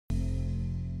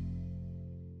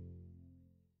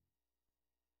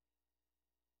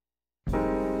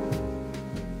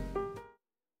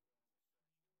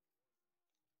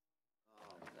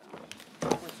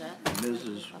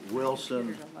Mrs.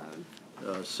 Wilson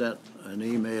sent an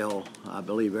email, I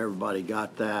believe everybody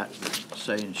got that,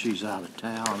 saying she's out of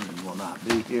town and will not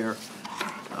be here.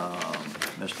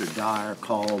 Mr. Dyer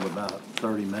called about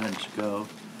 30 minutes ago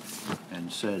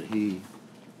and said he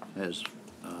has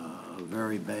a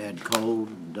very bad cold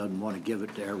and doesn't want to give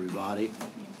it to everybody.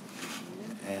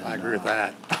 And, I agree with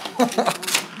that.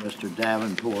 Mr.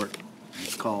 Davenport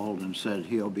has called and said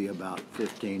he'll be about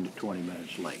 15 to 20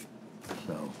 minutes late.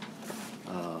 So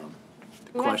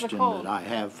the question that I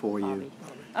have for you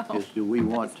is, do we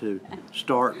want to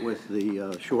start with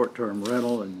the short-term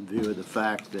rental in view of the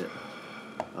fact that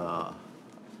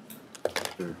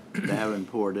Mr.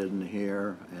 Davenport isn't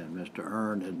here and Mr.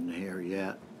 Earn isn't here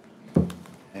yet?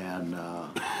 And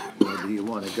or do you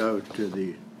want to go to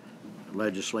the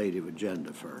legislative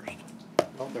agenda first?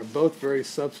 Well, they're both very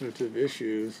substantive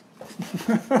issues.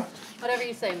 Whatever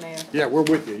you say, Mayor. Yeah, we're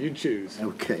with you. You choose.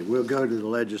 Okay, we'll go to the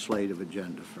legislative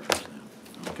agenda first then,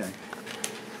 okay?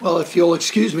 Well, if you'll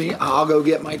excuse me, I'll go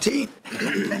get my tea.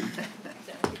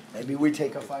 Maybe we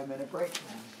take a 5-minute break.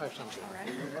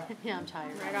 Yeah, I'm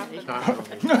tired. Right off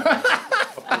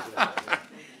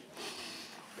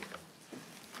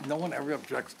the No one ever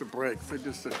objects to breaks. They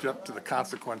just object to the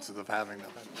consequences of having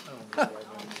them.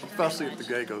 Especially if the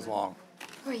day goes long.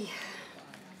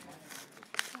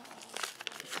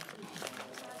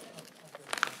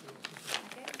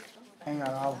 Hang on,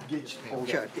 I'll get you.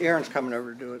 Okay, Aaron's coming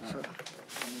over to do it, so.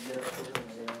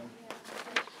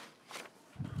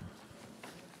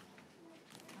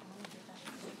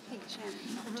 Hey, Shannon,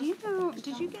 do you know,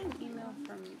 did you get an email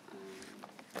from,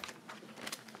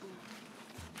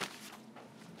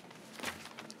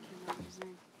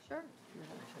 Sure.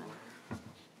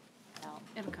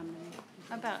 it'll come to me,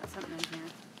 about something in here.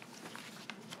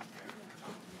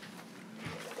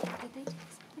 Did they take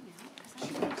something out?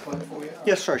 'Cause I didn't-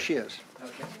 Yes, sir, she is.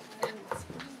 Okay.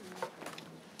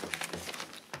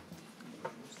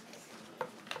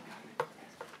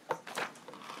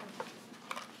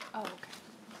 Oh, okay.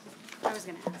 I was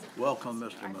gonna ask. Welcome,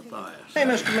 Mr. Mathias. Hey,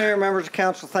 Mr. Mayor, members of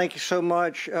council, thank you so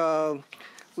much.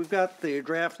 We've got the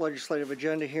draft legislative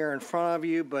agenda here in front of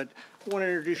you, but I want to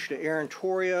introduce you to Erin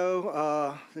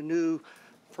Torrio, the new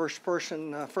first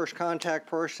contact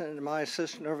person, and my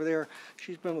assistant over there.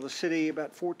 She's been with the city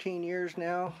about 14 years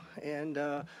now, and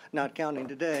not counting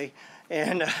today.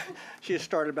 And she just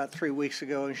started about 3 weeks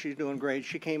ago, and she's doing great.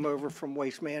 She came over from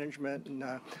Waste Management, and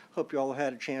I hope you all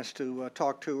had a chance to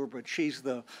talk to her, but she's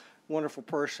the wonderful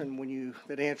person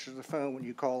that answers the phone when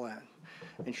you call in.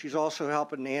 And she's also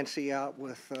helping Nancy out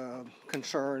with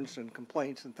concerns and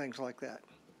complaints and things like that.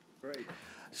 Great.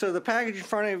 So the package in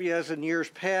front of you, as in years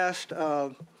past,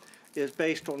 is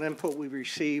based on input we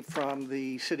received from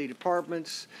the city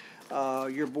departments,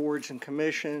 your boards and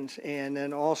commissions, and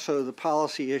then also the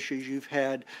policy issues you've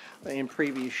had in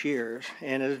previous years.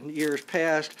 And in years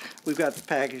past, we've got the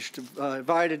package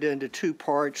divided into two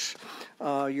parts.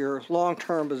 Your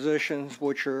long-term positions,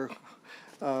 which are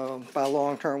by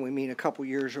long-term, we mean a couple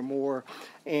years or more,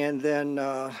 and then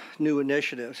new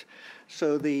initiatives.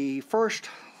 So the first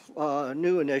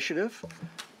new initiative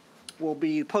will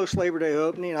be post-Labor Day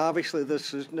opening. Obviously,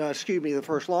 this is, the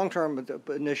first long-term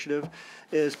initiative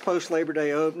is post-Labor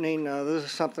Day opening. This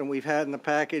is something we've had in the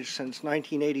package since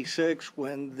 1986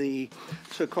 when the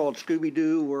so-called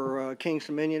Scooby-Doo or King's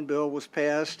Dominion bill was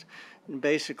passed, and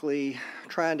basically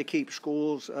trying to keep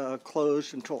schools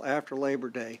closed until after Labor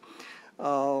Day.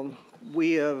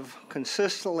 We have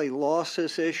consistently lost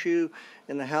this issue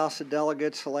in the House of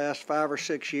Delegates the last 5 or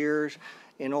 6 years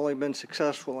and only been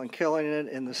successful in killing it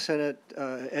in the Senate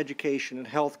Education and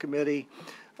Health Committee.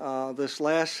 This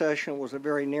last session was a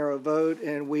very narrow vote,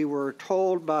 and we were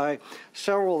told by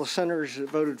several of the senators that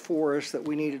voted for us that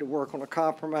we needed to work on a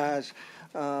compromise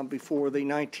before the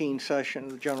 19 session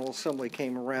of the General Assembly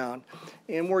came around.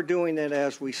 And we're doing it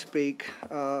as we speak.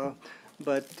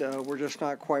 But we're just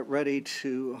not quite ready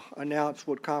to announce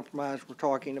what compromise we're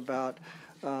talking about.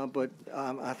 But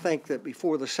I think that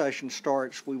before the session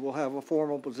starts, we will have a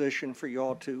formal position for you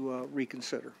all to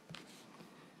reconsider.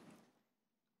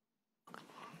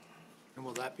 And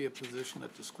will that be a position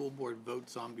that the school board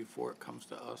votes on before it comes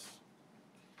to us?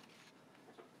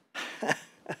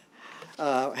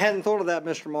 Hadn't thought of that,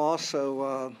 Mr. Moss,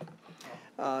 so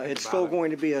it's still going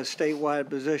to be a statewide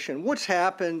position. What's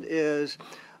happened is,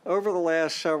 over the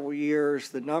last several years,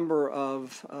 the number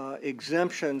of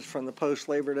exemptions from the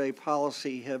post-Labor Day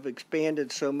policy have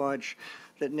expanded so much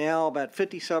that now about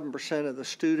 57% of the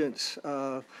students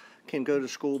can go to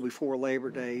school before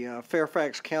Labor Day.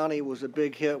 Fairfax County was a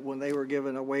big hit when they were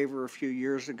given a waiver a few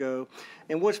years ago.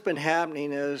 And what's been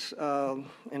happening is, and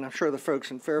I'm sure the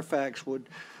folks in Fairfax would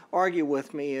argue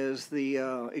with me is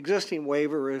the existing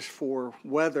waiver is for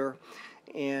weather.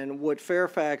 And what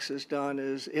Fairfax has done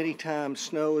is anytime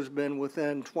snow has been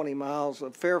within 20 miles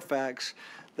of Fairfax,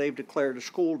 they've declared a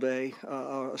school day,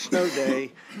 a snow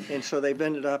day, and so they've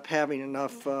ended up having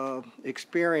enough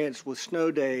experience with snow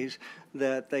days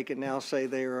that they can now say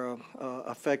they are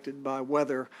affected by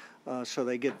weather, so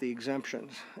they get the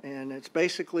exemptions. And it's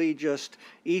basically just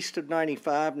east of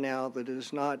 95 now that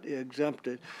is not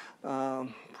exempted.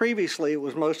 Previously, it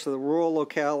was most of the rural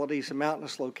localities and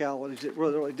mountainous localities that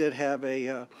really did have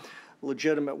a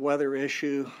legitimate weather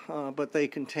issue, but they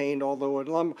contained, although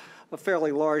a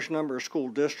fairly large number of school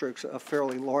districts, a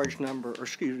fairly large number, or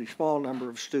excuse me, small number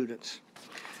of students.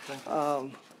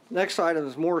 Next item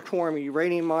is moratorium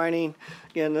uranium mining.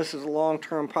 Again, this is a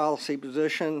long-term policy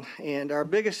position, and our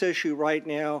biggest issue right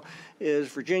now is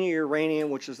Virginia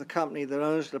Uranium, which is the company that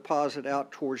owns the deposit out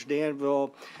towards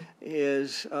Danville,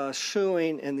 is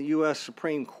suing in the U.S.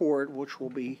 Supreme Court, which will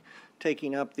be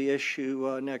taking up the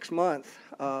issue next month,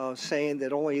 saying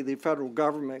that only the federal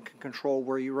government can control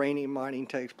where uranium mining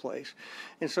takes place.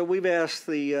 And so we've asked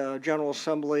the General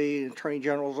Assembly, Attorney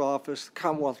General's office, the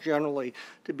Commonwealth generally,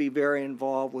 to be very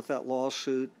involved with that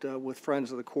lawsuit, with Friends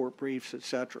of the Court briefs,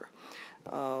 etc.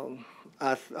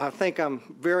 I think I'm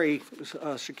very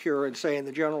secure in saying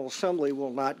the General Assembly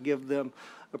will not give them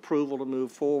approval to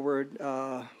move forward,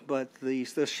 but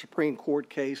this Supreme Court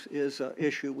case is an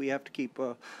issue we have to keep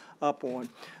up on.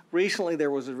 Recently,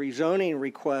 there was a rezoning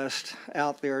request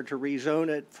out there to rezone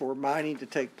it for mining to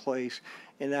take place,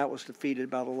 and that was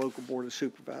defeated by the local Board of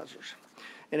Supervisors.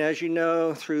 And as you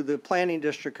know, through the Planning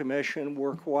District Commission,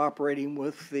 we're cooperating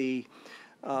with the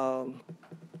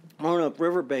Roanoke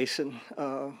River Basin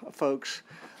folks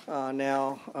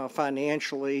now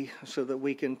financially so that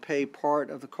we can pay part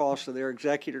of the cost of their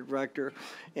executive director.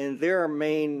 And their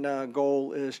main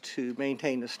goal is to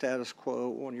maintain the status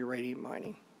quo on uranium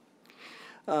mining.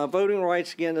 Voting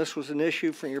rights, again, this was an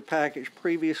issue from your package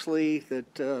previously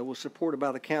that was supported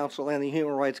by the Council and the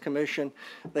Human Rights Commission.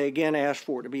 They again asked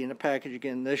for it to be in the package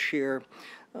again this year,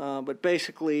 but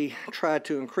basically tried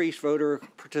to increase voter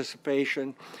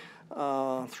participation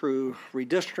through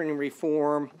redistricting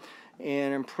reform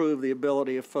and improve the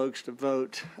ability of folks to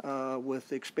vote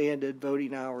with expanded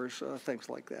voting hours, things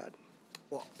like that.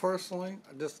 Well, personally,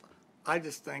 I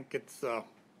just think it's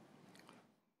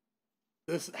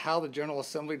this how the General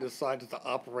Assembly decided to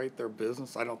operate their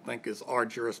business. I don't think is our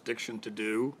jurisdiction to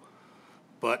do,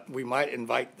 but we might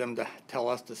invite them to tell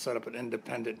us to set up an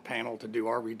independent panel to do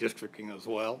our redistricting as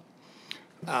well.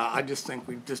 I just think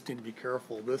we just need to be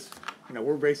careful.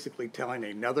 We're basically telling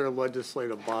another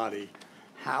legislative body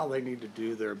how they need to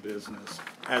do their business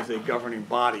as a governing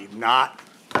body, not,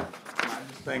 I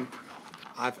just think,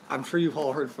 I'm sure you've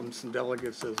all heard from some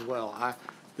delegates as well.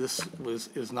 This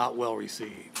is not well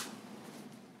received.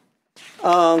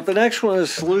 The next one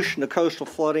is solution to coastal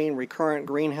flooding, recurrent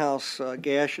greenhouse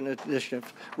gas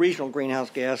initiative, regional greenhouse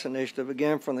gas initiative,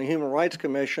 again from the Human Rights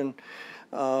Commission.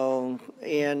 And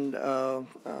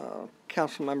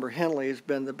Councilmember Henley has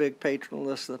been the big patron of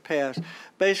this in the past.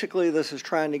 Basically, this is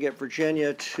trying to get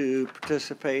Virginia to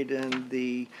participate in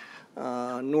the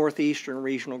Northeastern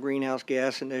Regional Greenhouse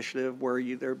Gas Initiative, where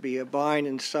there be a buying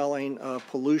and selling of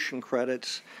pollution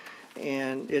credits.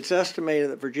 And it's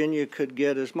estimated that Virginia could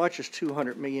get as much as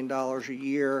 $200 million a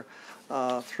year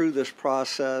through this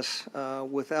process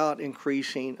without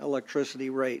increasing electricity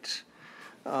rates.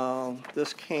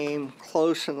 This came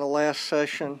close in the last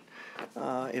session.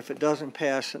 If it doesn't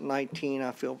pass at 19,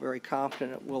 I feel very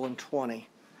confident it will in 20.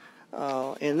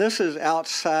 And this is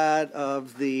outside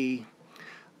of the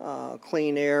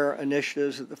clean air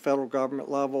initiatives at the federal government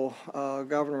level.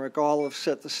 Governor McAuliffe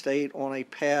set the state on a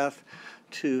path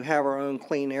to have our own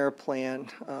clean air plan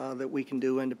that we can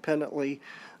do independently.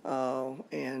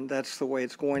 And that's the way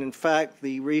it's going. In fact,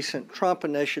 the recent Trump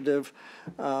initiative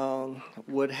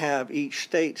would have each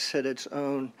state set its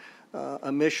own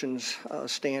emissions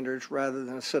standards rather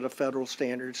than a set of federal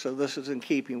standards. So this is in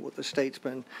keeping with the state's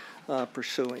been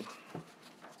pursuing.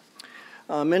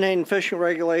 Menhaden fishing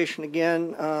regulation,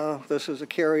 again, this is a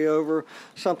carryover,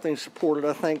 something supported,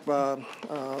 I think, by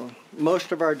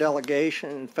most of our delegation.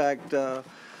 In fact,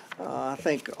 I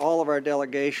think all of our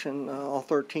delegation, all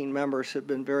 13 members, have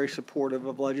been very supportive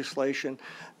of legislation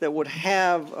that would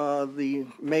have the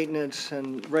maintenance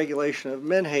and regulation of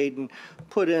menhaden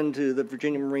put into the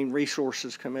Virginia Marine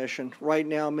Resources Commission. Right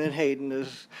now, menhaden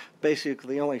is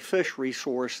basically the only fish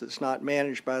resource that's not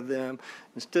managed by them.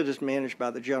 Instead, it's managed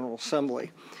by the General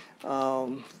Assembly.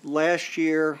 Last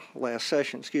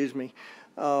session,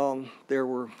 There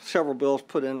were several bills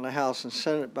put in the House and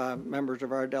Senate by members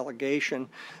of our delegation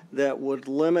that would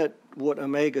limit what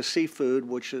Omega Seafood,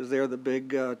 which is they're the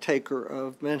big taker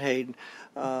of menhaden,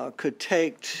 could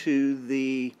take to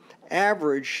the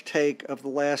average take of the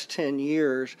last 10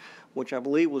 years, which I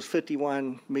believe was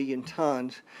 51 million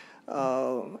tons,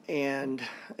 and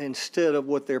instead of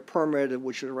what they're permitted,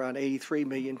 which is around 83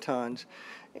 million tons.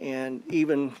 And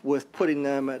even with putting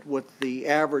them at what the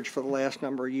average for the last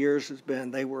number of years has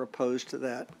been, they were opposed to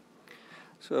that.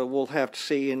 So we'll have to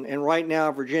see. And right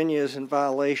now, Virginia is in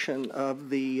violation of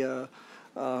the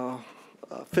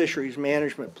fisheries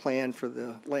management plan for the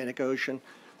Atlantic Ocean,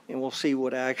 and we'll see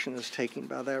what action is taken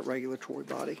by that regulatory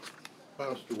body.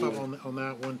 Bob, on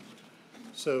that one,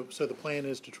 so the plan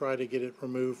is to try to get it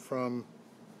removed from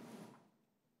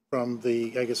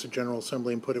the, I guess, the General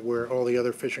Assembly and put it where all the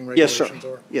other fishing regulations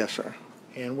are? Yes, sir.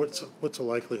 And what's the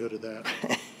likelihood of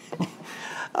that?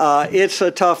 It's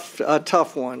a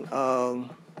tough one. I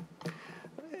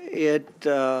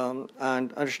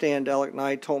understand Alec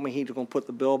Knight told me he's going to put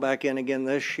the bill back in again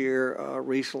this year.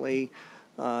 Recently,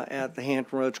 at the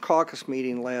Hampton Roads Caucus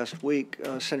meeting last week,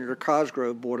 Senator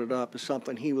Cosgrove brought it up as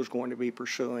something he was going to be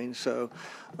pursuing. So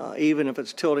even if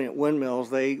it's tilting at windmills,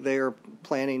 they are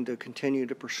planning to continue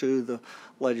to pursue the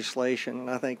legislation. And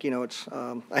I think, it's,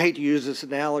 I hate to use this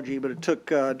analogy, but it took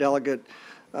Delegate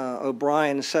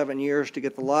O'Brien 7 years to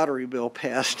get the lottery bill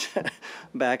passed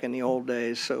back in the old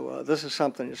days. So this is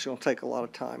something that's going to take a lot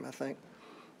of time, I think.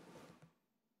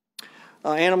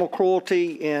 Animal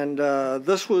cruelty, and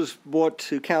this was brought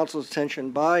to council's attention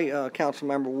by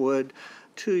Councilmember Wood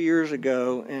 2 years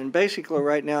ago. And basically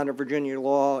right now under Virginia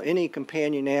law, any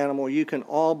companion animal, you can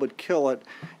all but kill it,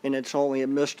 and it's only a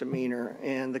misdemeanor.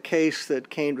 And the case that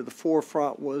came to the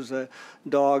forefront was a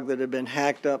dog that had been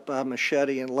hacked up by a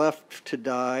machete and left to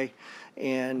die.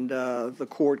 And the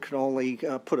court could only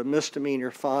put a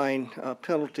misdemeanor fine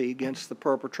penalty against the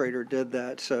perpetrator did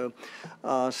that. So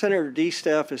Senator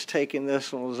DeSteff has taken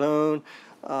this on his own.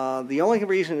 The only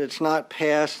reason it's not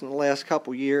passed in the last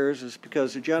couple years is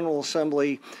because the General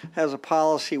Assembly has a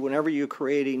policy whenever you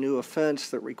create a new offense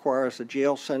that requires a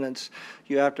jail sentence,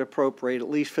 you have to appropriate at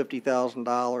least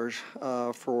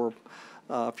 $50,000 for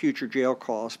future jail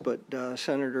costs. But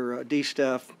Senator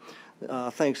DeSteff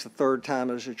thinks the third time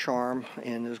is a charm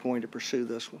and is going to pursue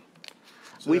this one.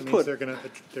 So that means they're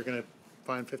gonna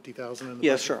find $50,000 in the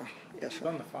Yes, budget? sir. Yes, sir.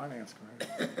 On the finance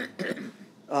committee.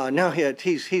 No,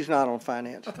 he's not on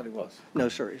finance. I thought he was. No,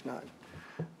 sir, he's not.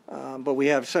 But we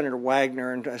have Senator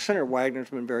Wagner, and Senator Wagner's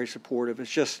been very supportive.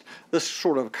 It's just this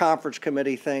sort of conference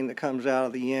committee thing that comes out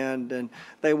of the end, and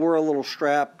they were a little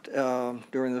strapped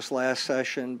during this last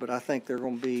session, but I think they're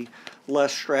going to be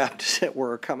less strapped as it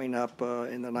were coming up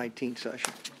in the 19th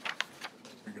session.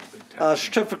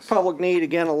 Certificate of public need,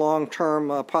 again, a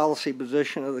long-term policy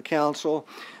position of the council.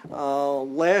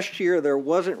 Last year, there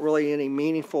wasn't really any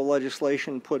meaningful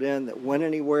legislation put in that went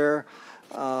anywhere.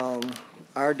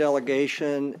 Our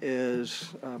delegation is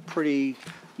pretty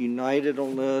united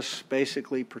on this,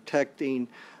 basically protecting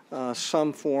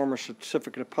some form of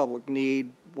certificate of public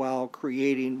need while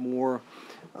creating more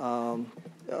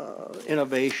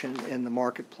innovation in the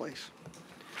marketplace.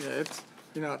 Yeah, it's,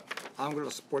 I'm going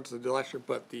to support the direction,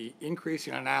 but the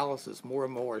increasing analysis more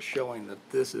and more is showing that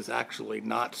this is actually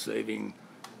not saving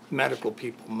medical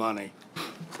people money.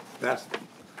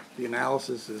 The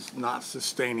analysis is not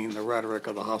sustaining the rhetoric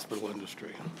of the hospital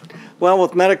industry. Well,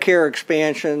 with Medicare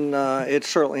expansion, it's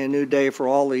certainly a new day for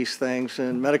all these things,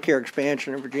 and Medicare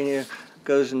expansion in Virginia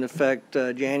goes into effect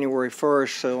January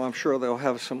 1st, so I'm sure they'll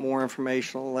have some more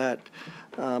information on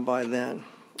that by then.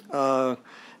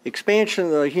 Expansion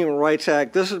of the Human Rights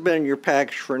Act, this has been in your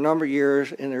package for a number of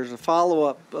years, and there's a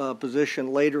follow-up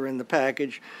position later in the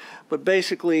package, but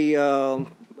basically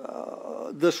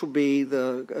this will be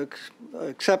the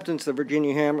acceptance of the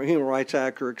Virginia Human Rights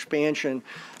Act or expansion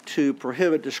to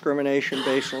prohibit discrimination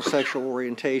based on sexual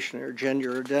orientation or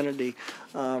gender identity.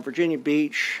 Virginia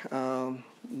Beach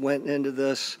went into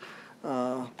this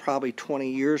probably 20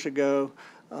 years ago,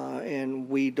 and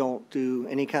we don't do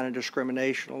any kind of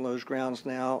discrimination on those grounds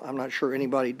now. I'm not sure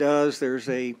anybody does. There's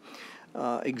a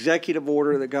executive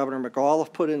order that Governor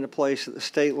McAuliffe put into place at the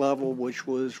state level, which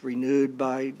was renewed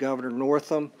by Governor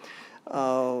Northam.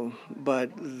 But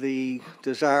the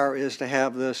desire is to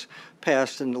have this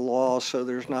passed into law so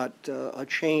there's not a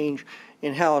change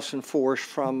in how it's enforced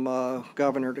from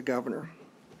governor to governor.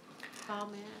 Paul,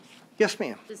 may I ask? Yes,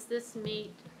 ma'am. Does this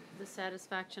meet the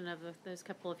satisfaction of those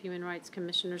couple of human rights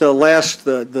commissioners?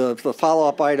 The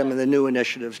follow-up item in the new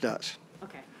initiatives does.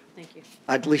 Okay. Thank you.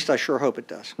 At least I sure hope it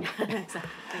does. Exactly.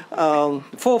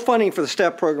 Full funding for the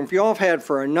STEP program, you all have had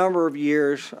for a number of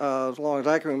years, as long as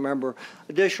I can remember,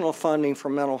 additional funding for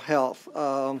mental health.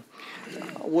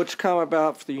 What's come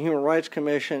about for the Human Rights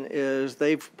Commission is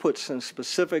they've put some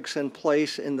specifics in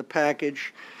place in the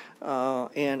package,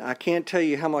 and I can't tell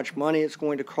you how much money it's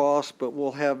going to cost, but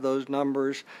we'll have those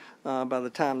numbers by the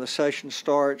time the session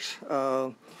starts.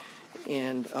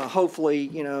 And hopefully,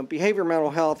 you know, behavior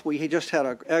mental health, we just had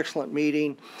an excellent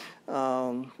meeting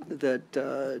that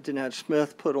Danette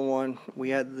Smith put on.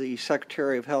 We had the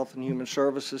Secretary of Health and Human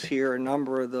Services here. A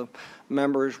number of the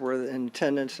members were in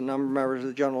attendance, a number of members of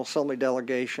the General Assembly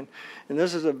delegation. And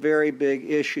this is a very big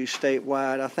issue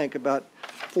statewide. I think about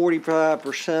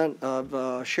 45%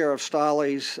 of Sheriff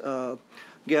Stolley's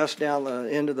guests down the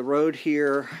end of the road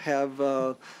here have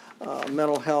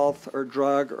mental health or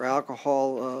drug or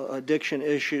alcohol addiction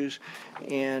issues,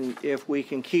 and if we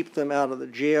can keep them out of the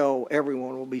jail,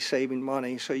 everyone will be saving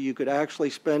money. So you could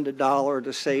actually spend $1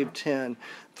 to save 10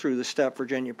 through the STEP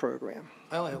Virginia program.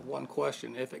 I only have one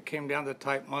question. If it came down to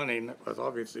type money, and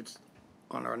obviously it's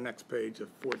on our next page of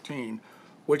 14,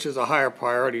 which is a higher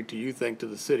priority do you think to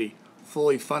the city?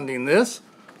 Fully funding this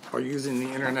or using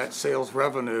the internet sales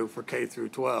revenue for K through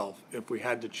 12? If we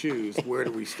had to choose, where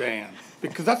do we stand?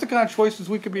 Because that's the kind of choices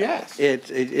we could be asked. It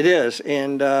is,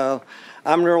 and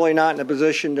I'm really not in a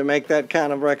position to make that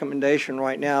kind of recommendation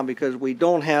right now because we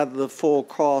don't have the full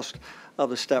cost of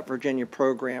the STEP Virginia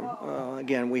program.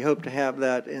 Again, we hope to have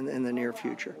that in the near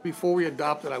future. Before we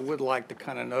adopt it, I would like to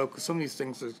kind of know, because some of these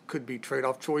things could be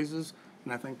trade-off choices,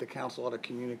 and I think the council ought to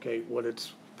communicate what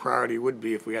its priority would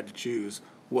be if we had to choose.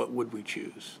 What would we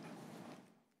choose?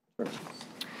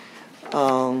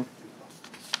 And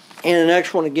the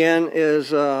next one again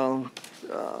is we're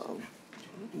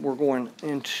going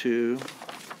into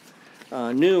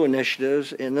new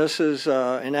initiatives, and this is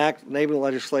enabling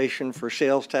legislation for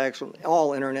sales tax on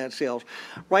all internet sales.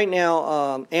 Right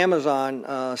now,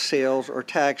 Amazon sales are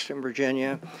taxed in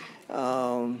Virginia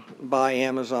by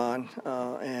Amazon,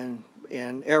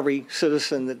 and every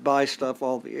citizen that buys stuff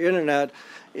off the internet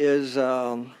is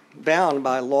bound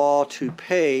by law to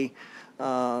pay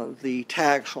the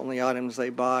tax on the items they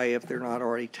buy if they're not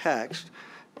already taxed.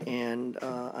 And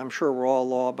I'm sure we're all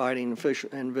law-abiding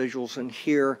individuals in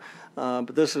here,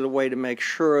 but this is a way to make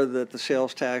sure that the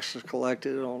sales tax is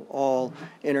collected on all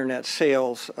internet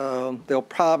sales. There'll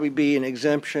probably be an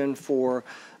exemption for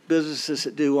businesses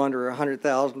that do under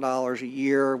 $100,000 a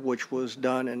year, which was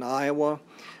done in Iowa.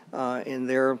 In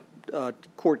their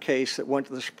court case that went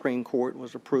to the Supreme Court,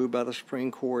 was approved by the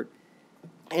Supreme Court,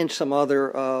 and some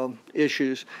other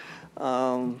issues.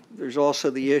 There's also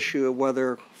the issue of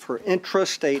whether for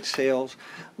intrastate sales,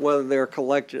 whether they're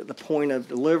collected at the point of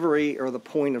delivery or the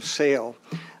point of sale.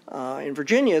 In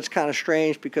Virginia, it's kind of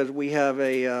strange because we have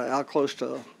out close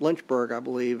to Lynchburg, I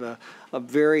believe, a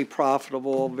very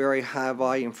profitable, very high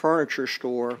volume furniture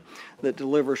store that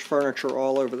delivers furniture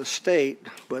all over the state,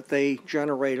 but they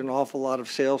generate an awful lot of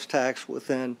sales tax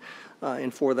within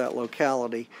and for that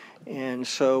locality. And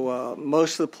so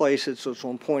most of the places it's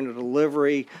on point of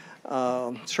delivery.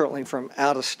 Certainly from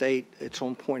out of state, it's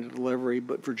on point of delivery,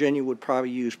 but Virginia would probably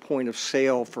use point of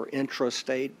sale for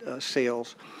intrastate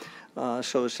sales,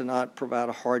 so as to not provide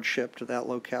a hardship to that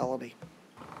locality.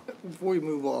 Before we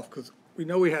move off, because we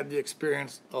know we had the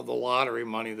experience of the lottery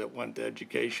money that went to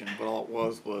education, but all it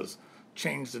was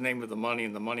change the name of the money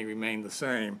and the money remained the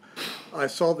same. I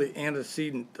saw the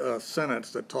antecedent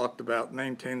sentence that talked about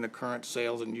maintain the current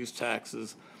sales and use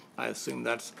taxes. I assume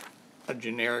that's a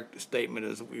generic statement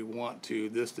as we want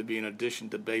this to be in addition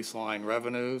to baseline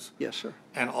revenues. Yes, sir.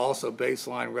 And also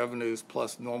baseline revenues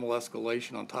plus normal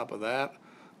escalation on top of that.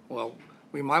 Well,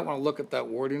 we might want to look at that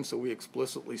wording so we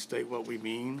explicitly state what we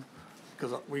mean,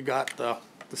 because we got the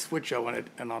switch on it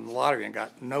and on the lottery and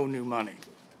got no new money.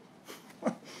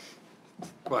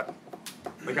 But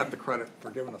they got the credit for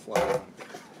giving us lottery money.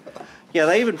 Yeah,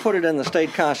 they even put it in the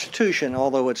state constitution,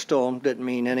 although it still didn't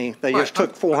mean any. They just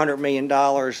took $400 million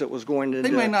that was going to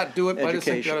They may not do it, but I just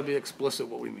think education. got to be explicit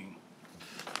what we mean.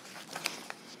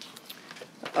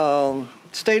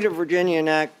 State of Virginia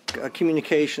enact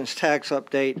communications tax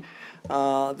update.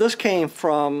 This came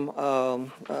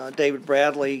from David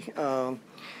Bradley,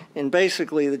 and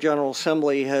basically the General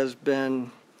Assembly has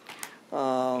been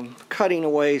cutting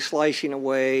away, slicing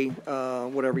away,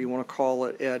 whatever you want to call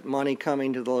it, at money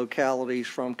coming to the localities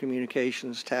from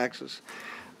communications taxes.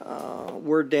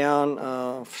 We're down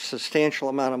a substantial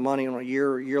amount of money on a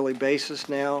yearly basis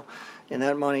now. and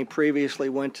that money previously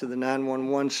went to the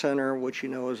 911 center, which you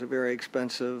know is a very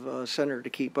expensive center to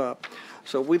keep up.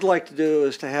 So what we'd like to do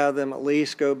is to have them at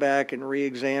least go back and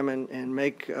re-examine and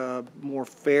make more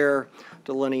fair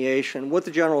delineation. What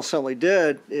the General Assembly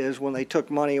did is when they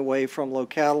took money away from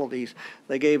localities,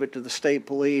 they gave it to the state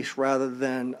police rather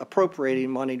than appropriating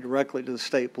money directly to the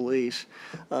state police,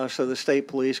 so the state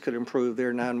police could improve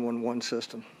their 911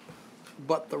 system.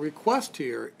 But the request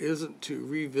here isn't to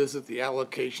revisit the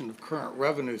allocation of current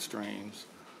revenue streams.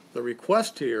 The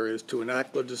request here is to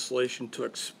enact legislation to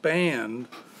expand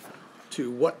to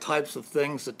what types of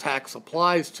things the tax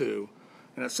applies to.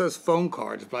 And it says phone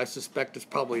cards, but I suspect it's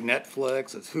probably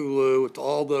Netflix, it's Hulu, it's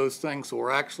all those things. So we're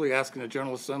actually asking the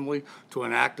General Assembly to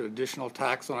enact an additional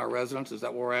tax on our residents. Is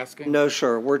that what we're asking? No,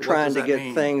 sir. We're trying to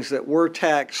get things that were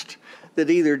taxed that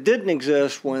either didn't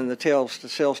exist when the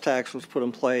sales tax was put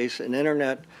in place and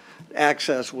internet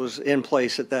access was in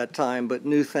place at that time, but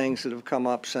new things that have come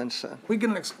up since then. We get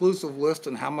an exclusive list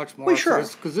on how much more. We sure.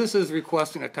 Because this is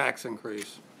requesting a tax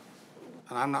increase.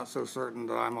 And I'm not so certain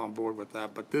that I'm on board with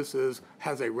that, but this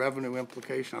has a revenue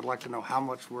implication. I'd like to know how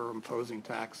much we're imposing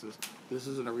taxes. This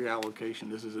isn't a reallocation,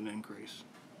 this is an increase.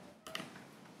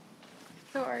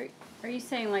 So are you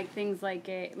saying like things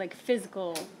like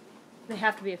physical, they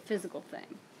have to be a physical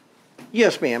thing?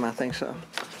 Yes, ma'am, I think so.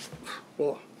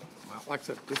 Well, like I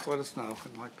said, just let us know.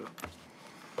 I'd like to.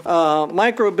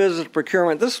 Micro business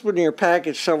procurement. This was in your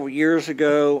package several years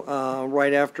ago,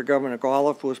 right after Governor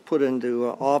Golliff was put into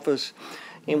office.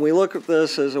 And we look at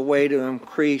this as a way to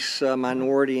increase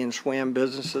minority and SWAM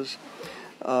businesses.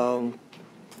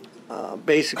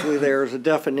 Basically, there's a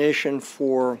definition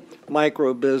for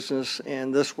micro business,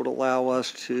 and this would allow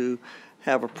us to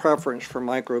have a preference for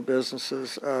micro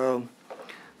businesses.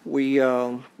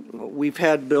 We've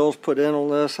had bills put in on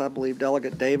this. I believe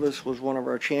Delegate Davis was one of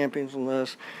our champions on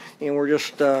this, and we're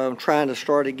just trying to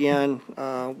start again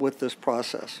with this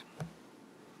process.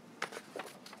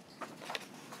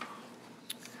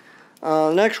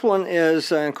 Next one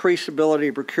is increased ability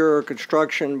to procure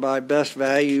construction by best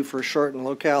value for certain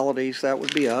localities. That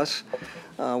would be us.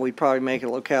 We'd probably make it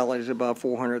localities above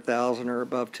 400,000 or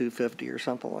above 250 or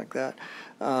something like that.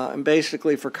 And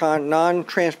basically for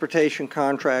non-transportation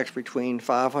contracts between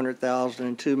 $500,000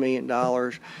 and $2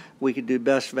 million, we could do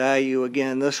best value.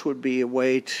 Again, this would be a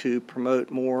way to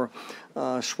promote more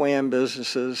SWAM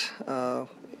businesses,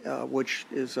 which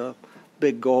is a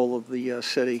big goal of the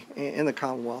city and the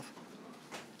Commonwealth.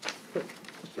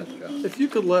 If you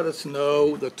could let us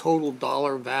know the total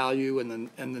dollar value and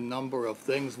the number of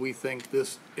things we think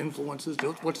this influences,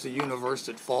 what's the universe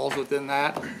that falls within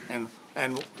that,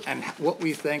 and what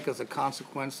we think as a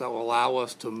consequence that will allow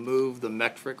us to move the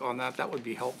metric on that, that would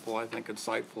be helpful, I think,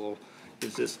 insightful.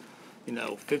 Is this,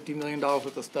 $50 million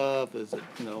worth of stuff? Is it,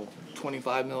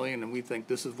 $25 million? And we think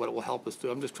this is what it will help us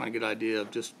do. I'm just trying to get an idea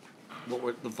of just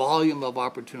the volume of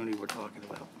opportunity we're talking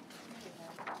about.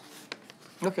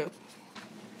 Okay.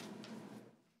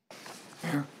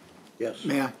 Mayor? Yes.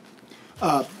 May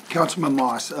I? Councilman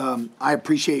Moss, I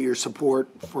appreciate your support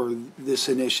for this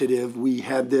initiative. We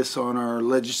had this on our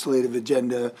legislative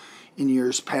agenda in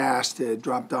years past. It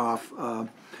dropped off.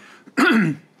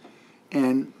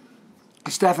 And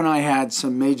Steph and I had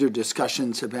some major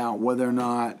discussions about whether or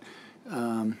not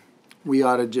we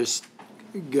ought to just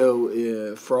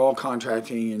go for all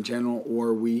contracting in general,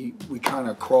 or we kind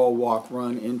of crawl, walk,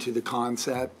 run into the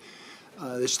concept.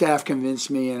 The staff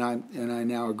convinced me, and I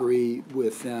now agree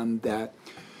with them, that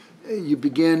you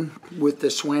begin with the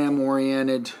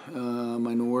SWAM-oriented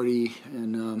minority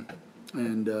and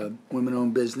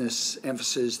women-owned business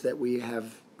emphasis that we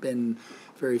have been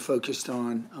very focused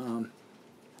on,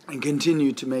 and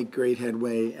continue to make great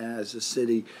headway as a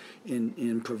city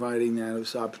in providing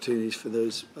those opportunities for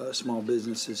those small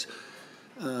businesses.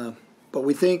 But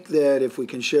we think that if we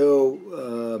can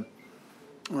show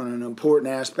on an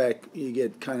important aspect, you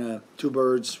get kind of two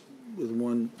birds with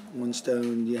one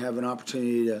stone. You have an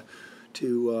opportunity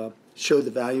to show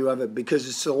the value of it, because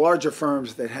it's the larger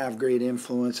firms that have great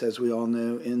influence, as we all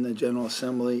know, in the General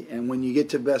Assembly. And when you get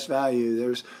to best value,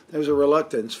 there's a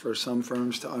reluctance for some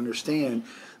firms to understand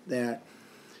that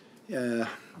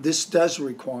this does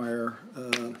require,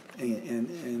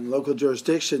 and local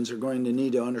jurisdictions are going to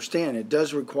need to understand, it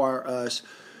does require us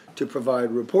to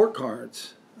provide report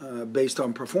cards based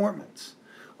on performance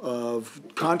of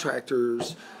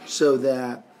contractors, so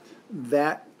that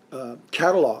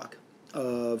catalog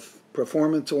of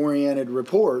performance-oriented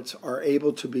reports are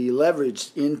able to be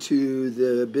leveraged into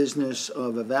the business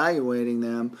of evaluating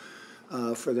them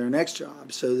for their next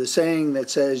job. So the saying that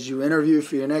says you interview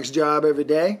for your next job every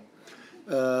day,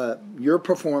 your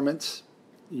performance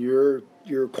your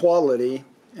quality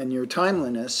and your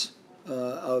timeliness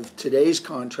of today's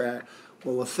contract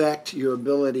will affect your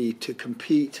ability to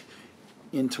compete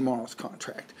in tomorrow's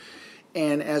contract.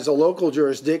 And as a local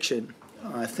jurisdiction,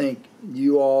 I think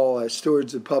you all, as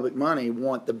stewards of public money,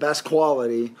 want the best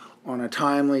quality on a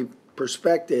timely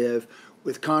perspective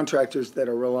with contractors that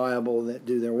are reliable, that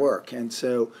do their work. And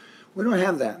so we don't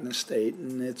have that in the state,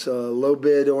 and it's a low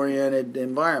bid oriented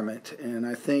environment. And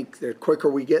I think the quicker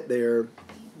we get there,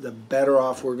 the better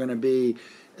off we're going to be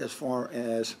as far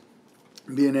as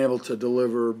being able to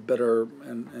deliver better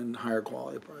and higher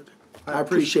quality projects. I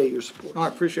appreciate your support. No, I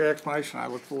appreciate your explanation. I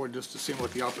look forward just to seeing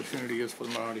what the opportunity is for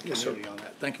the minority community on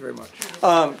that. Thank you very much.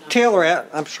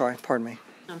 I'm sorry, pardon me.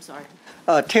 I'm sorry.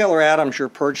 Taylor Adams, your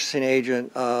purchasing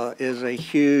agent, is a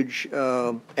huge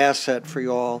asset for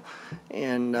you all.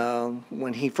 And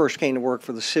when he first came to work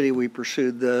for the city, we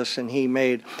pursued this, and he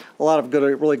made a lot of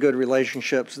really good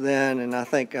relationships then. And I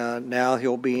think now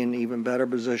he'll be in an even better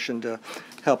position to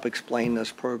help explain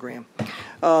this program.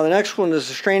 The next one is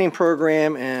the training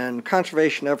program and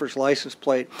conservation efforts license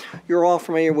plate. You're all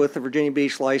familiar with the Virginia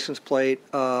Beach license plate.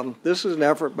 This is an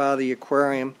effort by the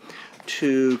aquarium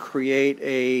to create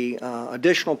a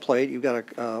additional plate. You've got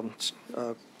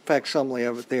a facsimile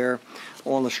of it there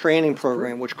on the stranding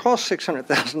program, which costs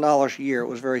 $600,000 a year. It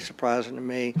was very surprising to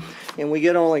me. And we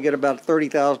only get about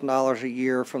 $30,000 a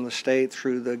year from the state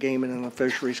through the Game and the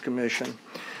Fisheries Commission.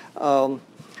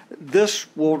 This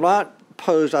will not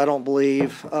pose, I don't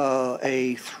believe,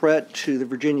 a threat to the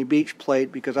Virginia Beach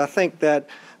plate, because I think that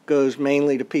goes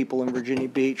mainly to people in Virginia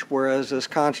Beach, whereas this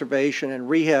conservation and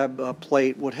rehab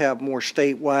plate would have more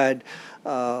statewide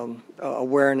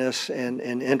awareness and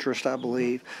interest, I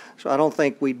believe. So I don't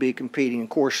think we'd be competing. Of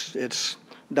course, it's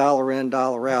dollar in,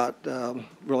 dollar out.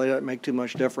 Really doesn't make too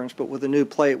much difference. But with a new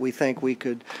plate, we think we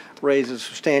could raise a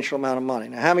substantial amount of money.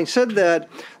 Now, having said that,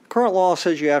 current law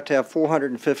says you have to have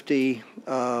 450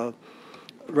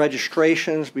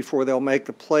 registrations before they'll make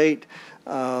the plate.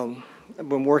 I've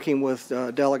been working with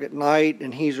Delegate Knight,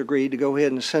 and he's agreed to go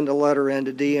ahead and send a letter in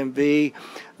to DMV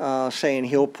saying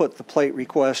he'll put the plate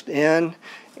request in,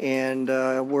 and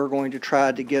we're going to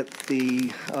try to get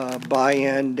the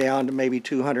buy-in down to maybe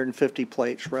 250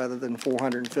 plates rather than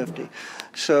 450.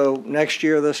 So next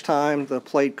year this time, the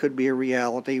plate could be a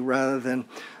reality rather than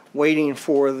waiting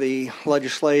for the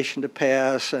legislation to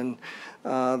pass and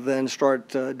then start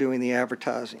doing the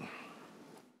advertising.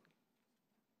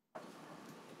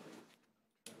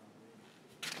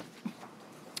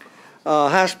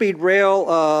 High-speed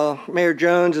rail, Mayor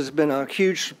Jones has been a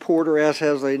huge supporter, as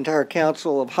has the entire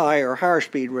council, of higher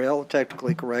speed rail, a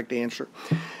technically correct answer.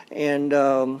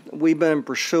 And we've been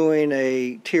pursuing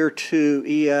a Tier 2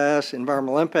 EIS,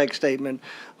 environmental impact statement,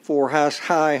 for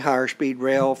higher speed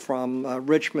rail from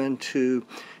Richmond to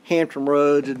Hampton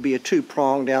Roads. It'd be a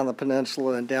two-prong down the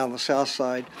peninsula and down the south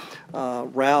side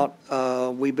route.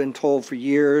 We've been told for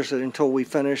years that until we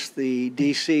finish the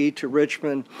DC to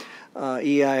Richmond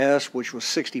EIS, which was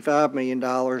 $65 million,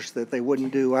 that they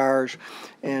wouldn't do ours.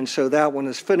 And so that one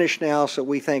is finished now, so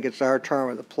we think it's our turn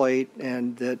of the plate,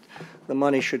 and that the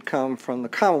money should come from the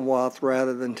Commonwealth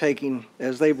rather than taking,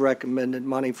 as they've recommended,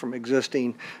 money from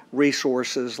existing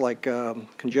resources like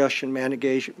congestion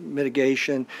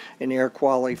mitigation and air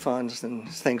quality funds and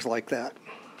things like that.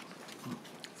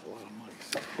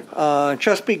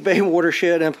 Chesapeake Bay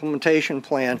Watershed Implementation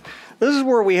Plan. This is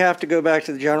where we have to go back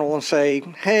to the general and say,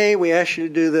 hey, we asked you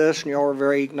to do this, and y'all were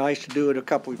very nice to do it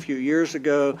a few years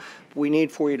ago. We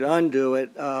need for you to undo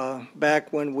it.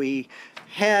 Back when we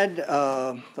had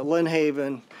the Lynn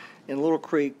Haven and Little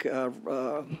Creek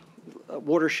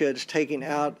watersheds taken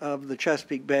out of the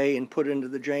Chesapeake Bay and put into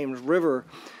the James River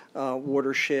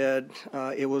watershed,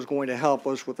 it was going to help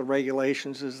us with the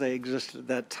regulations as they existed at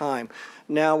that time.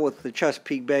 Now with the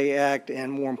Chesapeake Bay Act,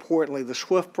 and more importantly the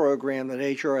SWIFT program that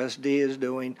HRSD is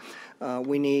doing,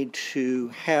 we need to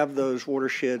have those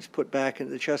watersheds put back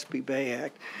into the Chesapeake Bay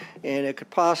Act, and it could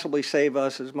possibly save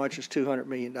us as much as $200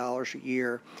 million a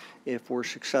year if we're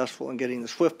successful in getting the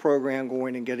SWIFT program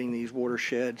going and getting these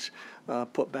watersheds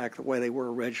put back the way they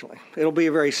were originally. It'll be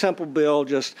a very simple bill,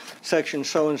 just section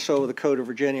so-and-so of the Code of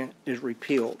Virginia is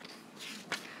repealed,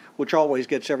 which always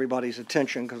gets everybody's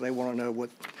attention because they want to know what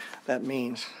that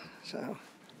means. So,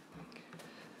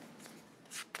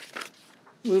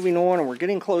 moving on, and we're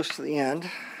getting close to the end.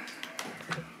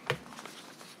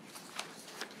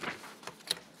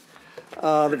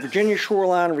 The Virginia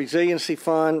Shoreline Resiliency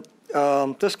Fund.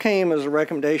 This came as a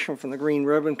recommendation from the Green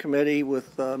Ribbon Committee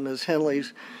with Ms.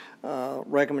 Henley's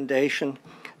recommendation.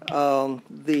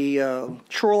 The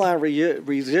Shoreline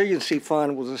Resiliency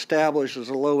Fund was established as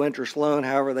a low-interest loan.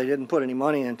 However, they didn't put any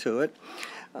money into it.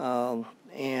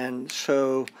 And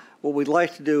so what we'd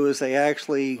like to do is they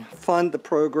actually fund the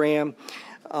program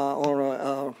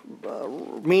on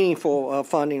a meaningful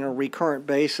funding on a recurrent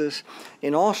basis,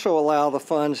 and also allow the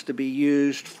funds to be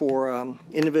used for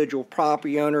individual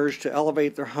property owners to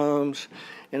elevate their homes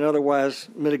and otherwise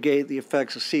mitigate the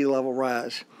effects of sea level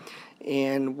rise.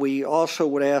 And we also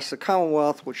would ask the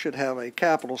Commonwealth, which should have a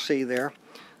capital C there,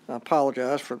 I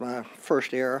apologize for my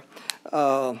first error,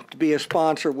 to be a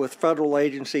sponsor with federal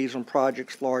agencies on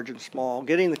projects large and small.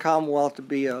 Getting the Commonwealth to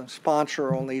be a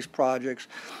sponsor on these projects.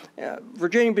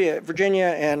 Virginia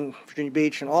and Virginia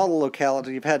Beach and all the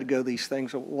localities have had to go these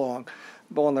things along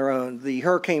on their own. The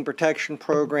Hurricane Protection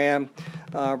Program,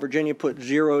 Virginia put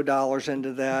 $0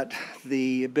 into that.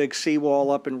 The big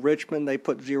seawall up in Richmond, they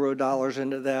put $0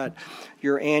 into that.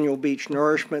 Your annual beach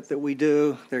nourishment that we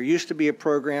do, there used to be a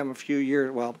program a few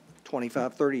years, well,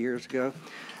 25, 30 years ago,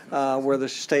 where the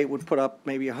state would put up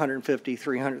maybe $150,000,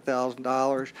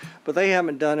 $300,000, but they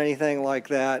haven't done anything like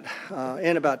that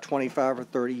in about 25 or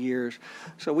 30 years.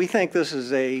 So we think this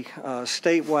is a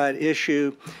statewide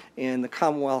issue, and the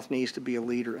Commonwealth needs to be a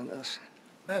leader in this.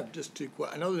 I have just two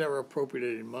questions. I know they never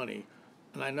appropriated money,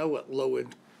 and I know what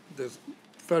there's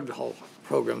federal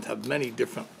programs have many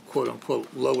different quote-unquote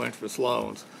low-interest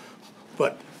loans,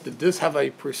 but did this have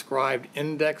a prescribed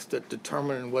index that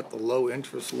determined what the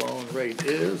low-interest loan rate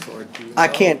is, or do you know? I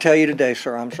can't tell you today,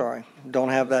 sir. I'm sorry. Don't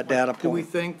have that data Do we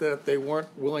point. think that if they weren't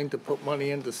willing to put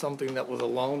money into something that was a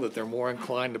loan, that they're more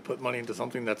inclined to put money into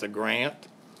something that's a grant?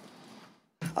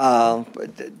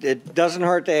 It doesn't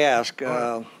hurt to ask.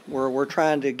 We're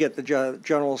trying to get the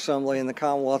General Assembly and the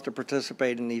Commonwealth to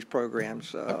participate in these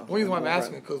programs. The reason why I'm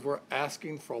asking is because we're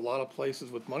asking for a lot of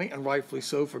places with money, and rightfully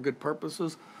so for good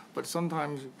purposes, but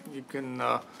sometimes you can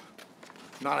not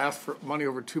ask for money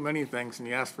over too many things, and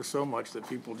you ask for so much that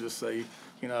people just say,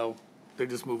 you know, they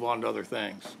just move on to other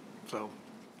things. So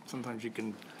sometimes you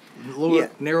can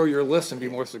narrow your list and be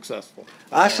more successful.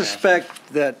 I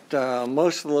suspect that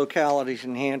most of the localities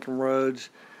in Hampton Roads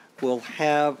will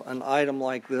have an item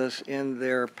like this in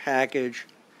their package.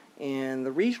 And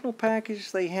the regional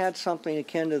package, they had something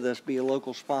akin to this, be a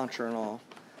local sponsor and all,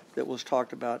 that was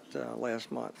talked about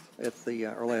last month,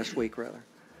 or last week rather.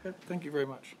 Okay, thank you very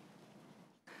much.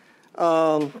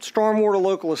 Stormwater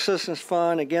Local Assistance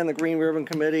Fund, again, the Green Ribbon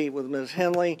Committee with Ms.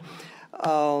 Henley.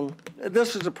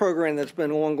 This is a program that's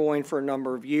been ongoing for a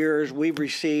number of years. We've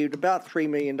received about $3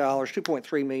 million,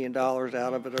 $2.3 million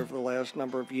out of it over the last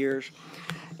number of years.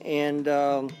 And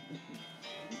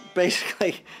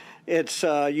basically, it's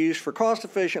used for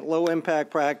cost-efficient,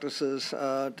 low-impact practices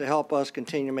to help us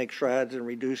continue to make strides in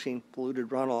reducing polluted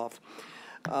runoff.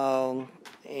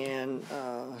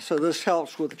 So this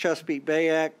helps with the Chesapeake Bay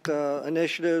Act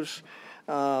initiatives,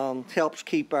 helps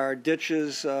keep our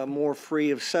ditches more free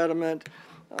of sediment,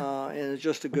 and it's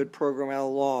just a good program all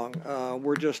along.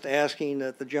 We're just asking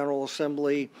that the General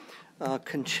Assembly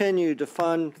continue to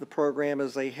fund the program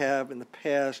as they have in the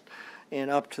past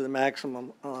and up to the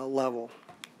maximum level.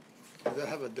 Does that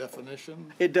have a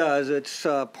definition? It does. It's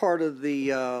part of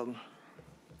the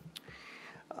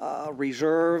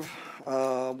reserve.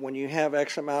 When you have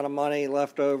X amount of money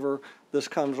left over, this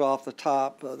comes off the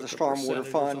top, the stormwater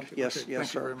fund. Yes, Okay, yes, thank you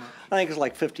sir. very much. I think it's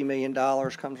like $50 million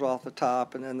comes off the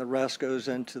top, and then the rest goes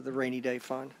into the rainy day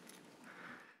fund.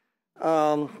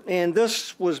 And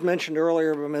this was mentioned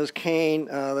earlier by Ms. Kane,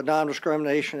 the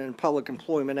non-discrimination in public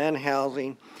employment and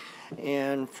housing,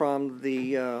 and from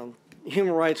the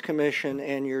Human Rights Commission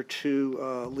and your two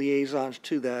liaisons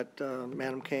to that,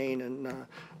 Madam Kane and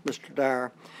Mr.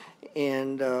 Dyer.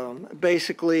 And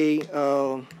basically,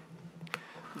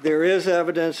 there is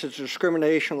evidence it's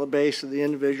discrimination on the basis of the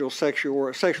individual's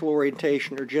sexual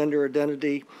orientation or gender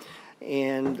identity,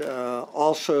 and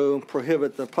also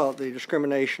prohibit the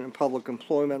discrimination in public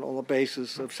employment on the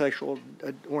basis of sexual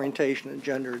orientation and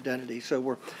gender identity. So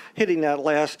we're hitting that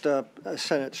last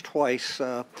sentence twice,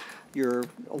 your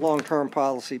long-term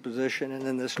policy position and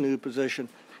then this new position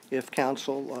if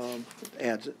council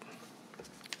adds it.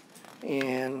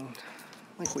 And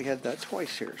I think we had that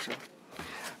twice here.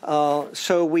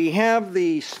 So we have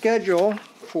the schedule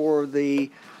for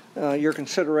your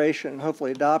consideration and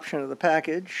hopefully adoption of the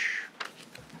package.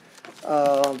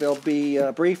 There'll be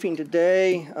a briefing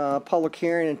today. Public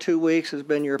hearing in 2 weeks has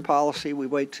been your policy. We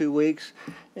wait 2 weeks.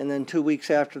 And then 2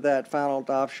 weeks after that, final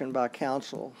adoption by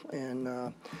council.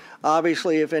 And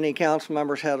obviously, if any council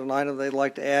members had an item they'd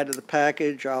like to add to the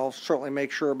package, I'll certainly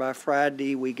make sure by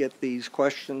Friday we get these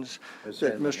questions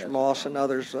that Mr. Moss and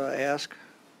others ask.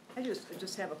 I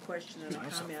just have a question and a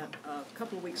comment. A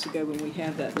couple of weeks ago when we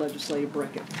had that legislative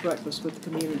breakfast with the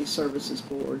Community Services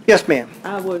Board. Yes, ma'am.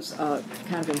 I was kind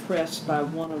of impressed by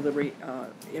one of the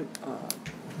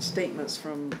statements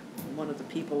from one of the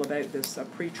people about this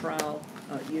pretrial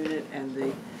unit and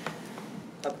the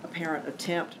apparent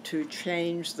attempt to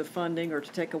change the funding or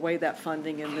to take away that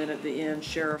funding, and then at the end,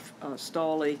 Sheriff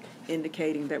Stawley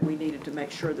indicating that we needed to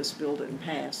make sure this bill didn't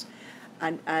pass.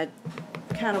 I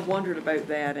kind of wondered about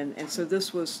that, and so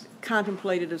this was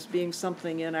contemplated as being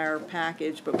something in our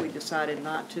package, but we decided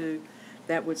not to.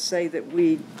 That would say that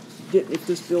if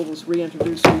this bill was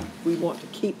reintroduced, we want to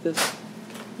keep this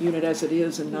unit as it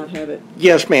is and not have it.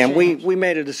 Yes, ma'am. changed. We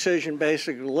made a decision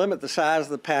basically to limit the size of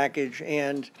the package,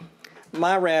 and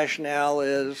my rationale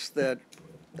is that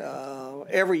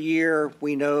every year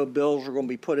we know bills are going to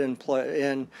be put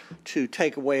in to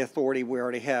take away authority we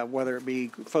already have, whether it be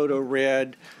photo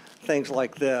read, things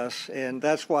like this. And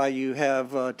that's why you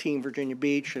have Team Virginia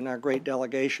Beach and our great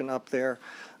delegation up there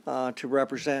to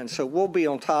represent. So we'll be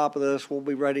on top of this. We'll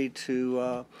be ready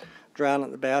to drown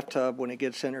in the bathtub when it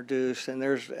gets introduced. And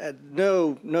there's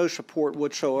no support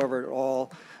whatsoever at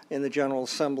all in the General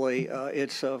Assembly.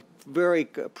 It's a very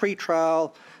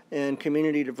pretrial and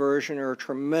community diversion are a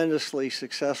tremendously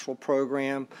successful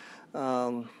program.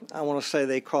 I want to say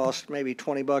they cost maybe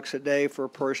 $20 a day for a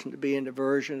person to be in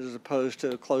diversion, as opposed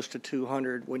to close to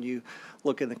 $200 when you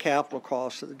look at the capital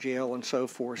costs of the jail and so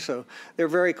forth. So they're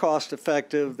very cost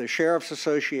effective. The Sheriff's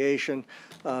Association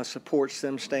supports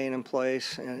them staying in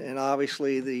place, and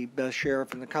obviously the best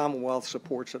sheriff in the Commonwealth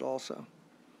supports it also.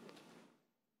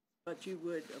 But you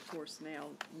would, of course, now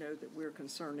know that we're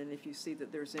concerned, and if you see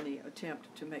that there's any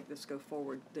attempt to make this go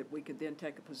forward, that we could then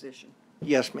take a position.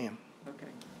 Yes, ma'am. Okay.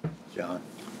 John?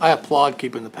 I applaud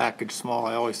keeping the package small.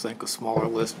 I always think a smaller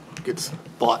list gets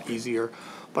bought easier.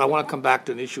 But I want to come back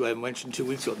to an issue I mentioned 2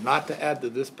 weeks ago, not to add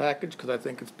to this package because I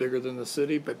think it's bigger than the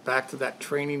city, but back to that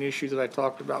training issue that I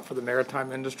talked about for the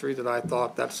maritime industry, that I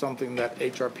thought that's something that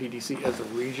HRPDC as a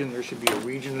region, there should be a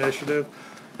region initiative,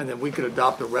 and then we could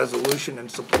adopt a resolution in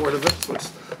support of it. So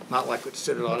it's not like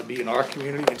it ought to be in our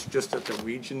community, it's just that the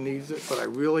region needs it. But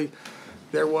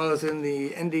there was in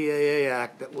the NDAA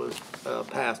Act that was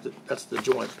passed, that's the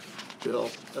joint bill,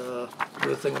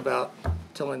 the thing about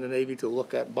telling the Navy to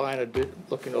look at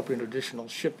opening additional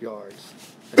shipyards.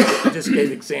 I just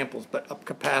gave examples, but up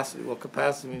capacity. Well,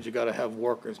 capacity means you got to have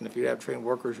workers, and if you have trained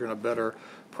workers, you're in a better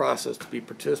process to be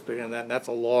participating in that, and that's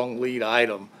a long lead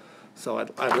item. So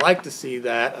I'd like to see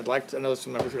that. I'd like to, I know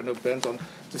some members, I know Ben's on,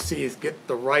 to see us get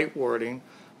the right wording.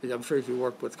 I'm sure if you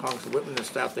work with Congressman Whitman and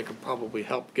staff, they could probably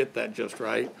help get that just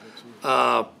right.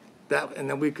 And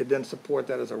then we could then support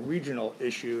that as a regional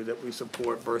issue that we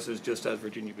support versus just as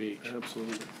Virginia Beach.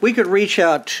 Absolutely. We could reach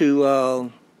out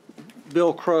to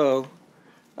Bill Crow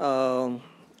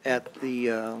at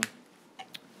the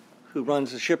who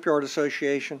runs the Shipyard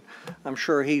Association. I'm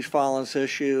sure he's following this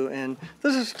issue, and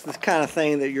this is the kind of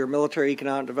thing that your Military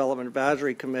Economic Development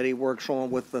Advisory Committee works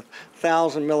on with the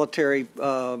 1,000 military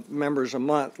members a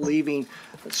month leaving.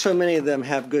 So many of them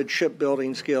have good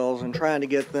shipbuilding skills, and trying to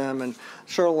get them, and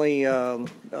certainly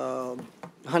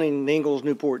Huntington Ingalls,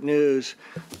 Newport News,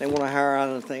 they want to hire, I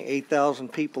don't think,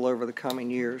 8,000 people over the coming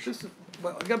years.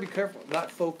 Well, you got to be careful not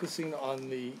focusing on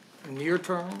the near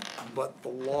term, but the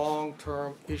long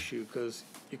term issue, because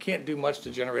you can't do much to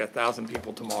generate 1,000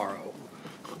 people tomorrow.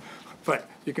 But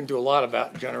you can do a lot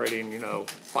about generating,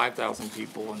 5,000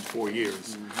 people in 4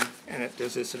 years. Mm-hmm. And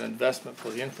there's just an investment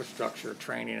for the infrastructure,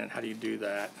 training, and how do you do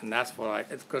that? And that's what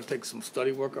it's going to take some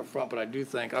study work up front, but I do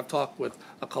think, I've talked with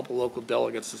a couple local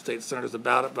delegates and state senators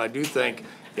about it, but I do think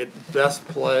it best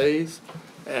plays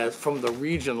as from the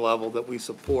region level that we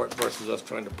support versus us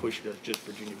trying to push it as just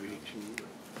Virginia Beach.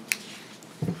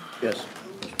 Yes,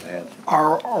 Mr. Hanson.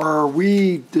 Are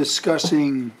we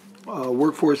discussing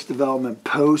workforce development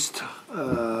post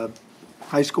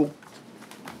high school?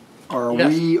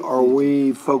 Yes. Are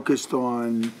we focused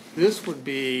on? This would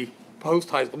be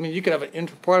post-high school. I mean, you could have an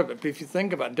part of it, but if you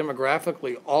think about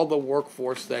demographically, all the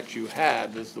workforce that you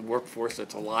have is the workforce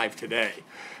that's alive today,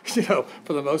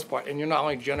 for the most part. And you're not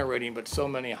only generating, but so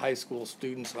many high school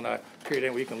students on a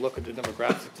period where you can look at the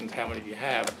demographics and how many you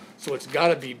have. So it's got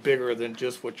to be bigger than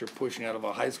just what you're pushing out of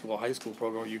a high school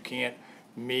program. You can't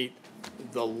meet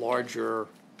the larger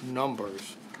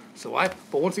numbers. But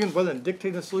once again, rather than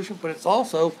dictating a solution, but it's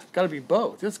also got to be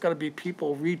both. It's got to be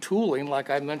people retooling,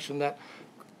 like I mentioned that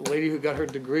lady who got her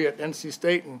degree at NC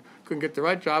State and couldn't get the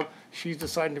right job, she's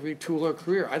deciding to retool her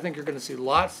career. I think you're going to see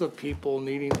lots of people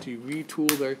needing to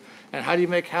retool and how do you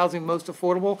make housing most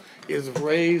affordable? Is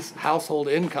raise household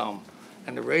income.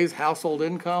 And to raise household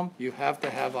income, you have to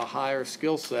have a higher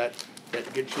skill set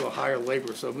that gets you a higher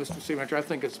labor. So, Mr. City Manager, I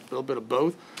think it's a little bit of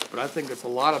both, but I think it's a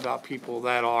lot about people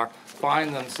that are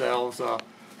find themselves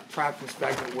trapped in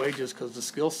stagnant wages because of the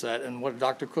skill set. And what did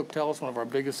Dr. Cook tell us? One of our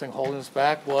biggest things holding us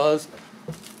back was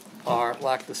our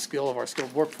lack of skill of our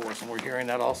skilled workforce. And we're hearing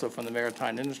that also from the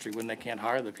maritime industry when they can't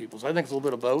hire the people. So I think it's a little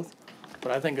bit of both,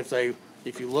 but I think it's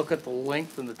if you look at the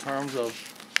length and the terms of,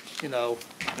 you know,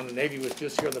 when the Navy was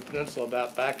just here on the peninsula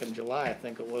about back in July, I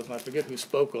think it was, and I forget who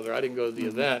spoke over there. I didn't go to the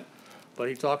event, but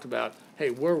he talked about, hey,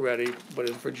 we're ready, but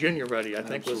is Virginia ready? I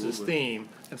think was his theme.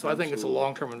 And so I think it's a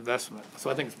long-term investment. So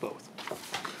I think it's both.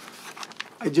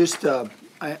 I just,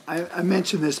 I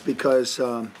mention this because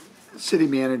city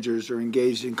managers are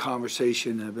engaged in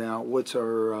conversation about what's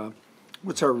our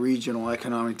regional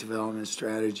economic development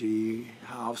strategy,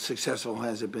 how successful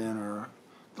has it been, or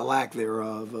the lack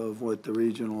thereof of what the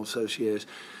regional associate is.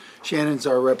 Shannon's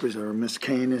our representative, Ms.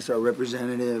 Kane is our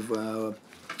representative.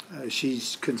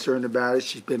 She's concerned about it.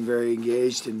 She's been very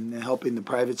engaged in helping the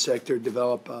private sector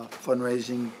develop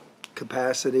fundraising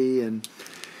capacity,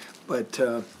 but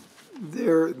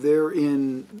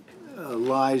therein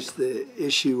lies the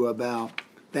issue about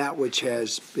that which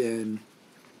has been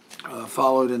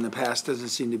followed in the past doesn't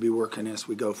seem to be working as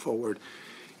we go forward.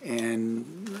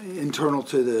 And internal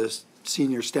to the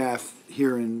senior staff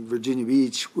here in Virginia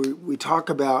Beach, we talk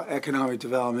about economic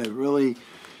development really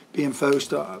being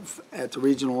focused at the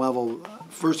regional level.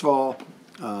 First of all,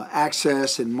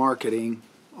 access and marketing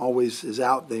always is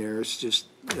out there. It's just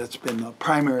that's been the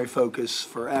primary focus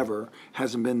forever.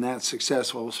 Hasn't been that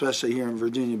successful, especially here in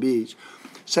Virginia Beach.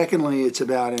 Secondly, it's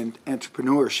about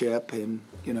entrepreneurship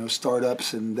and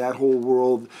startups and that whole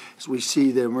world as we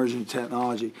see the emerging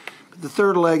technology. But the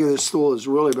third leg of the stool is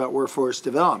really about workforce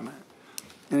development.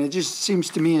 And it just seems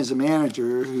to me as a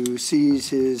manager who sees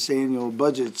his annual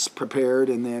budgets prepared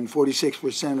and then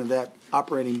 46% of that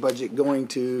operating budget going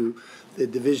to the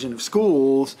division of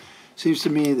schools, seems to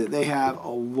me that they have a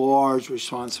large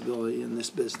responsibility in this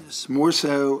business, more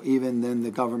so even than the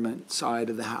government side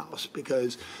of the house,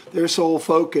 because their sole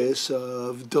focus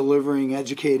of delivering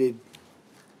educated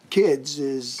kids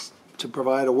is to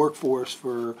provide a workforce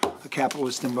for a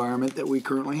capitalist environment that we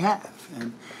currently have.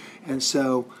 And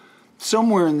so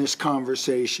somewhere in this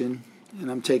conversation, and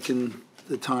I'm taking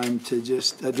the time to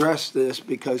just address this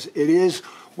because it is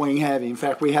weighing heavy. In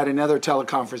fact, we had another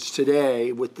teleconference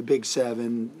today with the Big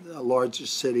Seven, the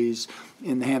largest cities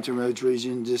in the Hampton Roads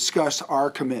region, to discuss our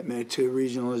commitment to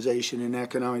regionalization and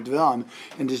economic development,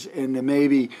 and to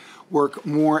maybe work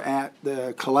more at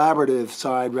the collaborative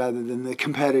side rather than the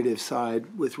competitive side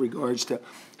with regards to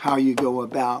how you go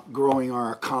about growing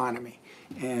our economy.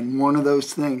 And one of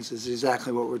those things is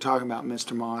exactly what we're talking about,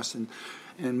 Mr. Moss, and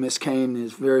Ms. Kane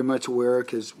is very much aware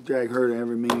because we drag her to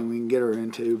every meeting we can get her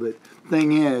into. But the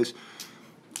thing is,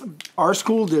 our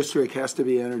school district has to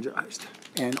be energized,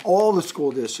 and all the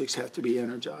school districts have to be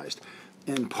energized.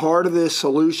 And part of this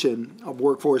solution of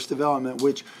workforce development,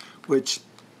 which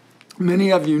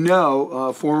many of you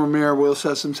know, former Mayor Will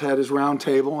Sessoms had his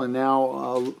roundtable, and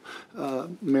now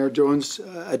Mayor Jones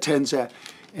attends that,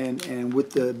 and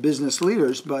with the business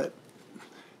leaders, but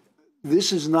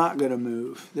this is not going to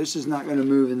move. This is not going to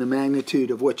move in the magnitude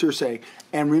of what you're saying.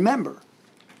 And remember,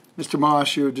 Mr.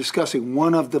 Moss, you're discussing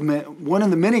one of the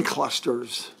many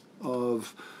clusters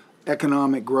of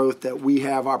economic growth that we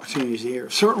have opportunities here.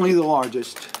 Certainly the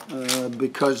largest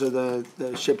because of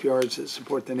the shipyards that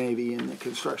support the Navy and the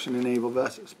construction of naval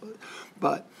vessels.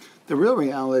 But the real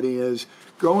reality is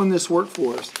growing this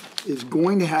workforce is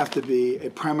going to have to be a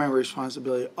primary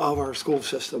responsibility of our school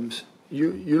systems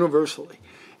universally.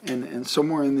 And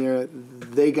somewhere in there,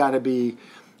 they got to be,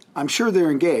 I'm sure they're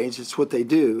engaged, it's what they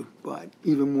do, but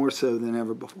even more so than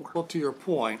ever before. Well, to your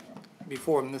point,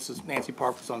 before, and this is Nancy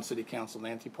Park was on City Council,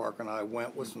 Nancy Parker and I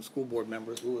went with some school board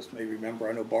members, Lewis may remember,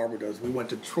 I know Barbara does, we went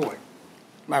to Troy.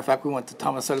 Matter of fact, we went to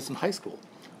Thomas Edison High School,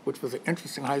 which was an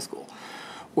interesting high school,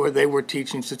 where they were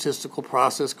teaching statistical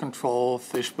process control,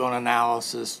 fishbone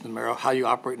analysis, how you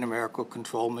operate numerical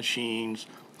control machines,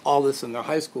 all this in their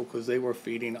high school because they were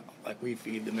feeding, like we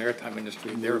feed the maritime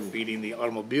industry, they were feeding the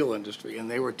automobile industry, and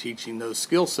they were teaching those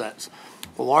skill sets.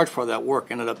 A large part of that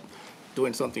work ended up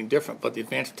doing something different, but the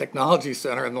Advanced Technology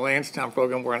Center and the Lansdowne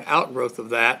program were an outgrowth of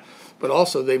that, but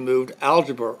also they moved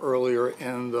algebra earlier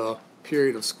in the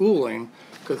period of schooling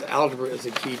because algebra is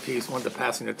a key piece, one, to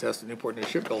passing the test at Newport News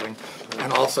Shipbuilding,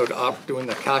 and also to doing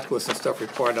the calculus and stuff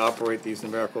required to operate these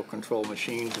numerical control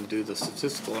machines and do the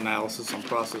statistical analysis on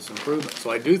process improvement. So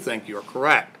I do think you're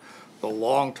correct. The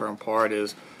long-term part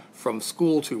is from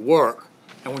school to work,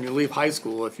 And when you leave high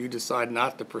school, if you decide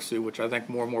not to pursue, which I think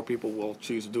more and more people will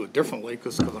choose to do it differently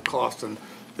because of the cost and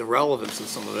the relevance of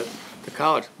some of it, to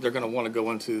college, they're going to want to go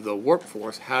into the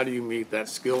workforce. How do you meet that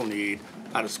skill need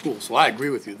out of school? So I agree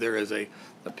with you. There is a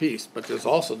piece, but there's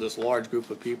also this large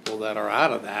group of people that are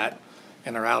out of that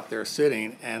and are out there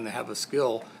sitting and have a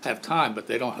skill, have time, but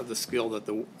they don't have the skill that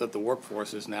the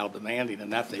workforce is now demanding,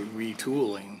 and that's a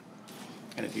retooling.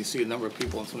 And if you see a number of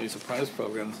people in some of these apprentice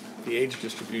programs, the age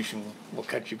distribution will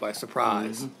catch you by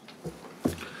surprise.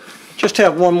 Just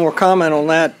have one more comment on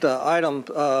that item.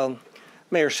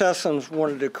 Mayor Sessoms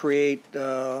wanted to create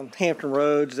Hampton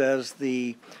Roads as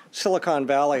the Silicon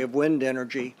Valley of wind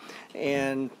energy,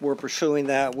 and we're pursuing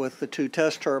that with the 2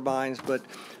 test turbines, but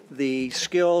the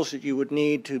skills that you would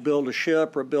need to build a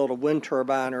ship or build a wind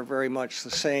turbine are very much the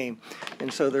same.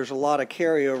 And so there's a lot of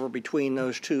carryover between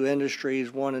those 2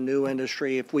 industries, one a new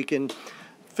industry. If we can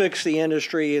fix the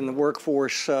industry and the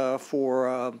workforce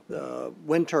for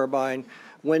wind turbine,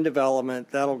 wind development,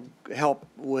 that'll help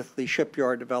with the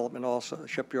shipyard development also,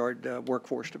 shipyard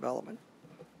workforce development.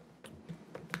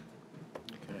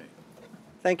 Okay,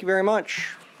 Thank you very much.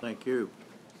 thank you.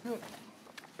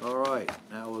 All right,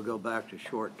 now we'll go back to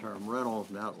short-term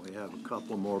rentals now that we have a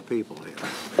couple more people here.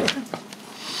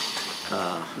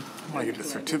 I want to get a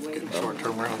certificate in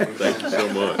short-term rental. Thank you so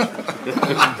much.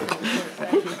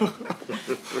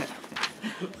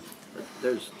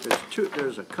 There's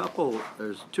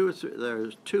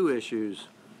two issues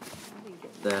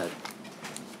that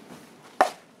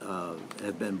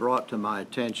have been brought to my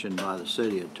attention by the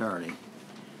city attorney.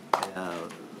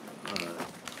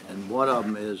 And one of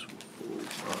them is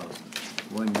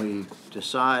when we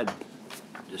decide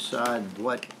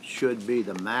what should be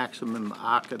the maximum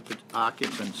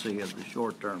occupancy of the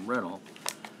short-term rental,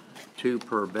 2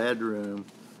 per bedroom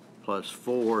plus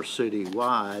 4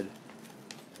 citywide,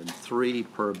 and 3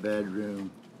 per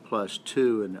bedroom plus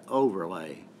 2 in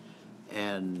overlay.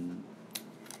 And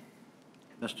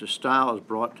Mr. Stiles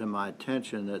brought to my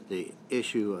attention that the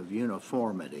issue of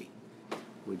uniformity.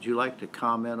 Would you like to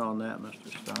comment on that,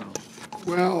 Mr. Stiles?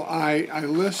 Well, I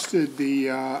listed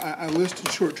I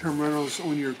listed short-term rentals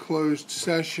on your closed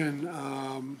session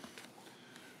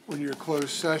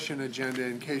agenda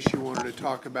in case you wanted to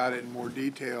talk about it in more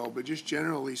detail. But just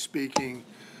generally speaking,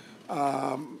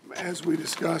 as we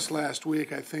discussed last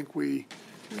week, I think we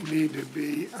need to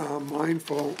be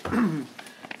mindful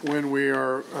when we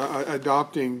are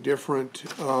adopting different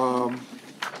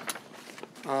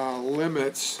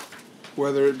limits,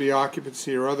 whether it be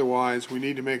occupancy or otherwise. We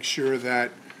need to make sure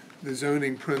that the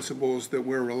zoning principles that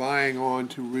we're relying on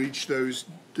to reach those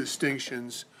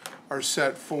distinctions are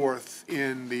set forth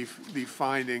in the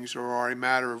findings or are a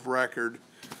matter of record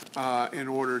in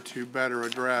order to better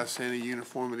address any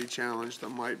uniformity challenge that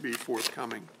might be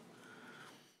forthcoming.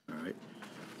 All right.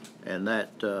 And that...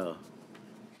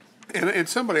 And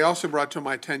somebody also brought to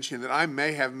my attention that I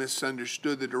may have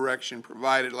misunderstood the direction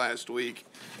provided last week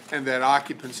and that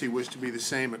occupancy was to be the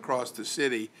same across the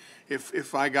city.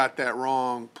 If I got that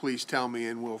wrong, please tell me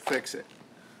and we'll fix it.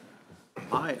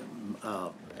 And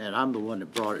I'm the one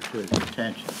that brought it to his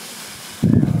attention.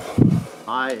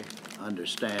 My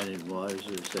understanding is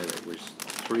that it was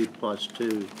 3 plus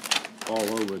 2 all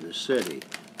over the city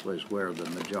was where the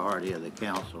majority of the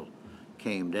council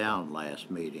came down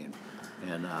last meeting.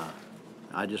 And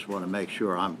I just want to make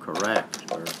sure I'm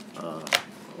correct, or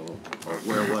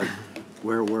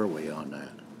where were we on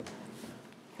that?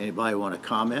 Anybody want to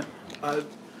comment? I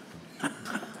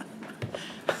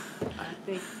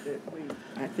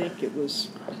think it was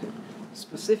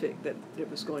specific that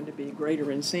it was going to be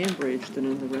greater in Sandbridge than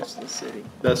in the rest of the city.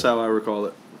 That's how I recall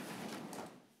it.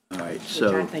 All right, Which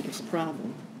so I think is a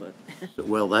problem, but.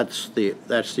 well, that's the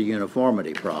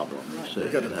uniformity problem. Right. So We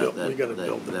gotta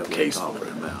build the case for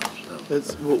it. About, so.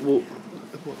 That's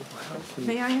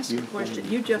May I ask a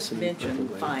question? You just mentioned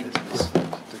findings.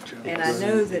 And I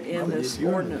know that in this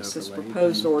ordinance, this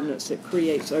proposed ordinance that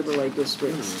creates overlay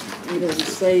districts, we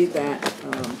say that,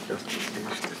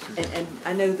 and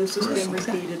I know this has been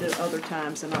repeated at other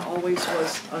times, and I always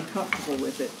was uncomfortable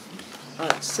with it,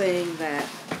 saying that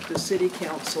the city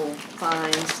council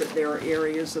finds that there are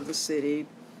areas of the city,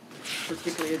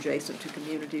 particularly adjacent to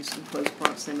communities in close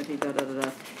proximity,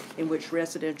 in which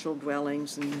residential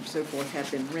dwellings and so forth have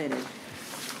been rented.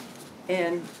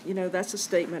 And, you know, that's a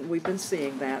statement, we've been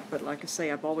seeing that, but like I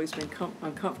say, I've always been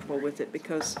uncomfortable with it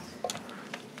because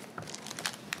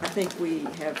I think we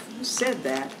have said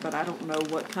that, but I don't know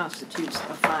what constitutes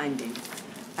a finding.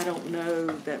 I don't know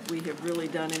that we have really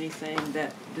done anything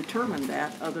that determined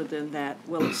that other than that,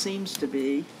 well, it seems to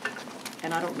be,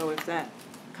 and I don't know if that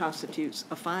constitutes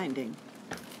a finding.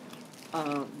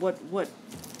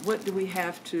 what do we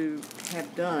have to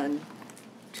have done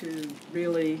to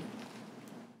really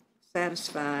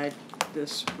satisfy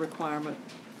this requirement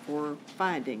for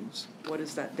findings? What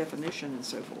is that definition and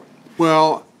so forth?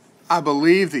 Well, I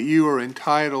believe that you are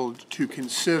entitled to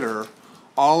consider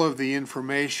all of the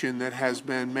information that has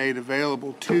been made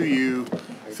available to you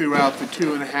throughout the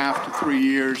 2.5 to 3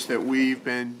 years that we've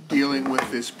been dealing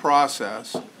with this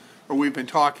process, or we've been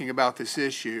talking about this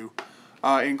issue,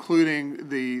 including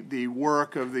the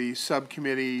work of the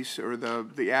subcommittees or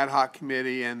the ad hoc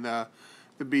committee and the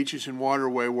beaches and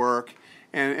waterway work.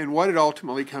 And what it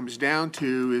ultimately comes down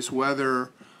to is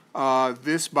whether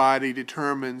this body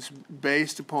determines,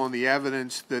 based upon the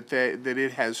evidence that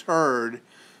it has heard,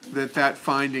 that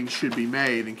finding should be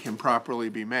made and can properly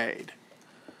be made.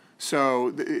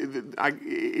 So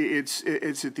it's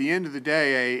at the end of the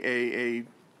day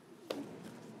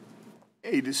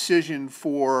a decision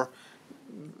for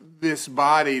this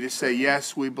body to say,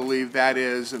 yes, we believe that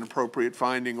is an appropriate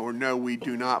finding, or no, we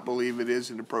do not believe it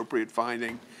is an appropriate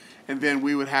finding. And then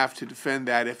we would have to defend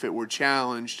that if it were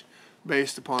challenged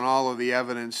based upon all of the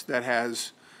evidence that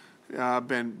has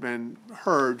been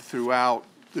heard throughout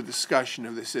the discussion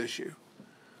of this issue.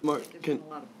 Mark, Go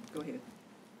ahead.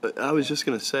 I was just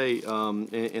going to say,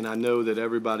 and I know that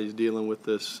everybody's dealing with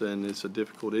this and it's a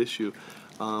difficult issue,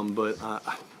 but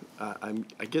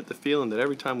I get the feeling that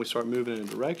every time we start moving in a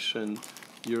direction,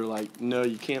 you're like, no,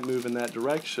 you can't move in that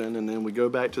direction, and then we go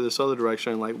back to this other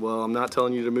direction, and like, well, I'm not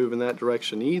telling you to move in that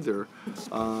direction either.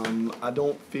 I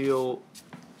don't feel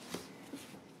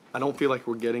like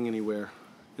we're getting anywhere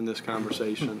in this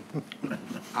conversation.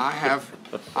 I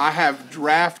have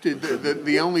drafted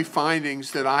the only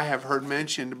findings that I have heard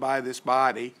mentioned by this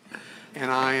body, and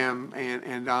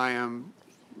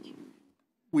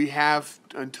we have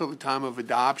until the time of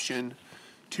adoption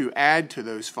to add to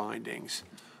those findings.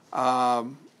 I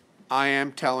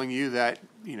am telling you that,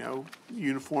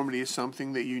 uniformity is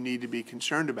something that you need to be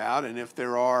concerned about, and if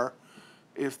there are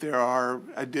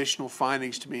additional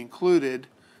findings to be included,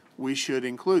 we should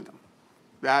include them.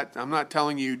 That I'm not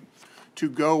telling you to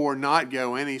go or not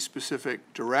go any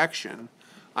specific direction.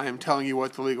 I am telling you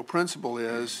what the legal principle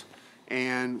is,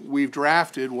 and we've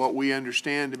drafted what we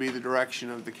understand to be the direction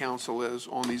of the council is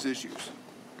on these issues.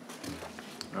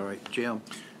 All right, Jim.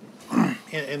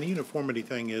 And the uniformity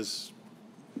thing is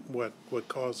what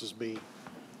causes me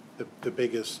the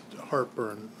biggest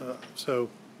heartburn. So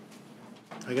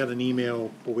I got an email,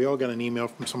 well, we all got an email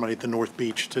from somebody at the North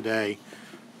Beach today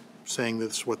saying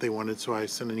that's what they wanted, so I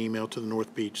sent an email to the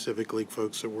North Beach Civic League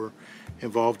folks that were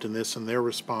involved in this, and their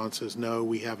response is, no,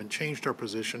 we haven't changed our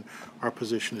position. Our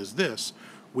position is this,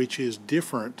 which is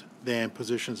different than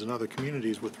positions in other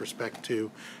communities with respect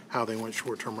to how they want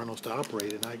short-term rentals to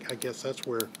operate, and I guess that's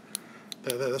where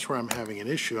I'm having an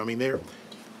issue. I mean,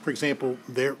 for example,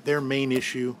 their main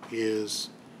issue is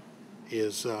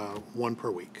one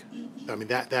per week. I mean,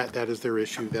 that is their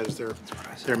issue. That is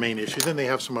their main issue. Then they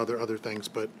have some other things,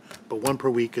 but one per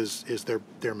week is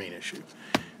their main issue.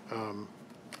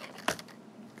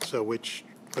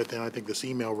 But then I think this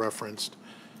email referenced,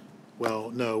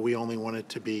 well, no, we only want it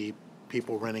to be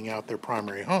people renting out their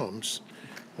primary homes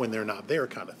when they're not there,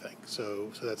 kind of thing.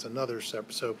 So that's another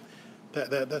separate. So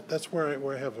that's where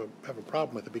I have a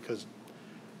problem with it, because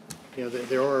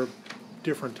there are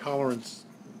different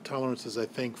tolerances, I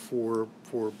think, for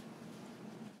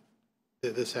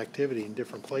this activity in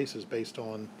different places based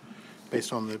on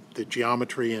the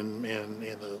geometry and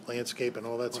the landscape and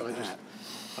all that. So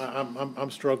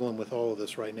I'm struggling with all of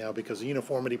this right now, because the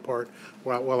uniformity part,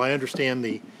 while I understand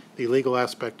the legal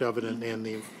aspect of it and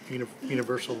the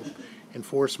universal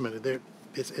enforcement,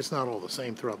 it's not all the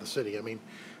same throughout the city. I mean,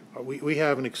 we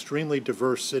have an extremely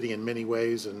diverse city in many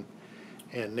ways, and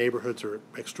neighborhoods are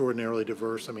extraordinarily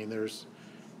diverse. I mean, there's,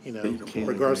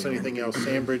 regardless of anything else,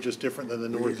 Sandbridge is different than the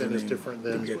North End, is different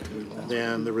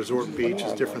than the Resort Beach,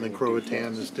 is different than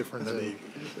Croatan, is different than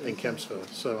Kempsville.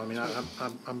 So, I mean,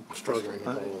 I'm struggling with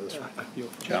all of this.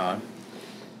 John?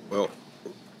 Well,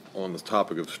 on the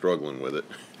topic of struggling with it,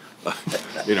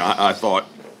 I thought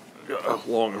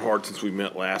long and hard since we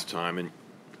met last time, and,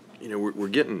 we're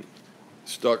getting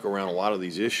stuck around a lot of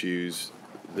these issues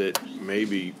that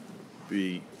maybe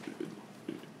be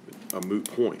a moot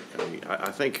point. I mean,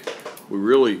 I think we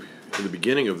really, in the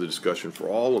beginning of the discussion for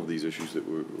all of these issues that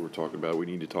we're talking about, we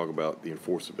need to talk about the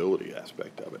enforceability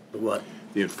aspect of it. What?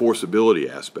 The enforceability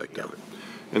aspect of it.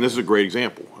 And this is a great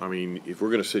example. I mean, if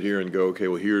we're going to sit here and go, okay,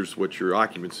 well, here's what your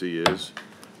occupancy is,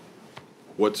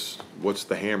 what's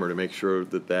the hammer to make sure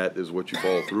that is what you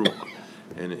follow through on?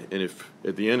 And if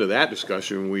at the end of that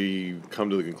discussion, we come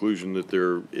to the conclusion that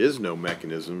there is no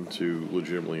mechanism to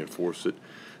legitimately enforce it,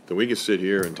 then we can sit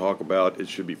here and talk about it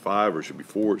should be 5 or it should be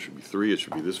 4, it should be 3, it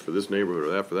should be this for this neighborhood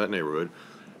or that for that neighborhood,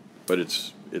 but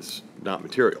it's not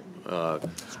material.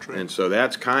 And so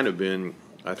that's kind of been,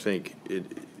 I think,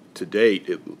 to date,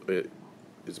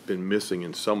 it's been missing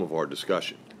in some of our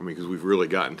discussion. I mean, because we've really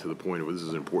gotten to the point of this is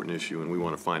an important issue and we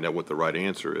want to find out what the right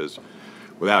answer is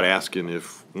without asking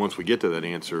if, once we get to that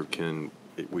answer, can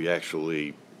we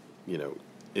actually,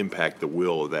 impact the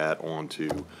will of that onto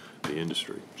the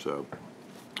industry. So,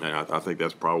 and I think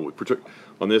that's probably,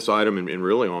 on this item and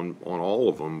really on all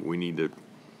of them, we need to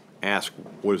ask,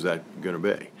 what is that going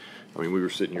to be? I mean, we were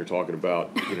sitting here talking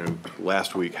about,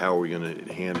 last week, how are we going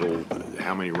to handle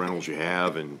how many rentals you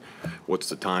have and what's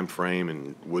the time frame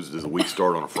and does the week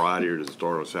start on a Friday or does it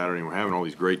start on a Saturday? And we're having all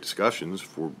these great discussions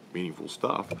for meaningful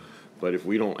stuff. But if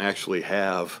we don't actually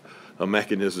have a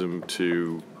mechanism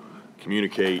to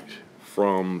communicate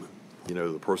from,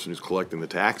 the person who's collecting the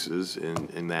taxes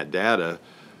and that data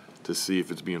to see if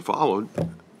it's being followed,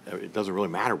 it doesn't really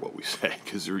matter what we say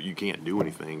because you can't do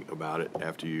anything about it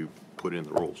after you put in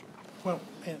the rules. Well,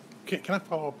 and can I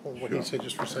follow up on what he said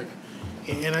just for a second?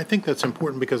 And I think that's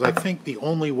important because I think the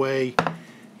only way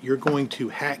you're going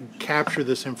to capture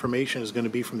this information is going to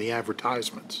be from the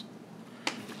advertisements.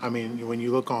 I mean, when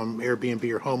you look on Airbnb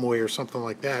or HomeAway or something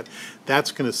like that,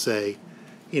 that's going to say,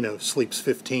 sleeps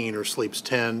 15 or sleeps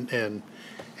 10, and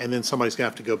then somebody's going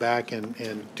to have to go back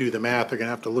and do the math. They're going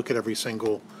to have to look at every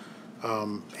single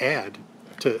ad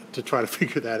to try to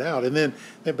figure that out. And then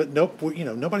but nope,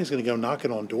 nobody's going to go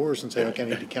knocking on doors and say, okay, I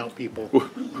need to count people.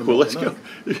 Well, let's go,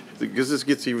 because this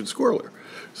gets even squirrelier.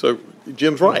 So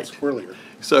Jim's right. Squirrelier.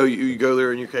 So you go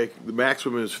there and the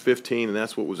maximum is 15, and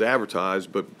that's what was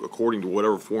advertised, but according to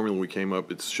whatever formula we came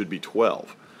up, it should be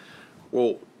 12.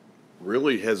 Well,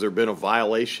 really, has there been a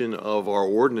violation of our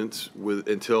ordinance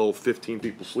until 15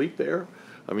 people sleep there?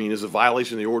 I mean, is a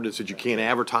violation of the ordinance that you can't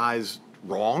advertise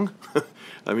wrong?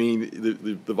 I mean,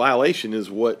 the violation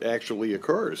is what actually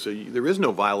occurs. So there is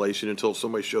no violation until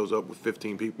somebody shows up with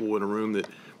 15 people in a room that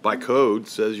by code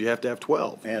says you have to have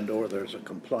 12. Or there's a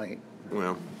complaint.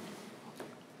 Well,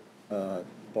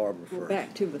 Barbara first. Well,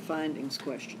 back to the findings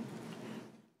question.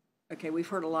 Okay, we've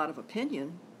heard a lot of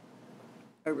opinion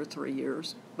over 3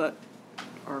 years, but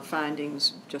are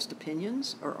findings just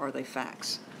opinions or are they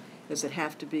facts? Does it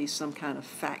have to be some kind of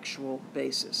factual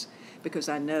basis? Because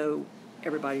I know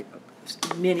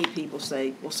many people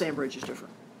say, well, Sandbridge is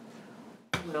different.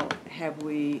 Well, have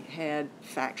we had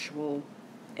factual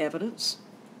evidence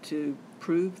to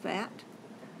prove that?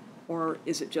 Or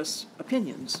is it just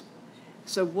opinions?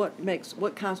 So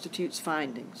what constitutes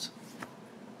findings?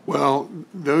 Well,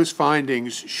 those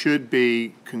findings should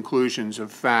be conclusions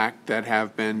of fact that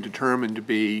have been determined to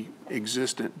be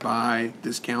existent by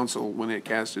this council when it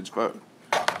casts its vote.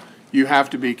 You have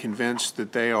to be convinced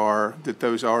that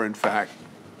those are in fact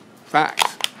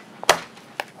facts.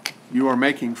 You are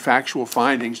making factual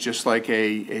findings just like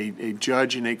a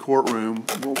judge in a courtroom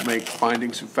will make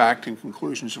findings of fact and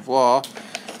conclusions of law,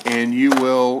 and you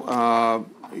will,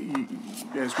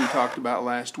 as we talked about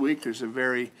last week, there's a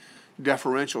very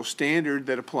deferential standard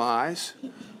that applies,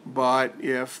 but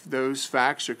if those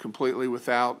facts are completely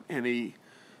without any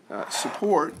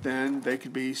support, then they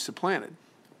could be supplanted.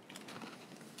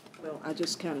 Well, I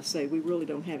just kind of say we really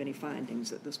don't have any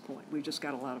findings at this point. We've just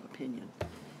got a lot of opinion.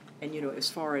 And, as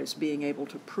far as being able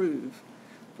to prove,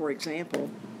 for example,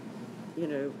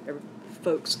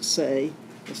 folks say,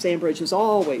 the Sandbridge has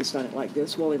always done it like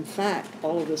this. Well, in fact,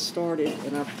 all of this started,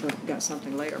 and I've got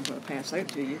something later I'm going to pass out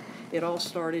to you. It all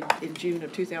started in June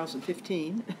of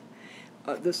 2015,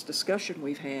 this discussion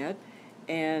we've had,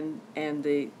 and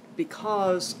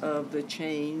because of the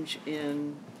change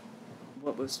in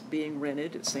what was being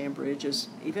rented at Sandbridge as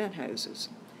event houses.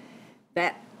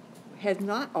 That had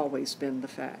not always been the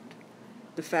fact.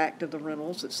 The fact of the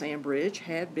rentals at Sandbridge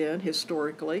had been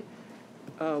historically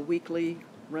weekly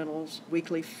rentals,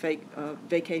 weekly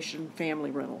vacation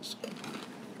family rentals.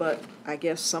 But I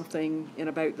guess something in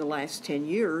about the last 10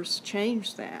 years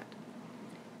changed that.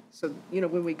 So,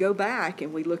 when we go back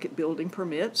and we look at building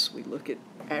permits, we look at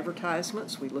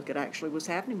advertisements, we look at actually what's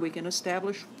happening, we can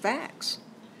establish facts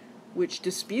which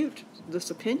dispute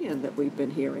this opinion that we've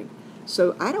been hearing.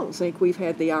 So I don't think we've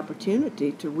had the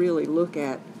opportunity to really look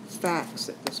at facts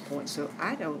at this point. So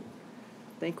I don't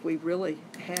think we really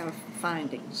have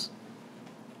findings.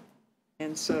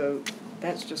 And so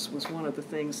that's just was one of the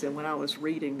things that when I was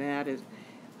reading that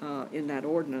in that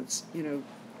ordinance,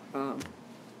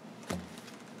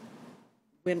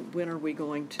 when are we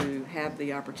going to have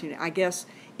the opportunity? I guess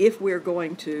if we're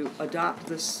going to adopt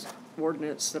this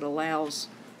ordinance that allows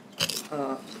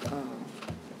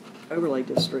overlay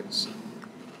districts,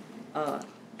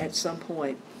 at some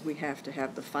point, we have to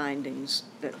have the findings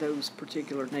that those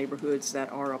particular neighborhoods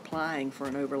that are applying for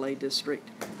an overlay district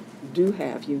do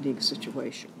have unique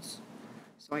situations.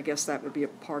 So I guess that would be a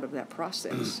part of that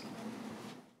process.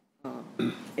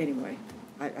 Anyway,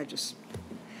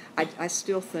 I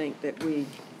still think that we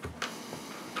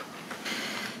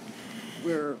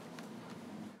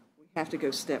have to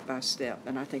go step by step,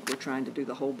 and I think we're trying to do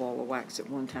the whole ball of wax at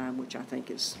one time, which I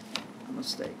think is a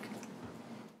mistake.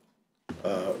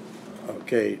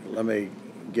 Okay, let me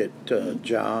get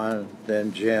John,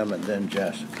 then Jim, and then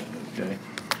Jessica, okay?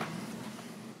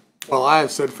 Well, I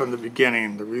have said from the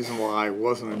beginning, the reason why I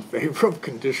wasn't in favor of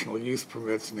conditional use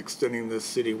permits and extending this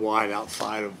citywide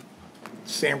outside of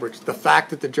Sandbridge, the fact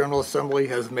that the General Assembly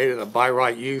has made it a by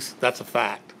right use, that's a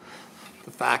fact.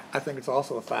 I think it's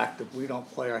also a fact that if we don't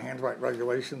play our hand right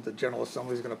regulations, the General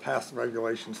Assembly is going to pass the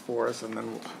regulations for us, and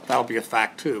then that'll be a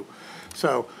fact too.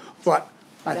 So, but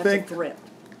I think. That's a threat.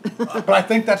 But I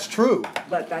think that's true.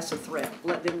 But that's a threat.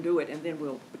 Let them do it, and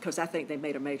then because I think they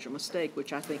made a major mistake,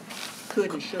 which I think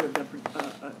could and should have been.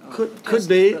 Could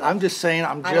be. I'm just saying,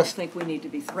 I don't think we need to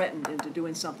be threatened into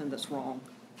doing something that's wrong.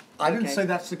 I didn't say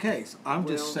that's the case. I'm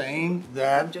just saying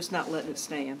that. I'm just not letting it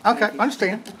stand. Okay, I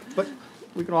understand. But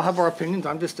we can all have our opinions.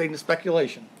 I'm just stating the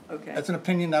speculation. Okay. That's an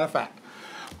opinion, not a fact.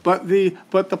 But the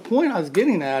point I was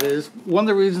getting at is, one of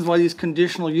the reasons why these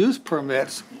conditional use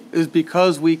permits is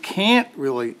because we can't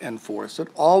really enforce it.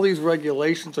 All these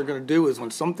regulations are going to do is when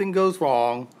something goes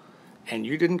wrong and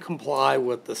you didn't comply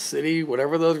with the city,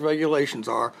 whatever those regulations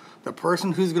are, the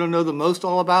person who's going to know the most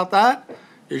all about that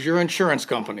is your insurance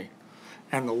company.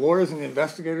 And the lawyers and the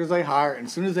investigators they hire, and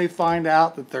as soon as they find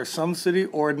out that there's some city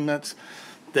ordinance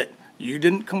that you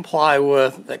didn't comply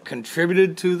with that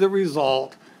contributed to the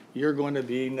result, you're going to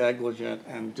be negligent.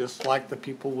 And just like the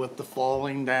people with the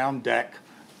falling down deck,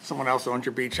 someone else owns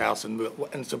your beach house,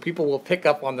 and so people will pick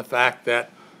up on the fact that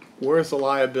where's the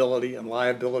liability, and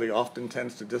liability often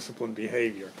tends to discipline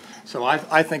behavior. So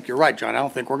I think you're right, John. I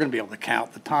don't think we're going to be able to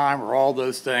count the time or all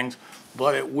those things,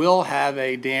 but it will have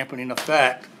a dampening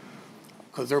effect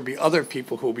because there'll be other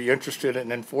people who will be interested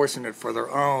in enforcing it for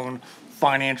their own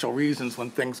financial reasons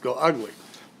when things go ugly.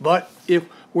 But if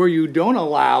where you don't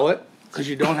allow it because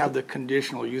you don't have the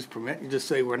conditional use permit, you just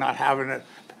say we're not having it.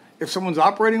 If someone's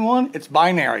operating one, it's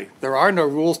binary. There are no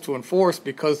rules to enforce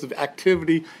because the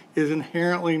activity is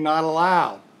inherently not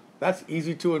allowed. That's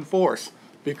easy to enforce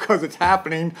because it's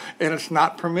happening and it's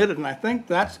not permitted. And I think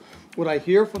that's what I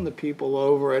hear from the people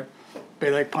over at Bay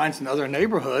Lake Pines and other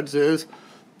neighborhoods is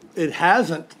it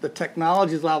hasn't, the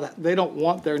technology is allowed that they don't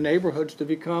want their neighborhoods to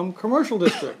become commercial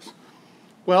districts.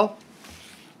 Well,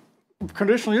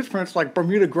 conditional use permits like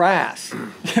Bermuda grass.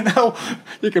 You know,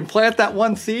 you can plant that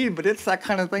one seed, but it's that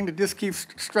kind of thing that just keeps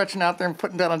stretching out there and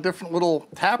putting down on different little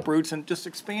tap roots and just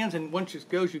expands, and once it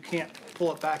goes, you can't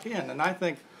pull it back in. And I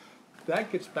think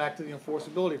that gets back to the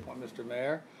enforceability point, Mr.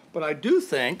 Mayor. But I do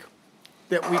think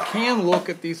that we can look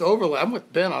at these overlays. I'm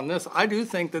with Ben on this. I do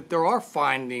think that there are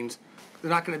findings. They're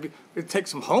not going to be, it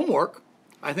takes some homework.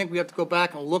 I think we have to go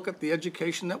back and look at the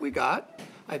education that we got.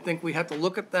 I think we have to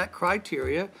look at that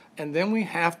criteria, and then we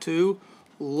have to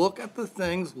look at the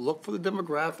things, look for the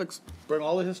demographics, bring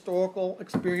all the historical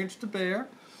experience to bear,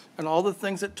 and all the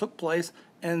things that took place,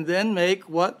 and then make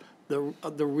what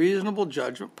the reasonable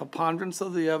judgment, preponderance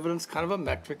of the evidence, kind of a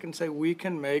metric, and say we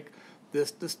can make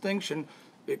this distinction.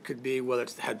 It could be whether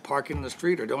it's had parking in the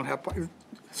street or don't have parking,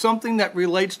 something that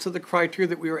relates to the criteria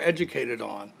that we were educated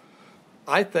on.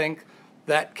 I think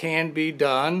that can be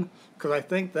done because I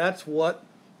think that's what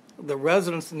the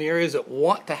residents in the areas that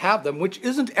want to have them, which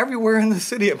isn't everywhere in the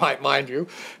city, it might mind you,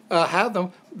 have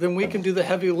them, then we can do the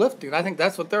heavy lifting. I think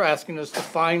that's what they're asking us to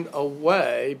find a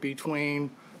way between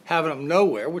having them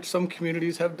nowhere, which some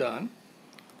communities have done,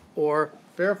 or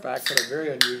Fairfax had a very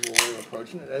unusual way of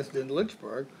approaching it, as did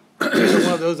Lynchburg. Neither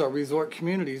one of those are resort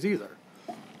communities either.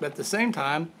 But at the same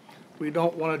time, we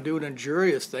don't want to do an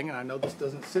injurious thing, and I know this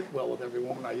doesn't sit well with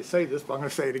everyone when I say this, but I'm going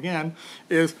to say it again,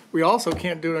 is we also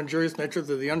can't do an injurious nature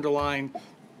to the underlying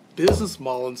business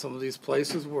model in some of these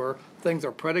places where things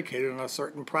are predicated on a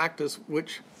certain practice,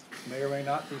 which may or may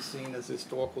not be seen as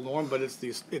historical norm, but it's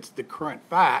the current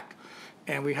fact,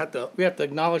 and we have to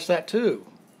acknowledge that too.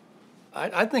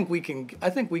 I think we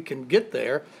can get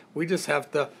there. We just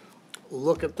have to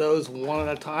look at those one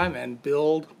at a time and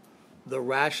build the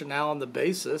rationale and the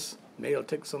basis. Maybe it'll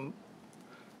take some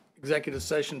executive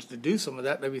sessions to do some of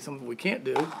that, maybe something we can't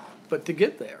do, but to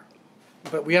get there.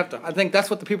 But we have to, I think that's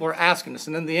what the people are asking us.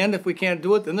 And in the end, if we can't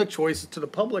do it, then the choice to the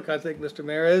public, I think, Mr.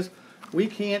 Mayor, is we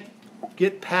can't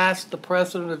get past the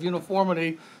precedent of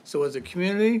uniformity. So as a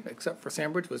community, except for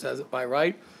Sandbridge, which has it by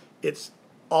right, it's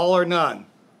all or none.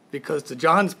 Because to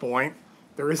John's point,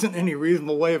 there isn't any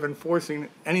reasonable way of enforcing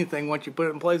anything once you put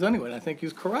it in place anyway. And I think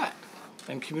he's correct.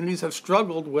 And communities have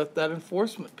struggled with that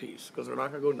enforcement piece because they're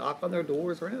not going to go knock on their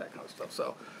doors or any of that kind of stuff.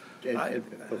 So,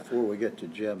 Before we get to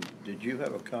Jim, did you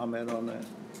have a comment on that?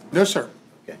 No, sir.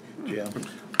 Okay, Jim?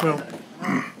 Well,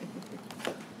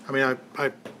 I mean,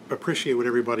 I appreciate what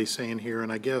everybody's saying here,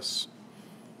 and I guess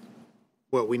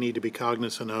what we need to be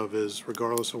cognizant of is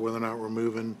regardless of whether or not we're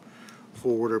moving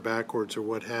forward or backwards or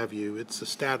what have you, it's the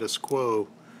status quo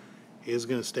is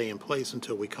going to stay in place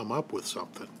until we come up with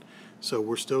something. So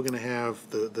we're still going to have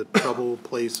the trouble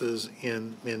places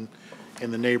in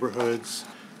the neighborhoods.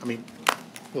 I mean,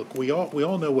 look, we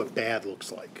all know what bad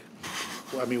looks like.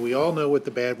 I mean, we all know what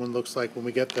the bad one looks like when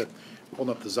we get the,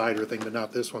 holding up the Zyder thing, but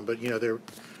not this one. But, you know,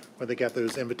 when they got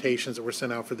those invitations that were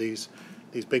sent out for these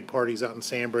big parties out in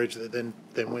Sandbridge that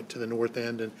then went to the north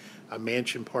end, and a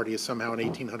mansion party is somehow an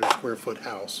 1,800 square foot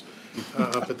house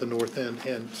up at the north end.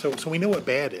 And so we know what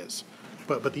bad is.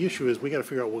 But the issue is we got to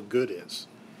figure out what good is.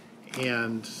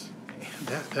 And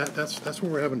that's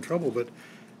where we're having trouble. But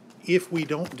if we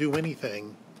don't do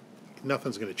anything,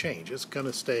 nothing's going to change. It's going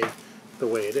to stay the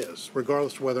way it is,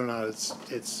 regardless of whether or not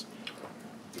it's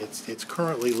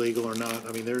currently legal or not.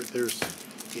 I mean, there's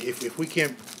if we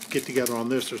can't get together on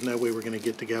this, there's no way we're going to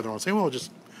get together on saying, well, we'll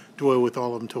just do away with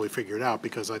all of them until we figure it out,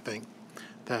 because I think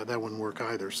that wouldn't work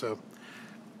either. So,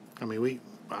 I mean,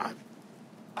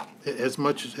 as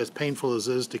much as painful as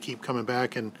it is to keep coming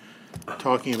back and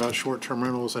talking about short-term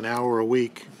rentals an hour a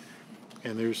week,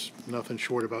 and there's nothing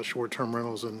short about short-term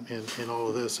rentals and all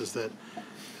of this, is that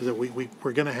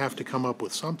we're going to have to come up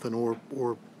with something, or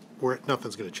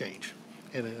nothing's going to change.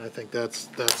 And I think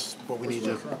that's what we need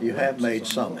to. You have made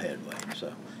some headway,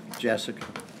 so. Jessica?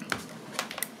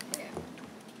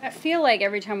 I feel like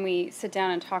every time we sit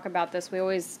down and talk about this, we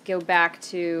always go back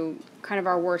to kind of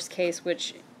our worst case,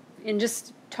 which in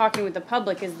just talking with the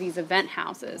public is these event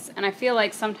houses. And I feel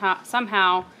like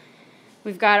somehow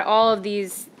we've got all of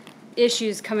these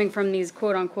issues coming from these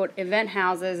quote-unquote event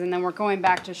houses, and then we're going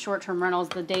back to short-term rentals,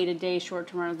 the day-to-day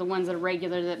short-term rentals, the ones that are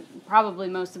regular that probably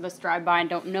most of us drive by and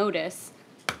don't notice.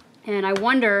 And I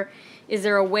wonder, is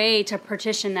there a way to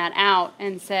partition that out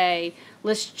and say,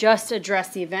 let's just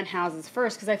address the event houses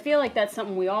first? Because I feel like that's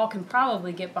something we all can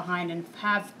probably get behind and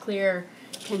have clear,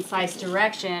 concise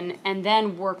direction, and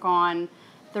then work on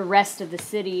the rest of the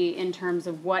city in terms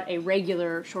of what a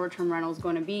regular short-term rental is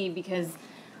going to be. Because,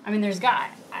 I mean,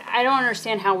 I don't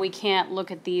understand how we can't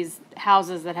look at these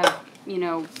houses that have,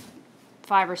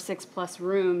 5 or 6 plus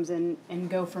rooms and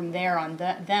go from there on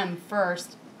them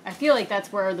first. I feel like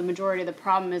that's where the majority of the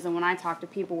problem is, and when I talk to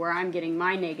people where I'm getting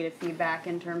my negative feedback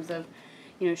in terms of,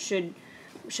 should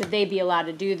they be allowed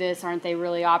to do this? Aren't they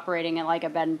really operating at like a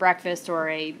bed and breakfast or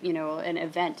an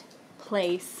event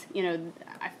place?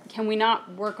 Can we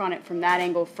not work on it from that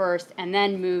angle first and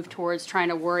then move towards trying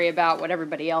to worry about what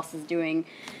everybody else is doing,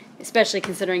 especially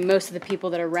considering most of the people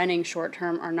that are renting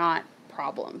short-term are not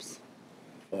problems?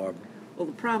 Barbara? Well,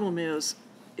 the problem is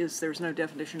there's no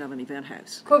definition of an event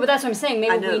house. Cool, but that's what I'm saying.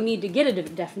 Maybe we need to get a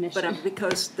definition. But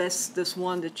because this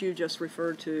one that you just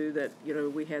referred to, that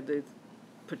we had the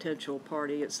potential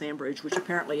party at Sandbridge, which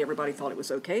apparently everybody thought it was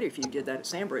okay if you did that at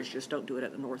Sandbridge, just don't do it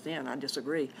at the north end. I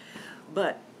disagree.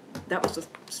 But that was a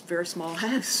very small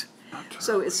house.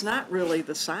 So it's not really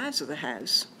the size of the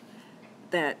house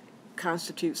that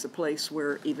constitutes the place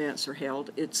where events are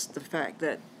held. It's the fact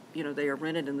that they are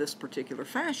rented in this particular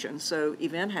fashion. So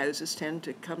event houses tend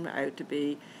to come out to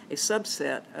be a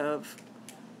subset of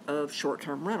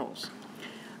short-term rentals.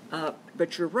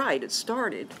 But you're right, it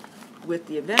started with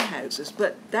the event houses,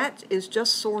 but that is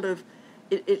just sort of,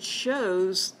 it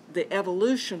shows the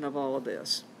evolution of all of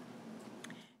this.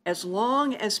 As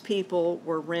long as people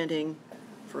were renting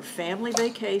for family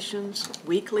vacations,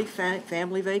 weekly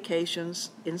family vacations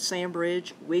in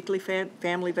Sandbridge, weekly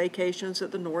family vacations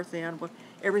at the north end,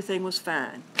 everything was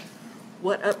fine.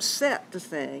 What upset the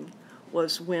thing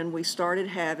was when we started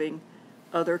having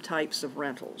other types of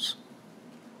rentals.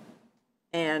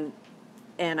 And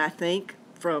I think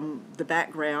from the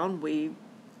background, we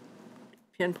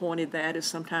pinpointed that as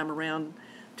sometime around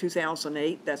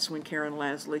 2008. That's when Karen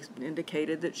Lasley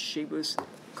indicated that she was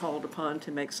called upon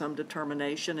to make some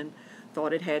determination and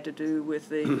thought it had to do with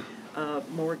the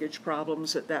mortgage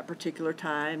problems at that particular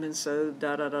time, and so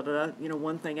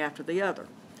one thing after the other.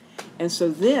 And so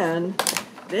then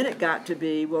Then it got to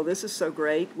be, well, this is so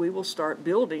great, we will start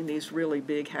building these really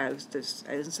big houses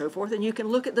and so forth, and you can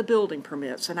look at the building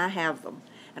permits, and I have them,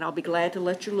 and I'll be glad to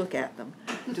let you look at them,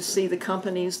 to see the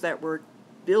companies that were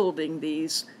building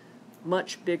these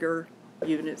much bigger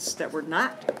units that were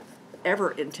not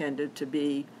ever intended to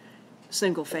be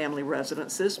single-family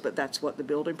residences, but that's what the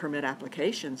building permit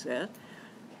application said.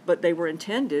 But they were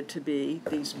intended to be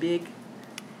these big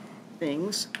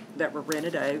things that were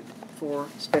rented out for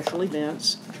special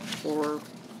events, for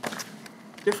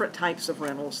different types of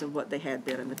rentals than what they had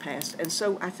been in the past. And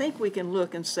so I think we can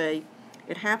look and say,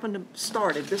 it happened to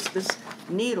started, this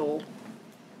needle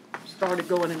started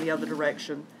going in the other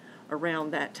direction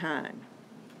around that time.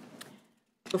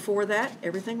 Before that,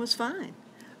 everything was fine.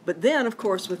 But then, of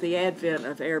course, with the advent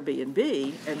of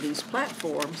Airbnb and these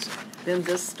platforms, then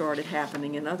this started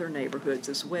happening in other neighborhoods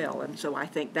as well. And so I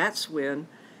think that's when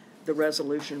the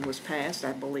resolution was passed.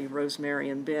 I believe Rosemary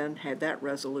and Ben had that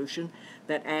resolution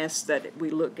that asked that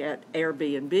we look at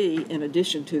Airbnb in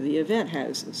addition to the event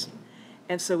houses.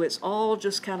 And so it's all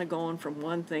just kind of going from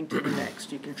one thing to the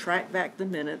next. You can track back the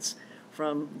minutes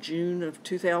from June of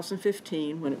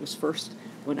 2015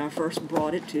 when I first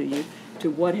brought it to you,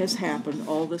 to what has happened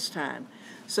all this time.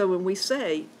 So when we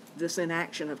say this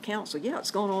inaction of council, yeah, it's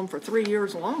gone on for 3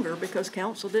 years longer because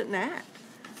council didn't act.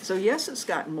 So yes, it's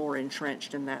gotten more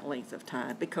entrenched in that length of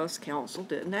time because council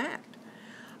didn't act.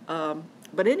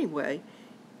 But anyway,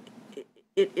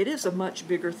 it is a much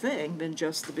bigger thing than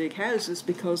just the big houses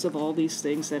because of all these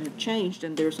things that have changed,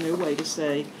 and there's no way to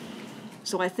say.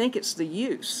 So I think it's the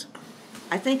use.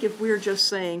 I think if we're just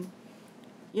saying,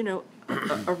 you know,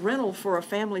 a rental for a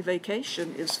family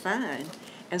vacation is fine,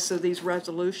 and so these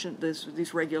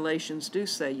regulations do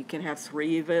say you can have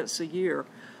 3 events a year,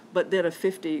 but then of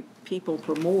 50 people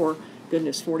per more,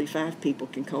 goodness, 45 people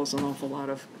can cause an awful lot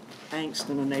of angst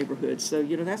in a neighborhood. So,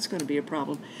 you know, that's going to be a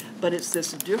problem. But it's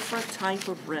this different type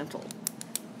of rental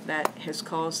that has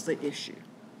caused the issue.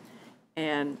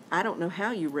 And I don't know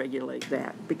how you regulate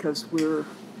that, because we're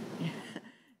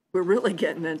really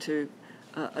getting into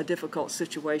a difficult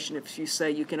situation if you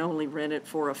say you can only rent it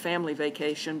for a family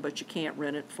vacation, but you can't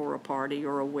rent it for a party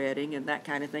or a wedding and that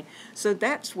kind of thing. So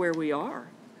that's where we are.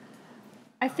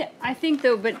 I think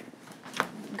though, but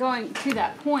going to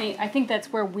that point, I think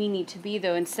that's where we need to be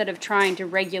though. Instead of trying to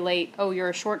regulate, oh, you're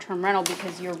a short-term rental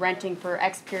because you're renting for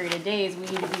X period of days, we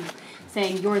need to be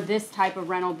saying you're this type of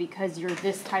rental because you're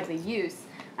this type of use.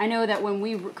 I know that when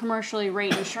we commercially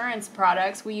rate insurance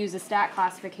products, we use a stat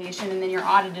classification, and then you're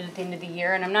audited at the end of the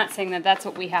year. And I'm not saying that that's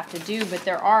what we have to do, but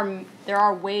there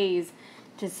are ways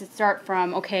to start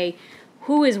from, okay,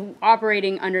 who is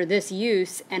operating under this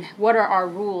use, and what are our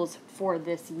rules for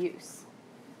this use?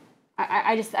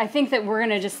 I think that we're going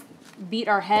to just beat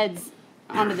our heads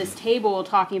onto this table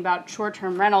talking about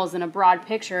short-term rentals in a broad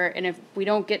picture, and if we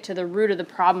don't get to the root of the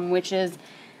problem, which is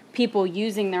people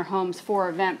using their homes for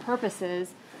event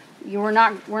purposes, we're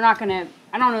not going to,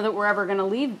 I don't know that we're ever going to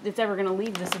leave, it's ever going to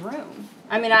leave this room.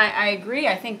 I mean, I agree.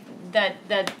 I think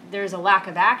that there's a lack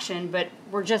of action, but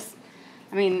we're just,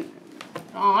 I mean,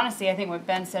 honestly, I think what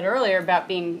Ben said earlier about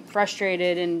being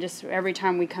frustrated and just every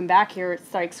time we come back here,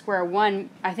 it's like square one.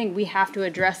 I think we have to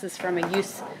address this from a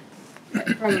use,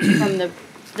 from the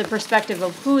perspective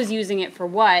of who is using it for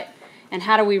what, and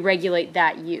how do we regulate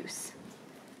that use?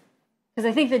 Because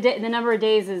I think the number of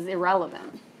days is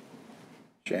irrelevant.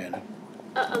 Shannon.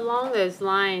 Along those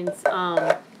lines,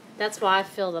 that's why I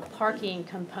feel the parking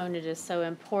component is so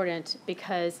important,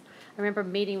 because I remember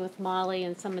meeting with Molly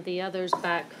and some of the others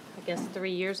back, I guess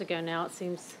 3 years ago now. It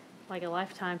seems like a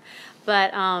lifetime.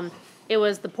 But it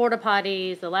was the porta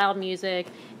potties, the loud music,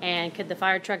 and could the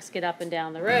fire trucks get up and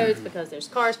down the roads because there's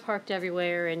cars parked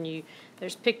everywhere, and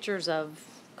there's pictures of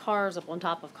cars up on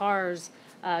top of cars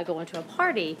going to a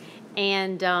party.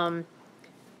 And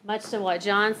much to what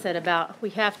John said about we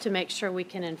have to make sure we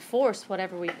can enforce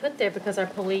whatever we put there, because our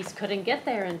police couldn't get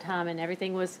there in time and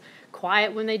everything was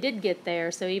quiet when they did get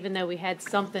there. So even though we had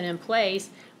something in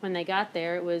place when they got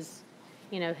there, it was,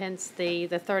 hence the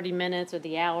 30 minutes or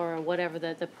the hour or whatever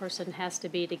the person has to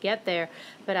be to get there.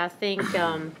 But I think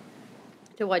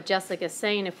to what Jessica's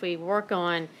saying, if we work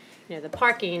on the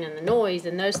parking and the noise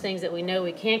and those things that we know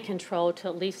we can't control to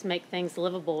at least make things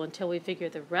livable until we figure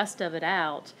the rest of it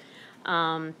out.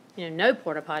 No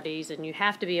porta potties, and you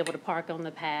have to be able to park on the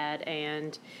pad,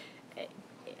 and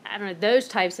I don't know, those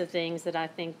types of things that I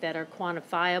think that are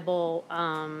quantifiable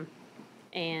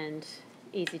and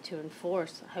easy to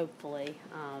enforce, hopefully.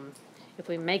 If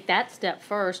we make that step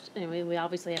first, and we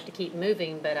obviously have to keep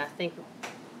moving, but I think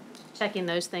checking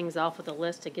those things off of the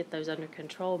list to get those under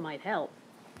control might help.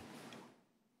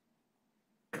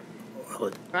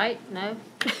 Well, right? No?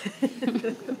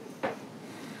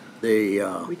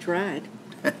 the, We tried.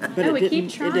 But No, we it keep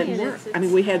didn't, it didn't trying. work. It's- I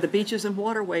mean, we had the Beaches and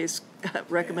Waterways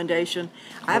recommendation.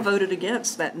 I voted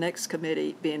against that next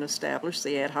committee being established,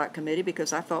 the ad hoc committee,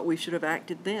 because I thought we should have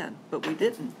acted then, but we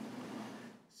didn't.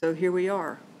 So here we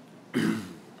are.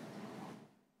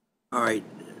 all right,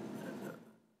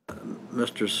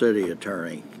 Mr. City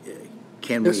Attorney,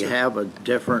 can Yes, we sir. have a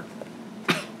different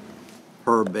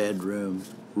per bedroom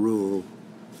rule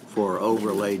for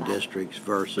overlay districts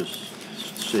versus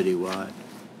citywide?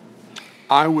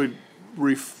 I would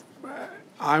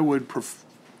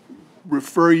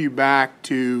refer you back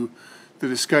to the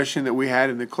discussion that we had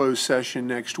in the closed session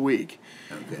next week.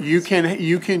 Okay.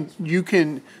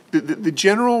 The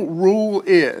general rule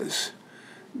is,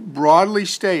 broadly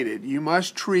stated, you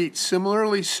must treat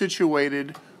similarly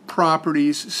situated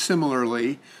properties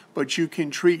similarly, but you can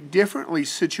treat differently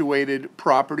situated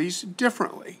properties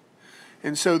differently.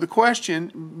 And so the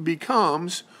question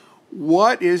becomes,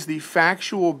 what is the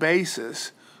factual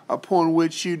basis upon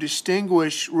which you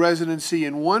distinguish residency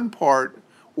in one part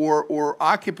or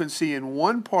occupancy in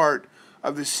one part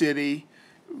of the city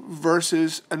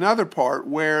versus another part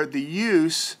where the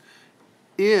use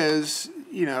is,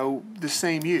 the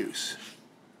same use?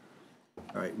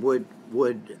 All right, would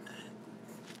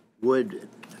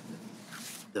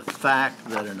the fact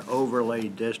that an overlay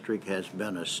district has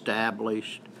been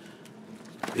established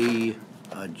be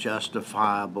a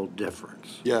justifiable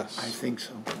difference? Yes. I think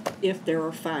so. If there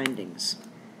are findings,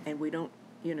 and we don't,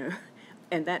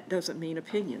 and that doesn't mean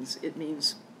opinions, it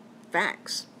means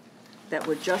facts that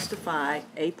would justify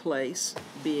a place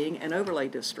being an overlay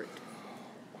district.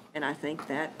 And I think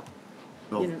that,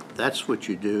 Well, that's what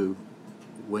you do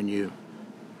when you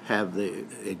have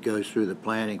it goes through the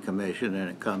planning commission and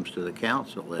it comes to the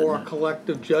council, isn't Or a it?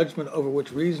 collective judgment over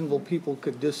which reasonable people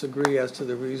could disagree as to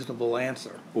the reasonable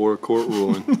answer. Or a court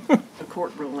ruling. the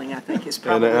court ruling, I think, is And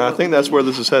probably. I what think we that's need. where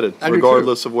this is headed, I do too.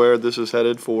 regardless of where this is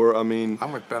headed for. I mean,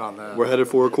 I'm with Ben on that. we're headed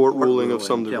for a court ruling of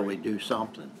some Until we degree. do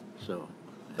something, so.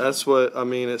 That's what, I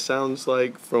mean, it sounds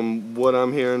like from what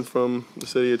I'm hearing from the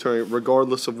city attorney,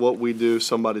 regardless of what we do,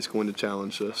 somebody's going to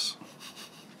challenge this.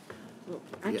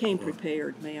 I came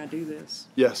prepared. May I do this?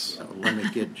 Yes. Let me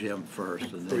get Jim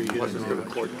first and then.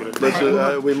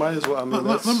 Let's, we might as well, I mean,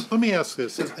 Let me ask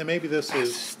this, and maybe this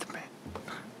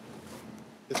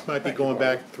might be going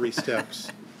back 3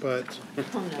 steps, but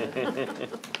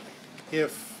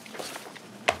if,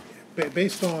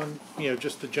 based on,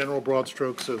 just the general broad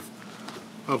strokes of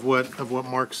what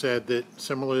Mark said, that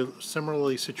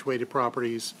similarly situated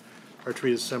properties are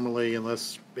treated similarly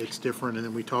unless it's different, and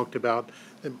then we talked about,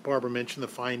 and Barbara mentioned the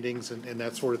findings and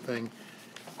that sort of thing.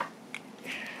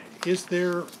 Is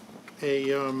there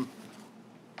a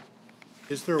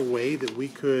way that we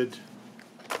could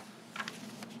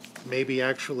maybe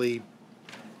actually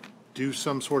do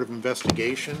some sort of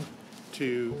investigation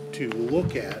to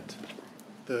look at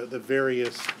the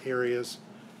various areas,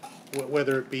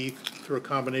 whether it be through a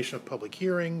combination of public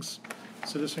hearings,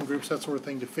 citizen groups, that sort of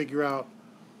thing, to figure out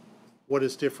what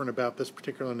is different about this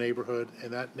particular neighborhood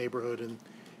and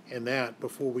that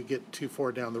before we get too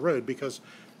far down the road? Because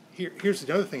here's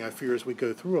the other thing I fear as we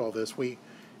go through all this, we,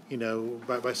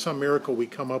 by some miracle, we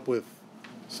come up with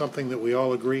something that we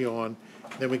all agree on,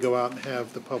 then we go out and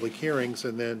have the public hearings,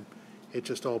 and then it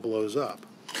just all blows up.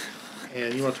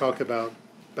 And you want to talk about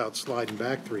sliding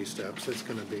back 3 steps, it's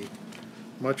going to be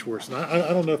much worse. And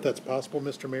I don't know if that's possible,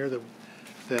 Mr. Mayor,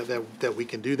 that we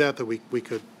can do that we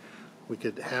could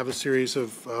have a series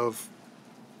of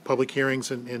public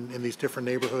hearings in these different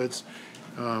neighborhoods.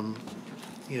 Have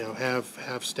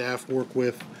staff work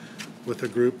with a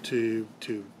group to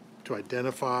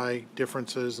identify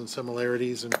differences and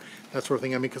similarities and that sort of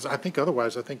thing. I mean, because I think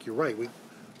otherwise, I think you're right.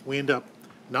 We end up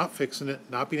not fixing it,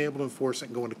 not being able to enforce it,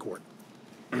 and going to court.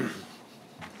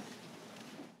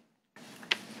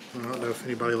 I don't know if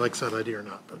anybody likes that idea or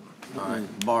not, but. All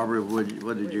right, Barbara,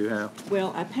 what did you have?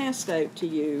 Well, I passed out to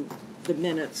you the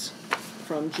minutes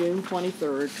from June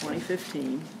 23rd,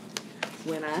 2015,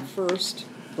 when I first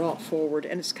brought forward,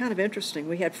 and it's kind of interesting,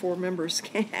 we had 4 members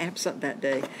absent that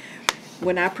day,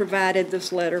 when I provided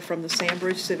this letter from the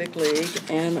Sandbridge Civic League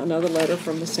and another letter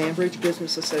from the Sandbridge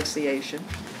Business Association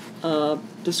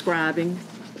describing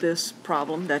this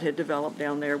problem that had developed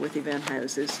down there with event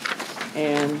houses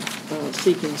and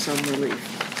seeking some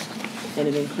relief. And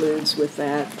it includes with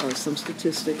that some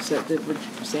statistics that the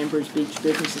Sandbridge Beach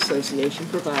Business Association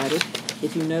provided.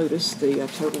 If you notice, the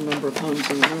total number of homes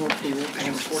in the rental pool,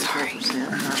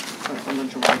 44%, not a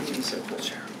majority and so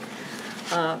forth.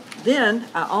 Then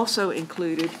I also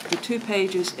included the 2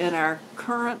 pages in our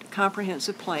current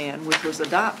comprehensive plan, which was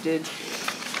adopted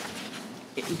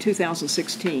in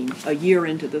 2016, a year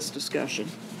into this discussion,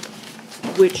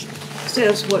 which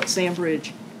says what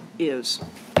Sandbridge is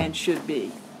and should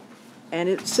be. And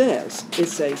it says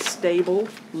it's a stable,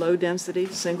 low-density,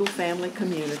 single-family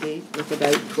community with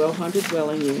about 1,200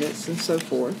 dwelling units and so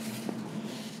forth.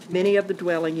 Many of the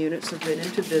dwelling units are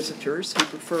rented to visitors who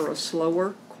prefer a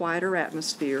slower, quieter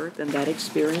atmosphere than that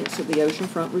experienced at the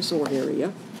oceanfront resort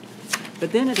area.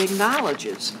 But then it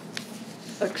acknowledges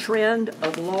a trend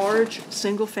of large,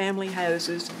 single-family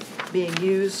houses being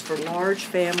used for large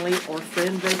family or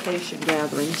friend vacation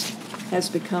gatherings has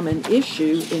become an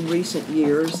issue in recent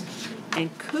years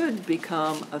and could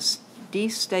become a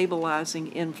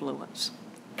destabilizing influence.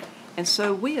 And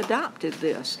so we adopted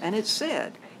this, and it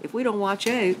said, if we don't watch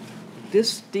out,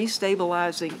 this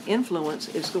destabilizing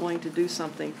influence is going to do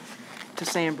something to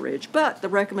Sandbridge. But the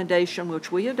recommendation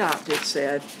which we adopted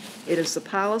said, it is the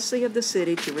policy of the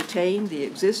city to retain the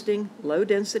existing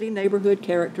low-density neighborhood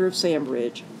character of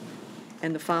Sandbridge,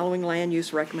 and the following land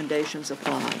use recommendations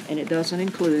apply. And it doesn't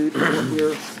include what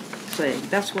we're saying.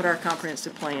 That's what our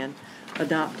comprehensive plan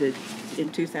adopted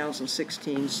in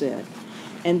 2016 said.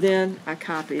 And then I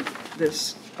copied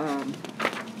this, no,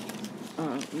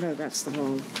 that's the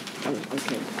wrong,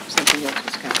 okay, something else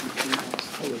was copied.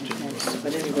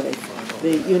 But anyway,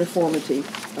 the uniformity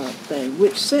thing,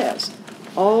 which says,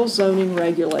 all zoning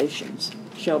regulations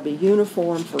shall be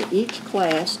uniform for each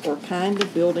class or kind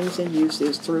of buildings and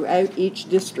uses throughout each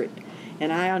district.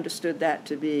 And I understood that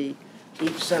to be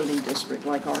each zoning district,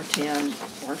 like R10,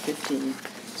 R15.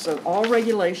 So all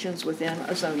regulations within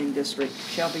a zoning district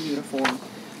shall be uniform,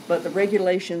 but the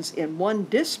regulations in one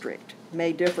district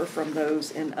may differ from those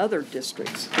in other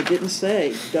districts. It doesn't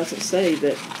say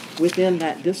that within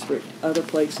that district other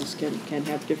places can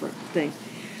have different things.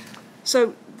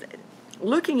 So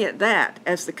looking at that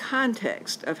as the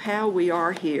context of how we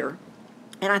are here,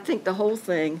 and I think the whole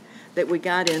thing that we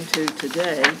got into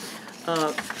today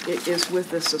it is with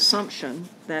this assumption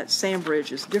that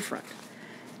Sandbridge is different.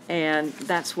 And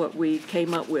that's what we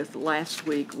came up with last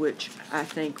week, which I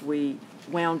think we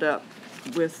wound up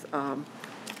with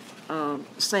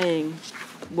saying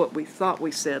what we thought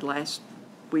we said last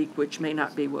week, which may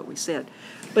not be what we said.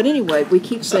 But anyway, we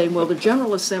keep saying, well, the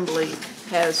General Assembly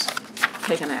has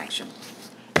taken action.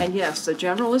 And yes, the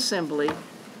General Assembly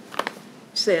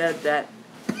said that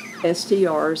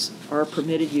STRs are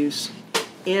permitted use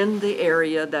in the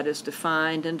area that is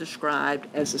defined and described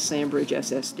as the Sandbridge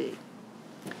SSD.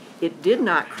 It did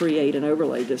not create an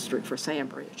overlay district for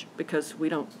Sandbridge because we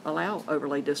don't allow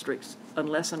overlay districts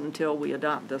unless and until we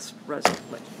adopt this resolution.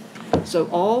 So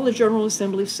all the General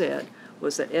Assembly said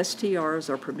was that STRs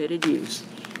are permitted use.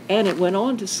 And it went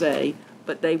on to say,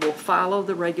 but they will follow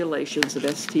the regulations of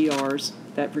STRs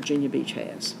that Virginia Beach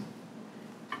has.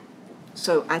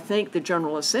 So I think the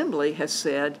General Assembly has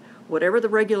said, whatever the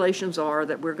regulations are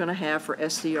that we're going to have for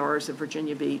STRs in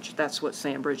Virginia Beach, that's what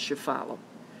Sandbridge should follow.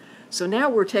 So now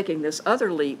we're taking this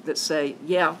other leap that say,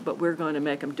 yeah, but we're going to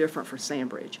make them different for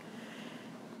Sandbridge.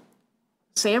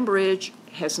 Sandbridge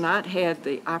has not had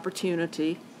the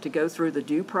opportunity to go through the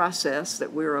due process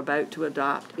that we're about to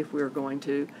adopt if we're going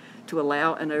to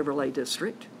allow an overlay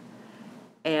district.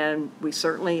 And we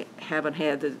certainly haven't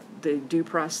had the due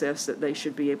process that they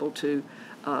should be able to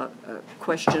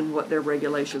question what their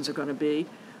regulations are going to be.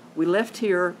 We left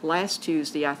here last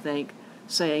Tuesday, I think,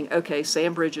 saying, okay,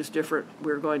 Sandbridge is different.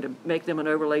 We're going to make them an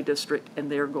overlay district, and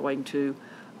they're going to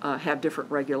have different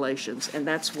regulations. And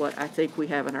that's what I think we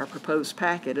have in our proposed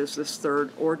packet is this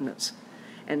third ordinance.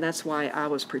 And that's why I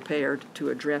was prepared to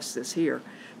address this here,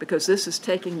 because this is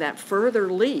taking that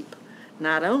further leap,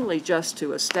 not only just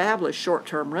to establish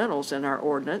short-term rentals in our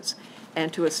ordinance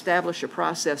and to establish a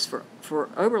process for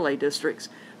overlay districts,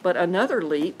 but another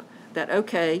leap that,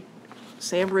 okay,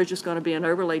 Sandbridge is going to be an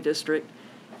overlay district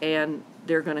and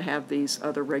they're going to have these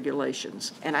other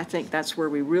regulations. And I think that's where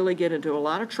we really get into a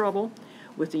lot of trouble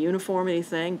with the uniformity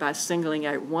thing by singling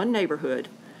out one neighborhood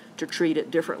to treat it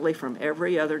differently from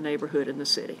every other neighborhood in the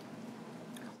city.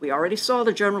 We already saw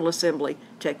the General Assembly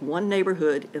take one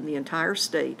neighborhood in the entire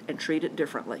state and treat it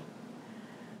differently.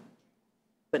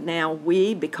 But now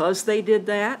we, because they did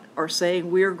that, are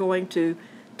saying we're going to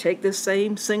take this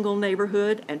same single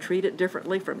neighborhood and treat it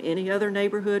differently from any other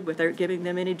neighborhood without giving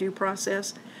them any due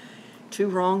process. Two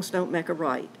wrongs don't make a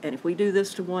right. And if we do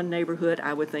this to one neighborhood,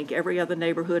 I would think every other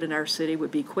neighborhood in our city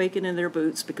would be quaking in their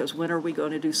boots, because when are we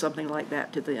going to do something like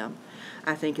that to them?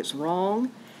 I think it's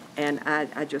wrong, and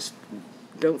I just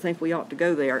don't think we ought to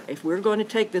go there. If we're going to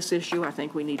take this issue, I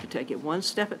think we need to take it one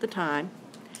step at a time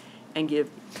and give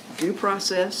due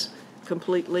process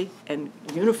completely and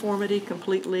uniformity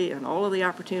completely and all of the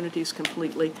opportunities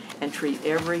completely and treat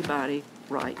everybody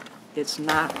right. It's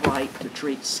not right to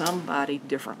treat somebody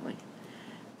differently.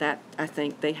 That, I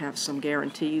think they have some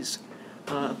guarantees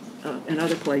in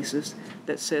other places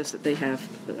that says that they have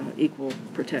equal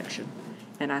protection.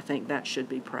 And I think that should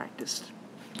be practiced.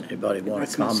 Anybody want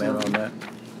That's to my comment on son.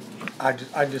 that?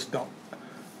 I just don't,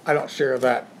 I don't share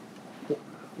that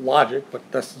logic, but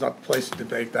that's not the place to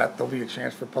debate that. There'll be a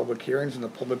chance for public hearings, and the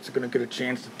public's gonna get a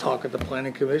chance to talk at the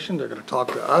planning commission. They're gonna talk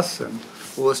to us, and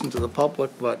we'll listen to the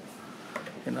public, but,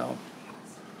 you know,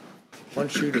 one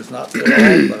shoe does not fit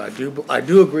all, but I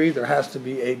do agree there has to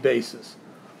be a basis.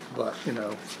 But, you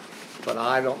know, but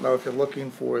I don't know if you're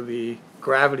looking for the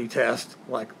gravity test,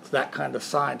 like that kind of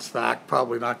science fact,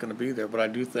 probably not gonna be there, but I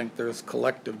do think there's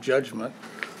collective judgment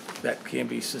that can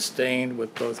be sustained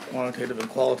with both quantitative and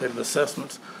qualitative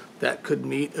assessments that could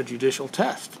meet a judicial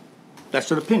test. That's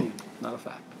an opinion, not a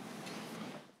fact.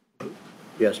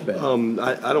 Yes, Ben?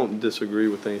 I don't disagree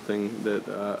with anything that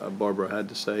Barbara had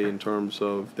to say in terms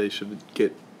of they should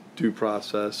get due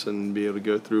process and be able to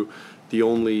go through. The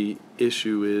only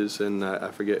issue is, and I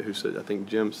forget who said, I think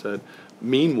Jim said,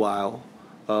 meanwhile,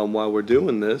 while we're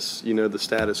doing this, you know, the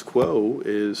status quo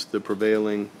is the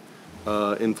prevailing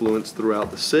influence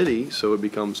throughout the city, so it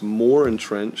becomes more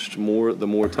entrenched the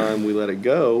more time we let it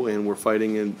go, and we're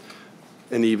fighting in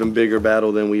an even bigger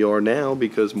battle than we are now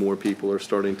because more people are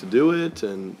starting to do it,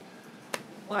 and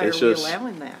Why are it's we just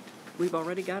allowing that? We've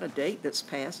already got a date that's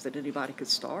passed that anybody could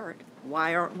start.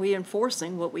 Why aren't we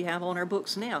enforcing what we have on our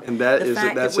books now? and that The is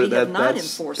fact that's that we a- have not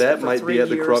that's enforced it that for might 3 be at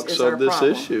the years crux is our of this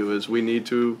problem. issue is we need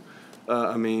to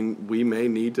I mean, we may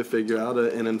need to figure out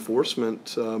an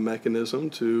enforcement mechanism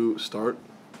to start.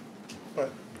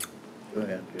 But Go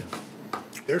ahead, Jim.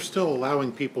 they're still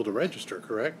allowing people to register,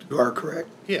 correct? You are correct.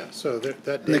 Yeah, so that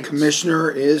And the date's-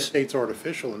 commissioner is, Date's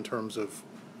artificial in terms of,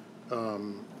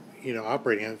 you know,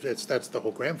 operating. That's the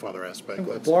whole grandfather aspect.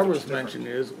 What That's Barbara's different. mentioned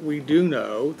is, we do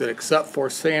know that except for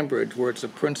Sandbridge, where it's a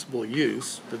principal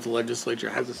use that the legislature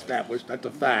has established, that's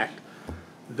a fact,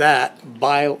 that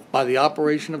by the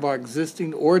operation of our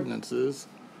existing ordinances,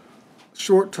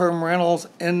 short-term rentals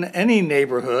in any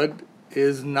neighborhood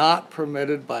is not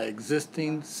permitted by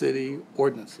existing city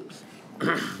ordinances.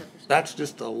 That's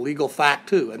just a legal fact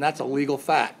too, and that's a legal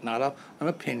fact, not an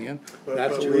opinion.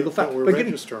 That's a legal fact. But we're But getting-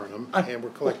 registering them and we're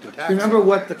collecting taxes. Remember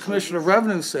what the Commissioner of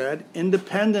Revenue said,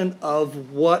 independent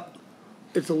of what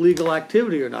it's a legal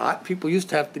activity or not, people used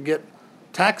to have to get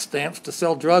tax stamps to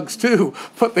sell drugs too,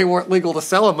 but they weren't legal to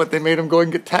sell them, but they made them go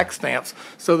and get tax stamps.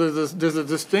 So there's a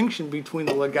distinction between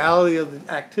the legality of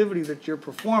the activity that you're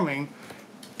performing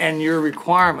and your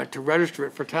requirement to register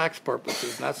it for tax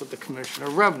purposes, and that's what the Commissioner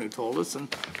of Revenue told us, and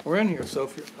we're in here. So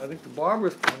if I think to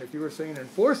Barbara's point, if you were saying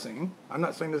enforcing, I'm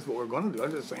not saying this is what we're gonna do,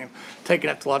 I'm just saying, taking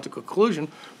that to logical conclusion,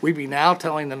 we'd be now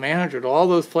telling the manager to all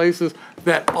those places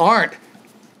that aren't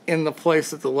in the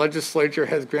place that the legislature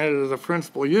has granted as a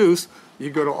principal use, you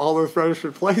go to all those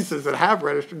registered places that have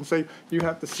registered and say, you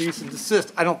have to cease and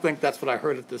desist. I don't think that's what I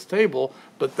heard at this table,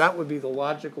 but that would be the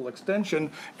logical extension,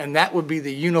 and that would be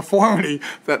the uniformity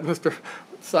that Mr.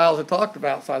 Stiles had talked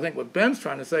about. So I think what Ben's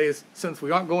trying to say is, since we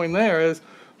aren't going there, is,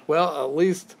 well, at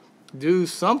least do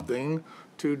something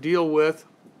to deal with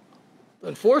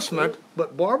enforcement.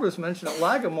 But Barbara's mentioned at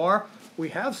Lagamar, we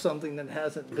have something that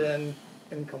hasn't been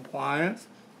in compliance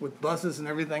with buses and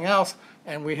everything else,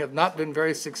 and we have not been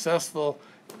very successful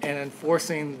in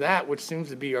enforcing that, which seems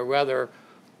to be a rather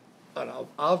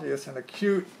obvious and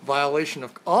acute violation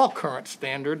of all current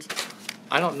standards.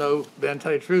 I don't know, Ben,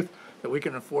 tell you the truth, that we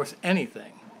can enforce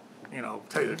anything. You know,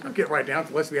 get right down to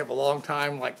unless we have a long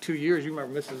time, like 2 years. You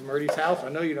remember Mrs. Murdy's house? I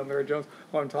know you know Mary Jones,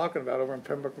 what I'm talking about over in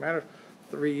Pembroke Manor,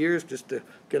 3 years just to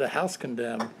get a house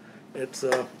condemned. It's, I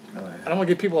don't want to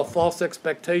give people a false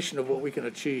expectation of what we can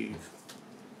achieve.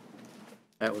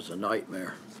 That was a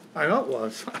nightmare. I know it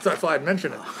was. That's why I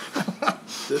mentioned it.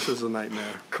 This is a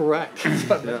nightmare. Correct.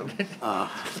 But Yeah. I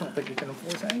don't think you can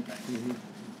enforce anything.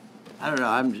 I don't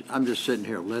know, I'm just sitting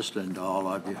here listening to all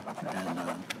of you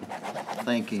and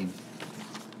thinking,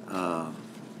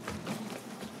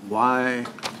 why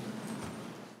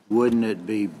wouldn't it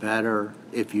be better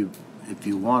if you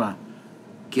want to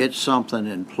get something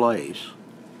in place,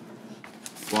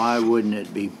 why wouldn't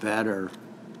it be better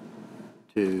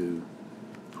to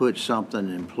put something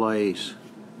in place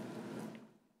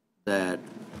that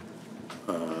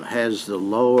has the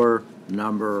lower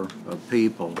number of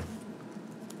people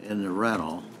in the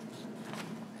rental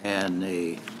and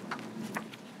the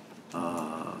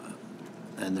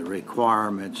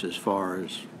requirements as far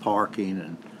as parking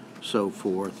and so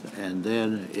forth. And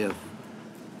then if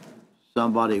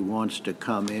somebody wants to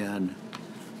come in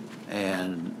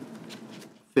and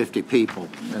 50 people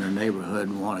in a neighborhood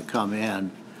want to come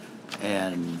in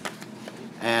and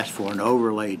ask for an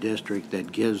overlay district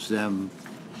that gives them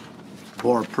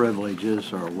more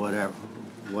privileges or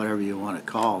whatever you want to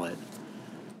call it,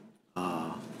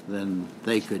 then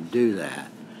they could do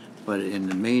that. But in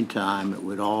the meantime, it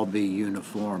would all be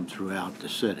uniform throughout the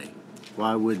city.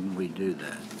 Why wouldn't we do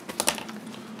that?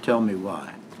 Tell me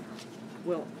why.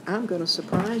 Well, I'm going to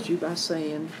surprise you by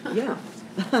saying, yeah,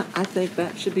 I think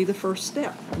that should be the first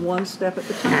step, one step at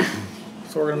the time.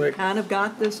 So we're gonna make, Kind of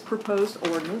got this proposed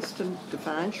ordinance to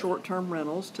define short-term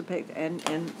rentals to pay, and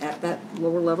at that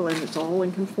lower level, and it's all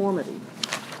in conformity.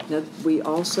 Now, we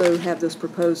also have this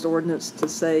proposed ordinance to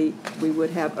say we would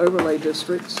have overlay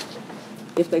districts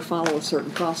if they follow a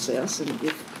certain process, and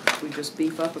if we just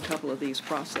beef up a couple of these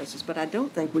processes. But I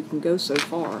don't think we can go so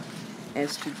far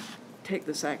as to take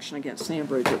this action against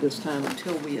Sandbridge at this time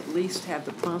until we at least have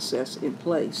the process in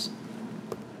place.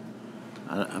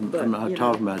 I'm But, not you know,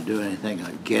 talking about doing anything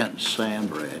against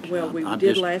Sandbridge. Well, we I'm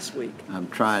did just- last week. I'm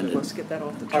trying So to. let's get that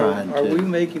off the Trying table. are we to-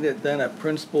 making it then a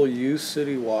principal use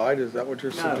citywide? Is that what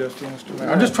you're No. suggesting, Mr.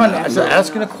 Mayor? I'm just trying to, I'm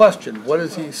asking a question. What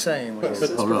is he saying? when he-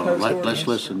 Hold on, let's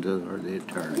listen to the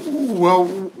attorney. Well,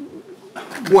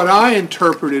 what I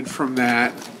interpreted from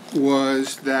that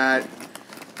was that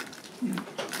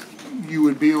you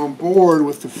would be on board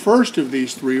with the first of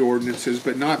these three ordinances,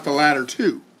 but not the latter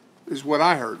two, is what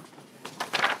I heard.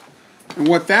 And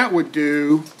what that would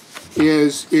do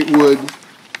is it would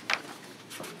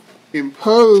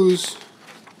impose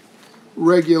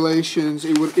regulations,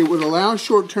 it would allow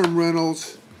short-term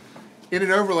rentals in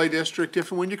an overlay district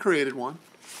if and when you created one.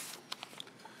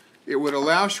 It would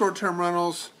allow short-term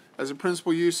rentals as a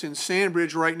principal use in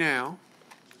Sandbridge right now,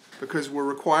 because we're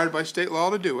required by state law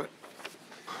to do it.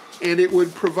 And it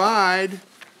would provide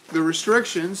the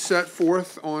restrictions set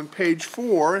forth on page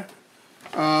 4,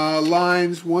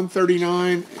 lines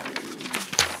 139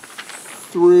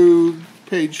 through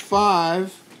page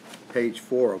 5. Page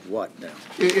 4 of what now?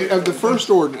 Of the first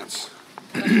ordinance.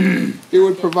 It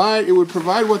would provide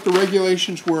what the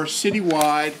regulations were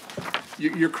citywide.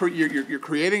 You're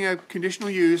creating a conditional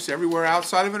use everywhere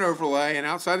outside of an overlay and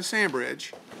outside of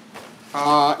Sandbridge.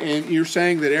 And you're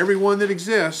saying that everyone that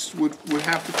exists would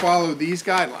have to follow these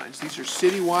guidelines. These are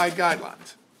citywide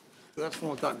guidelines. That's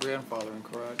one without grandfathering,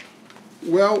 correct?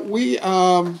 Well, we,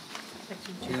 Section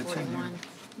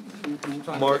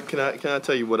 241. Mark, can I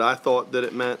tell you what I thought that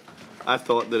it meant? I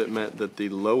thought that it meant that the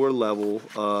lower level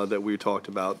that we talked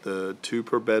about, the 2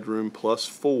 per bedroom plus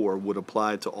 4, would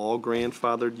apply to all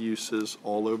grandfathered uses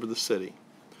all over the city.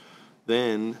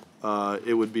 Then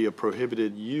it would be a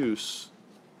prohibited use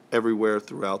everywhere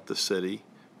throughout the city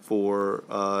for,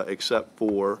 except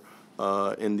for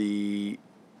in the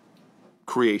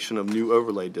creation of new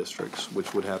overlay districts,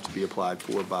 which would have to be applied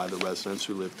for by the residents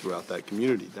who live throughout that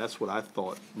community. That's what I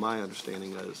thought, my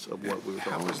understanding is of what we were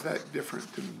talking how about. is that different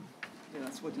than? Yeah,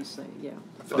 that's what he's saying, yeah.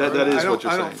 That is what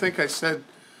you're I saying. don't think I said,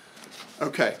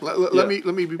 okay, let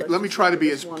me try to be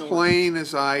as plain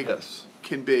as I Yes.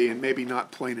 can be, and maybe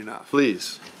not plain enough.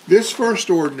 Please. This first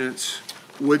ordinance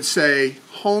would say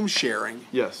home sharing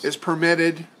Yes. is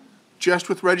permitted just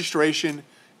with registration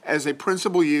as a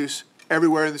principal use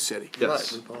everywhere in the city.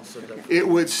 Yes. It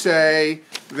would say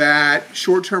that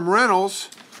short-term rentals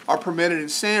are permitted in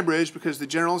Sandbridge because the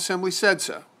General Assembly said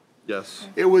so. Yes.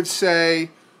 It would say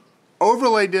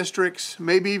overlay districts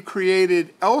may be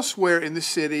created elsewhere in the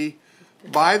city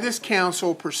by this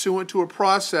council pursuant to a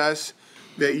process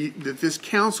that this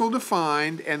council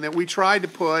defined and that we tried to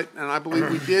put, and I believe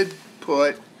we did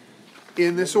put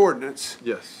in this ordinance.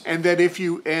 Yes. And that if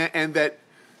you, and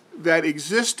that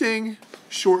existing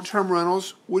short-term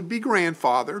rentals would be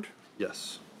grandfathered.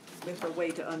 Yes. With a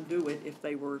way to undo it if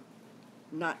they were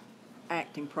not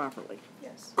acting properly.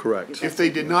 Yes. Correct. If they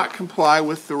did not comply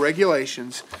with the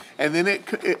regulations, and then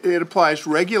it applies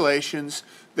regulations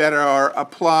that are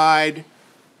applied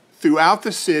throughout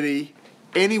the city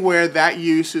anywhere that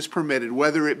use is permitted,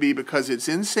 whether it be because it's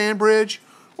in Sandbridge,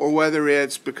 or whether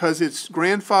it's because it's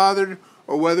grandfathered,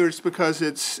 or whether it's because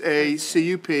it's a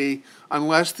CUP,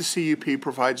 unless the CUP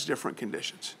provides different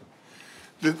conditions.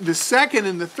 The second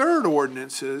and the third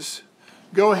ordinances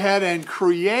go ahead and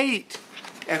create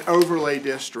an overlay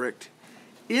district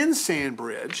in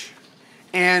Sandbridge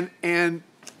and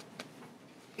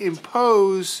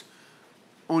impose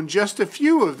on just a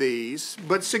few of these,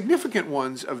 but significant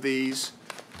ones of these,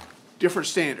 different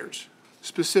standards,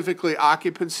 specifically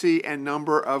occupancy and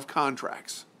number of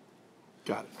contracts.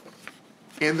 Got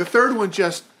it. And the third one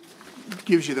just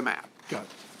gives you the map. Got it.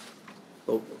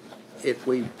 if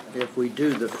we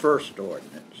do the first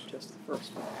ordinance, Just the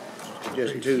first one.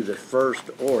 just do the first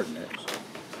ordinance,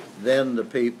 then the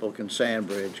people in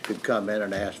Sandbridge could come in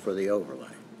and ask for the overlay.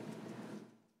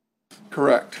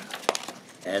 Correct.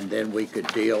 And then we could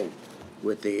deal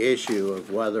with the issue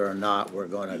of whether or not we're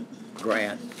going to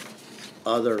grant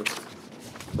other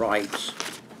rights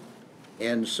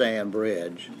in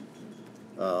Sandbridge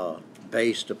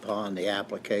based upon the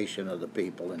application of the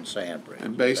people in Sandbridge.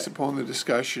 And based upon the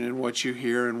discussion and what you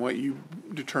hear and what you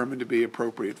determine to be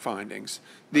appropriate findings.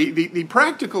 The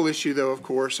practical issue, though, of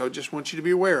course, I just want you to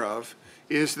be aware of,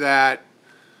 is that,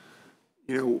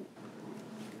 you know,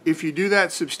 if you do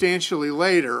that substantially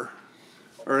later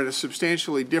or at a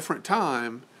substantially different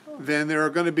time, then there are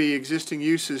going to be existing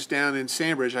uses down in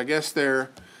Sandbridge. I guess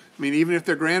even if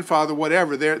they're grandfather,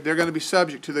 whatever, they're going to be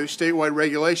subject to those statewide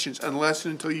regulations unless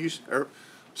and until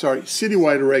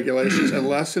citywide regulations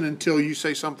unless and until you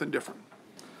say something different.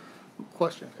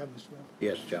 Question.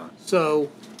 Yes, John.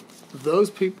 So,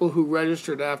 those people who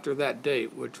registered after that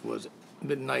date, which was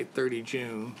midnight 30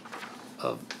 June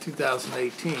of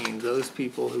 2018, those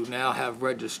people who now have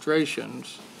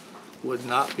registrations would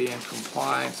not be in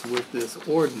compliance with this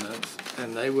ordinance,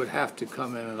 and they would have to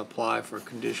come in and apply for a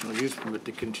conditional use permit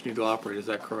to continue to operate. Is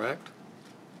that correct?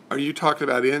 Are you talking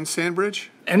about in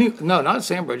Sandbridge? No, not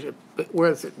Sandbridge.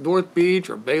 Where is it? North Beach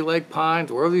or Bay Lake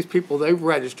Pines, wherever these people, they've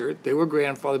registered, they were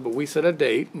grandfathered, but we set a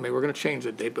date, and maybe we're going to change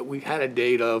the date, but we had a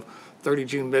date of 30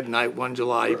 June midnight, 1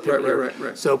 July.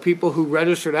 Right. So people who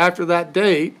registered after that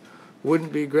date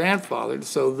wouldn't be grandfathered,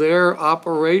 so their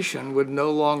operation would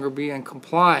no longer be in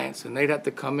compliance, and they'd have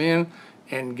to come in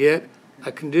and get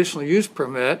a conditional use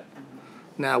permit.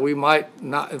 Now, we might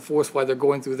not enforce while they're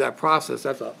going through that process,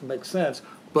 that makes sense,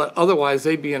 but otherwise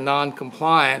they'd be in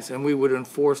non-compliance, and we would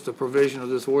enforce the provision of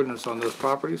this ordinance on those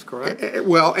properties, correct?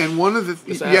 Well, and one of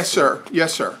the, yes, sir.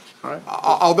 All right.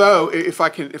 Although, if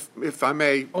I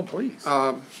may. Oh, please.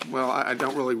 Well, I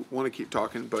don't really want to keep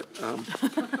talking, but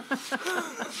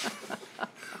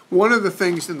one of the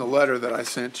things in the letter that I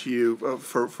sent to you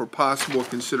for possible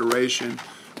consideration,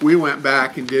 we went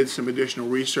back and did some additional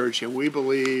research, and we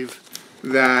believe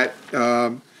that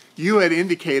you had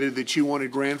indicated that you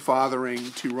wanted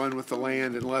grandfathering to run with the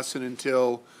land unless and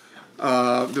until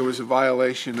there was a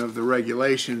violation of the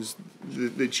regulations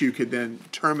that you could then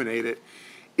terminate it.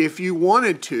 If you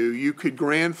wanted to, you could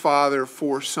grandfather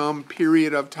for some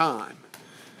period of time.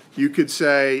 You could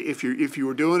say, if you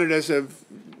were doing it as of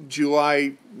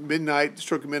July midnight,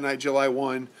 stroke of midnight, July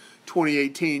 1,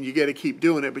 2018, you got to keep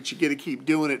doing it, but you got to keep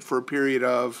doing it for a period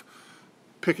of,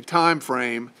 pick a time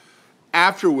frame,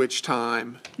 after which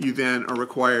time you then are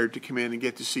required to come in and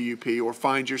get the CUP or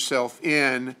find yourself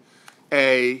in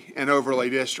an overlay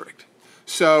district.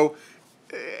 So,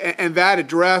 and that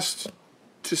addressed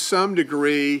to some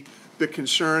degree the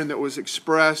concern that was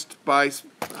expressed by,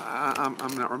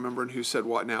 I'm not remembering who said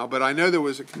what now, but I know there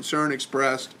was a concern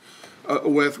expressed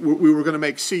we were going to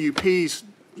make CUPs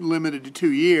limited to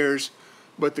 2 years,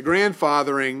 but the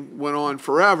grandfathering went on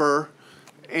forever,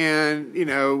 and, you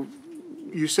know,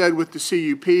 you said with the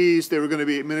CUPs they were going to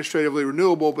be administratively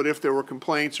renewable, but if there were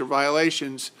complaints or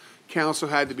violations, council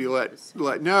had to be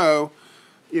let know.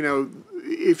 You know,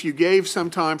 if you gave some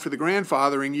time for the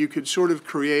grandfathering, you could sort of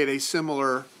create a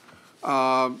similar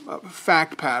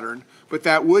fact pattern, but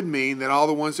that would mean that all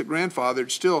the ones that grandfathered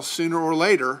still, sooner or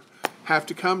later, have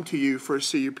to come to you for a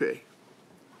CUP.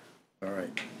 All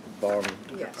right, Barbara.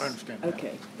 Yes. I understand that.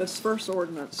 Okay, this first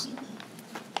ordinance,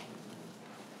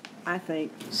 I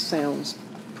think, sounds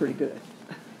pretty good.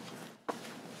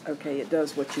 Okay, it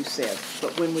does what you said.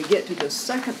 But when we get to the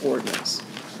second ordinance,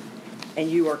 and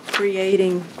you are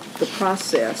creating the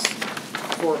process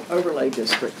for overlay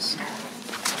districts,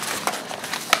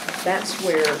 that's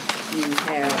where you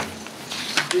have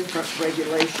different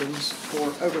regulations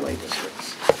for overlay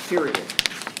districts, period,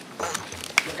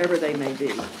 whatever they may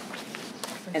be.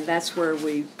 And that's where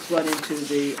we run into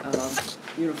the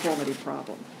uniformity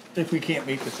problem. If we can't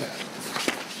meet the test.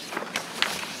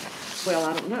 Well,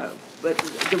 I don't know, but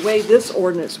the way this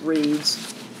ordinance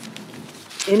reads,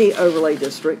 any overlay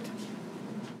district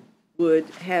would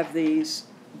have these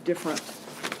different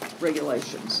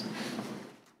regulations.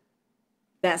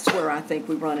 That's where I think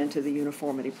we run into the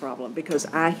uniformity problem, because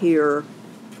I hear,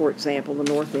 for example, the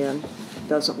North End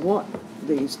doesn't want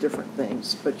these different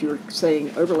things, but you're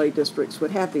saying overlay districts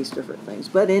would have these different things.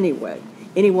 But anyway,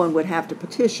 anyone would have to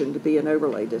petition to be an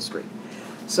overlay district.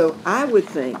 So I would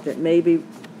think that maybe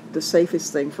the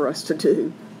safest thing for us to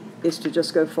do is to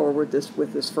just go forward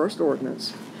with this first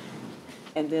ordinance,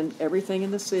 and then everything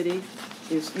in the city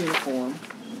is uniform.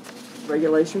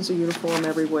 Regulations are uniform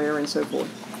everywhere and so forth.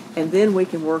 And then we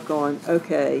can work on,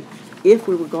 okay, if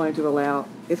we were going to allow,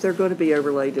 if they're going to be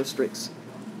overlay districts,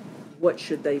 what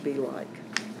should they be like?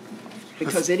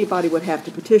 Because anybody would have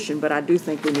to petition, but I do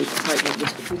think we need to tighten up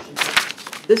this petition.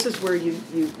 This is where you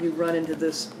run into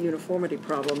this uniformity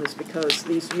problem, is because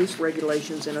these use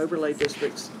regulations in overlay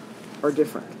districts are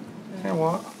different. Yeah,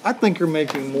 well, I think you're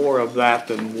making more of that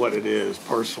than what it is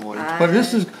personally. But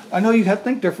this is, I know you have to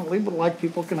think differently, but like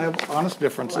people can have honest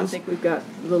differences. Well, I think we've got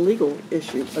the legal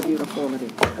issue of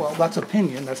uniformity. Well, that's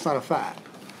opinion, that's not a fact.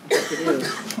 It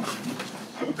is.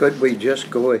 Could we just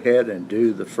go ahead and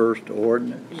do the first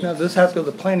ordinance? Now, this has to go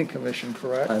to the planning commission,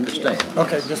 correct? I understand.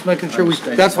 Okay, just making sure we,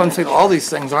 Understand. that's why I'm saying all these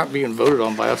things aren't being voted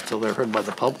on by us till they're heard by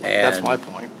the public. That's And- my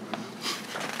point.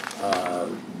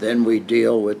 Then we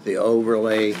deal with the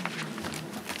overlay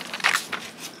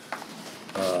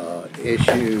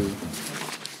issue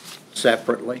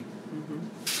separately.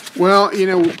 Well, you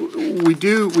know, we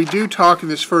do talk in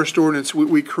this first ordinance,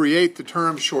 we create the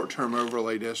term short-term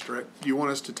overlay district. Do you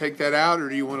want us to take that out, or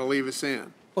do you want to leave us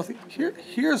in? Well, see,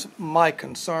 here's my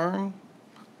concern.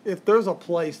 If there's a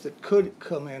place that could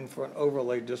come in for an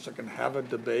overlay district and have a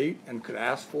debate and could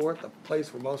ask for it, the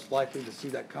place we're most likely to see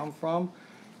that come from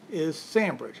is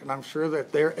Sandbridge. And I'm sure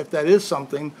that if that is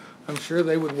something, I'm sure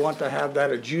they would want to have that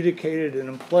adjudicated and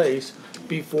in place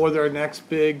before their next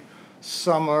big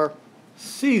summer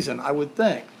season, I would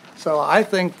think. So I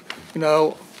think, you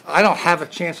know, I don't have a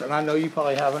chance, and I know you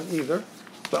probably haven't either,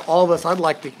 but all of us, I'd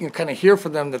like to kind of hear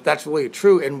from them that that's really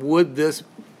true, and would this,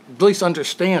 at least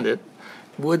understand it,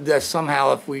 would that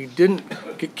somehow, if we didn't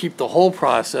keep the whole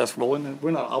process rolling, and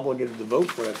we're not obligated to vote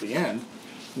for it at the end,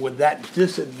 would that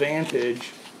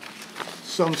disadvantage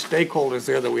some stakeholders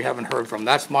there that we haven't heard from?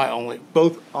 That's my only,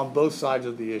 on both sides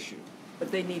of the issue.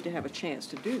 But they need to have a chance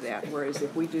to do that, whereas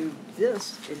if we do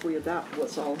this, if we adopt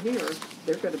what's all here,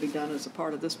 they're going to be done as a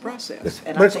part of this process.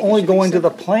 And I But it's think it only should be going to the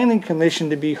separate. planning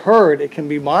commission to be heard. It can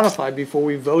be modified before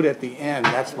we vote at the end.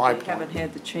 That's my They point. haven't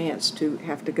had the chance to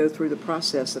have to go through the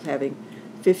process of having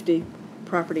 50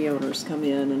 property owners come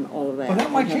in and all of that. Well,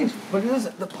 that might change, but it is,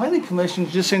 the planning commission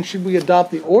is just saying, should we adopt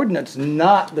the ordinance,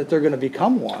 not that they're gonna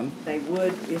become one. They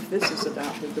would if this is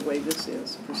adopted the way this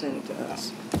is presented to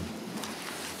us.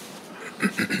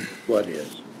 What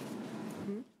is?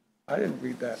 I didn't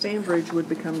read that. Sandbridge would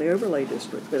become the overlay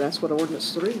district, but that's what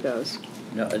Ordinance 3 does.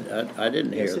 No, I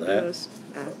didn't hear Yes, it that. does.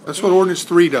 That's what ordinance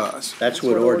 3 does. That's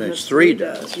what ordinance 3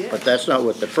 does, yes. but that's not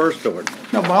what the first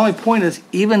ordinance. No, my only point is,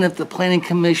 even if the planning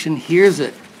commission hears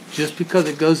it, just because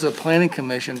it goes to the planning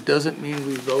commission doesn't mean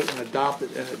we vote and adopt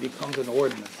it and it becomes an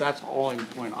ordinance. That's the only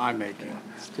point I'm making.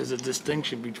 There's a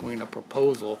distinction between a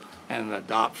proposal and an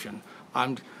adoption.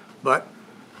 But,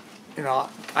 you know,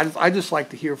 I just like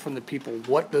to hear from the people,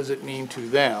 what does it mean to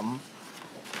them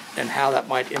and how that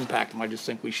might impact them. I just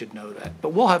think we should know that. But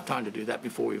we'll have time to do that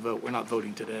before we vote. We're not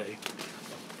voting today.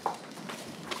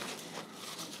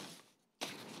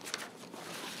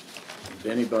 Is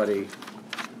anybody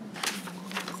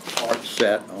heart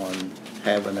set on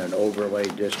having an overlay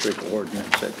district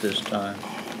ordinance at this time?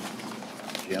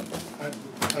 Jim?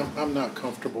 I'm not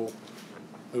comfortable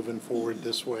moving forward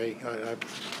this way.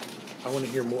 I want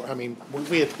to hear more. I mean,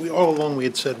 we all along we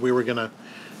had said we were going to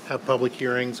have public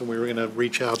hearings and we were going to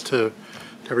reach out to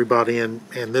everybody, and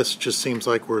this just seems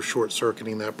like we're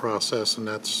short-circuiting that process, and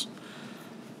that's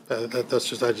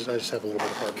just I just have a little bit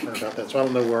of heartburn about that. So I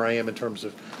don't know where I am in terms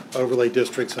of overlay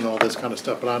districts and all this kind of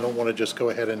stuff, but I don't want to just go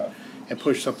ahead and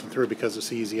push something through because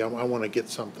it's easy. I want to get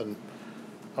something.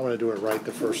 I want to do it right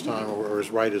the first time, or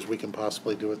as right as we can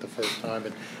possibly do it the first time.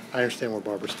 And I understand where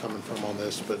Barbara's coming from on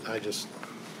this, but I just.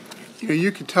 You know,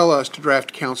 you could tell us to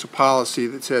draft council policy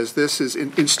that says this is,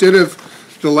 instead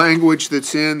of the language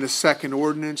that's in the second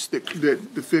ordinance that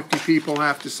the 50 people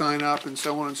have to sign up and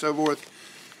so on and so forth,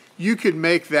 you could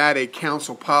make that a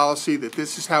council policy that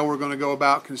this is how we're going to go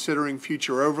about considering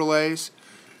future overlays.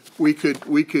 We could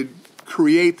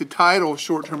create the title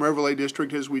short-term overlay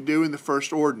district as we do in the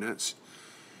first ordinance.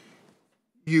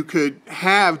 You could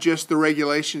have just the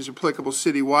regulations applicable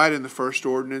citywide in the first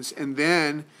ordinance, and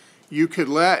then you could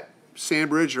let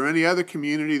Sandbridge or any other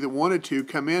community that wanted to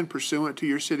come in pursuant to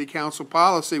your city council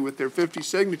policy with their 50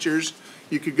 signatures.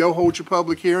 You could go hold your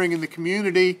public hearing in the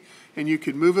community, and you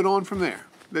could move it on from there.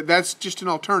 That's just an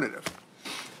alternative.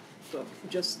 So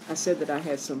I said that I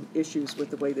had some issues with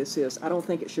the way this is. I don't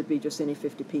think it should be just any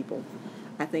 50 people.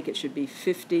 I think it should be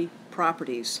 50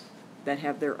 properties that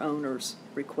have their owners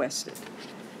requested.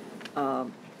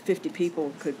 50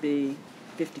 people could be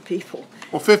 50 people.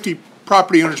 Well, 50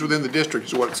 property owners within the district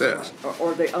is what it says.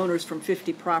 Or the owners from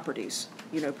 50 properties,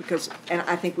 you know, because, and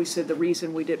I think we said the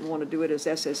reason we didn't want to do it as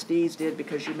SSDs did,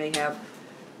 because you may have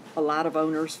a lot of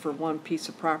owners for one piece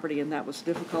of property, and that was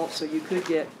difficult, so you could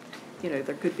get, there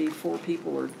could be 4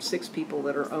 people or 6 people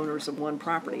that are owners of one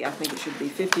property. I think it should be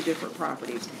 50 different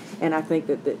properties, and I think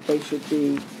that they should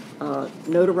be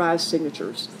notarized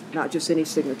signatures, not just any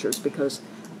signatures, because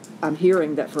I'm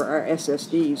hearing that for our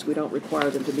SSDs, we don't require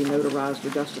them to be notarized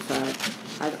or justified.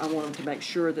 I want them to make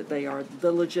sure that they are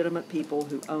the legitimate people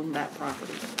who own that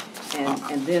property,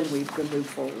 and then we can move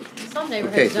forward. Some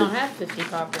neighborhoods don't have 50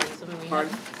 properties. I mean,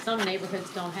 some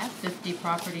neighborhoods don't have 50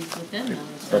 properties within them.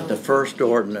 So. But the first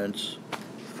ordinance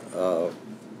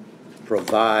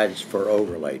provides for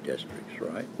overlay districts,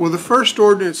 right? Well, the first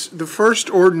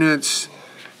ordinance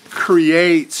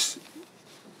creates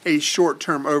a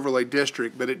short-term overlay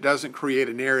district, but it doesn't create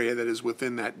an area that is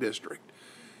within that district.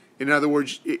 In other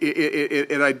words,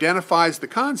 it identifies the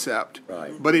concept,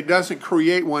 Right. but it doesn't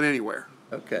create one anywhere.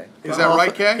 Okay. Is that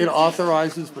right, Kay? It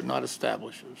authorizes but not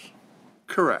establishes.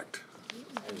 Correct.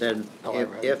 Then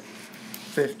if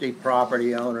 50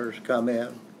 property owners come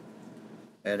in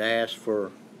and ask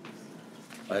for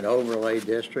an overlay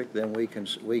district, then we can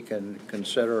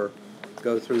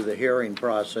go through the hearing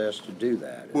process to do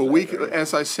that. Well,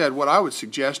 as I said, what I would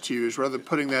suggest to you is rather than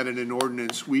putting that in an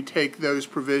ordinance, we take those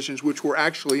provisions, which were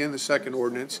actually in the second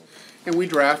ordinance, and we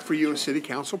draft for you a city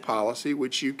council policy,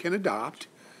 which you can adopt.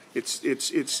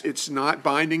 It's not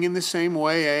binding in the same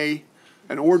way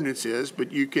an ordinance is,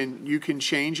 but you can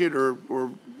change it or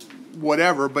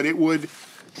whatever, but it would,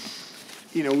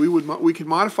 we could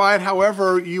modify it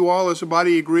however you all as a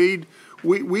body agreed.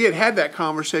 We had that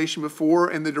conversation before,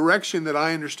 and the direction that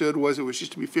I understood was it was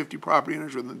just to be 50 property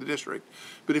owners within the district.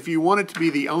 But if you wanted to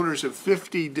be the owners of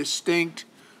 50 distinct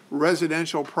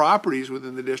residential properties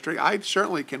within the district, I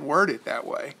certainly can word it that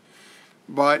way.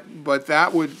 But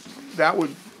that would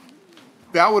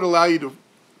allow you to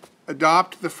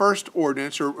adopt the first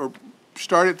ordinance or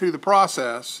start it through the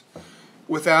process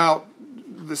without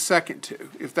the second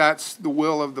two, if that's the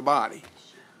will of the body.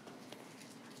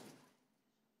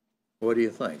 What do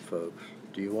you think, folks?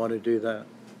 Do you want to do that?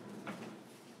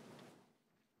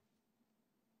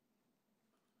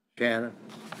 Shannon?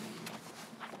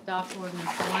 Adopt ordinance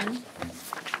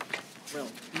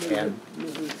 1.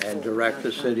 And direct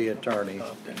the city attorney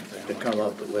to come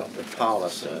up with the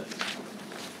policy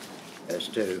as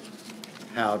to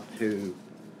how to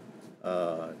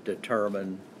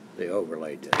determine the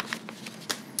overlay district.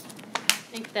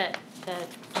 I think that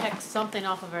checks something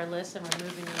off of our list, and we're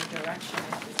moving in a direction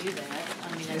if we do that.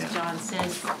 I mean, as John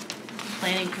says,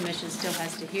 planning commission still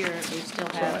has to hear it. They still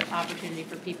have opportunity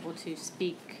for people to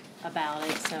speak about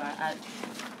it. So I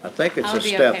think it's a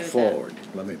step forward.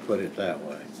 Let me put it that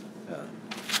way.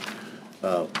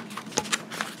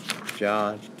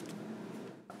 John?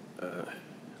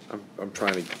 I'm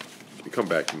trying to, come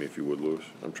back to me if you would, Louis.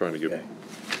 I'm trying to get. Okay.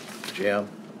 Jim?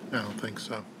 I don't think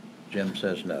so. Jim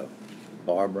says no.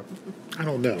 Barbara? I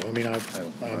don't know. I mean, I'm a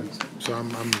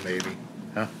maybe.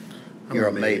 Huh? You're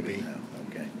a maybe. No.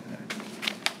 Okay.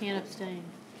 can't abstain.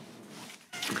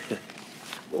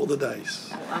 Roll the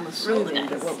dice. I'm assuming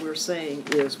that what we're saying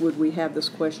is, would we have this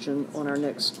question on our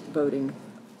next voting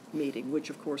meeting, which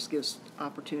of course gives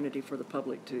opportunity for the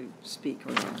public to speak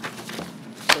or not.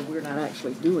 So we're not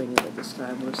actually doing it at this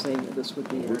time. We're saying that this would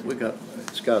be.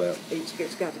 It's got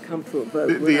to come to a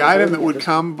vote. The item that would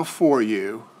come before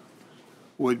you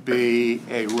would be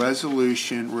a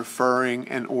resolution referring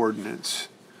an ordinance.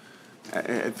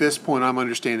 At this point, I'm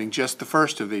understanding just the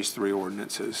first of these three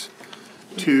ordinances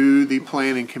to the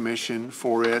Planning Commission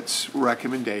for its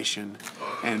recommendation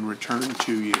and return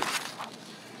to you.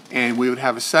 And we would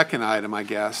have a second item, I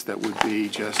guess, that would be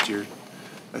just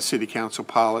a city council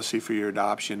policy for your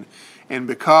adoption. And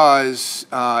because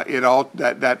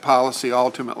that policy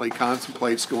ultimately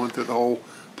contemplates going through the whole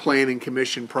Planning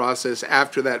Commission process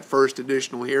after that first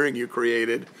additional hearing you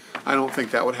created, I don't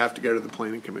think that would have to go to the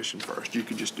Planning Commission first. You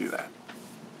could just do that.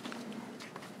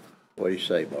 What do you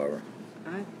say, Barbara?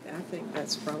 I think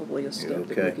that's probably a step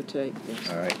that we could take. Yes.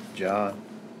 All right, John?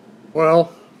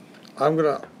 Well,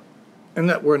 in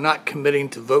that we're not committing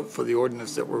to vote for the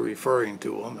ordinance that we're referring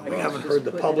to them, and we haven't heard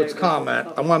the public's comment.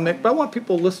 I want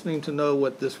people listening to know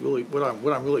what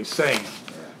I'm really saying.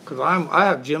 Because I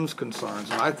have Jim's concerns,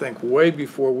 and I think way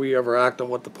before we ever act on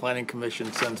what the Planning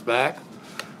Commission sends back,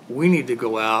 we need to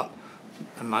go out,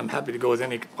 and I'm happy to go with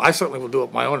I certainly will do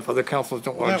it my own if other councilors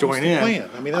don't want to join in. Plan.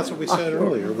 I mean, that's what we said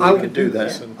earlier. I could do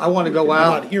this. I want to go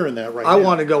out. I'm not hearing that right now. I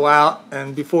want to go out,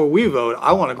 and before we vote,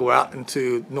 I want to go out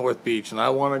into North Beach, and I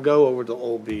want to go over to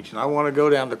Old Beach, and I want to go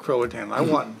down to Croatan. I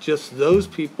want just those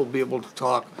people to be able to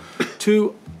talk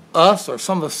to us or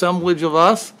some assemblage of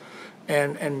us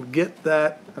and get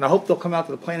that, and I hope they'll come out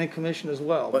to the planning commission as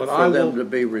well, But but I for them will. to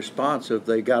be responsive,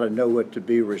 they gotta know what to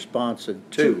be responsive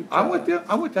to. I'm with you,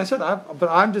 but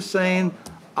I'm just saying,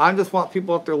 I just want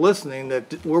people out there listening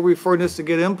that we're referring this to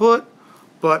get input,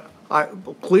 but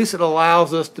at least it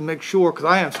allows us to make sure, because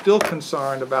I am still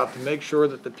concerned about to make sure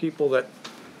that the people that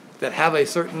have a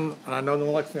certain, and I know no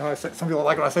one likes me how I say, some people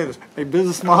like when I say this, a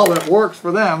business model that works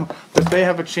for them, that they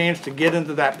have a chance to get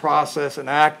into that process and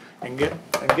act and get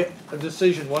a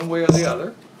decision one way or the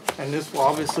other. And this will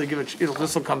obviously give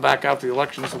this will come back after the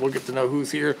election, so we'll get to know who's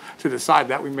here to decide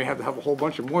that. We may have to have a whole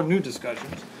bunch of more new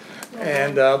discussions.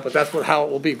 And, but that's how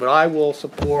it will be. But I will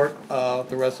support, the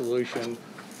resolution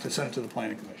to send it to the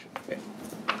planning commission.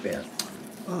 Ben,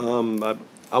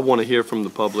 I want to hear from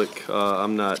the public.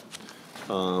 I'm not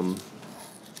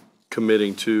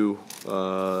committing to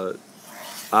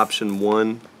option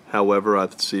one. However, I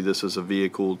see this as a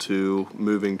vehicle to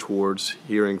moving towards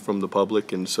hearing from the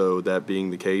public, and so that being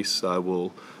the case, I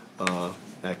will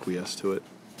acquiesce to it.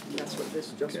 That's what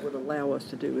this just would allow us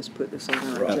to do, is put this on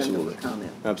our agenda Absolutely. for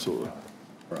comment. Absolutely.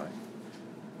 right.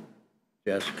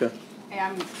 Jessica?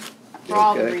 Yeah, for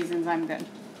all the Okay. reasons, I'm good.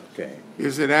 Okay.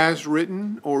 Is it as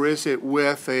written, or is it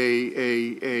with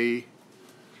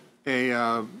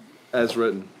As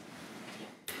written.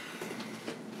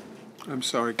 I'm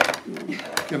sorry,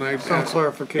 can I Some ask?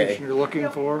 clarification you're looking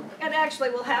for? It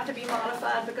actually will have to be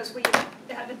modified because we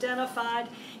have identified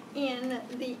in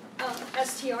the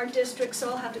STR district,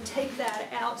 so I'll have to take that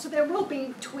out. So there will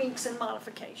be tweaks and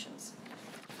modifications,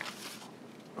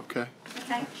 Okay.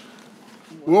 okay?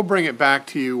 We'll bring it back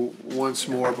to you once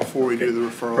more before we do the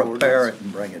referral ordinance. Prepare it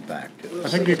and bring it back to I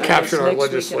us. think you captured our Next week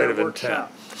at legislative intent.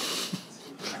 workshop.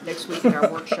 Next week in our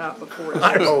workshop before it's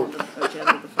on the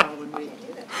agenda the following week.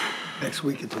 Next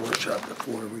week at the workshop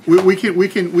before we.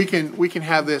 We can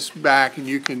have this back, and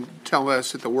you can tell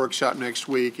us at the workshop next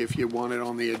week if you want it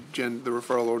on the agenda, the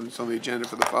referral ordinance on the agenda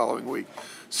for the following week.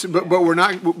 So, but we're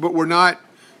not,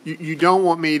 you don't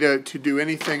want me to do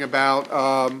anything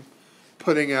about,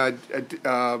 putting an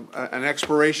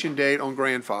expiration date on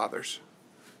grandfathers.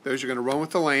 Those are gonna run with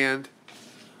the land,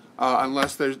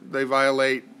 unless they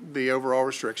violate the overall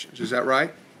restrictions. Is that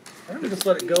right? Why don't we just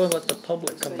let it go and let the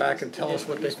public come back and tell us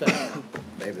what they think?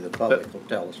 Maybe the public will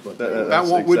tell us what they That- That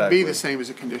wouldn't be exactly. the same as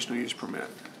a conditional use permit.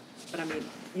 But I mean,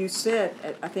 you said,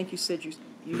 I think you said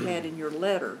you had in your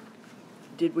letter,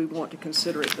 did we want to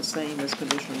consider it the same as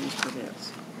conditional use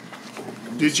permits?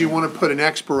 Did you want to put an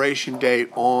expiration date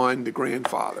on the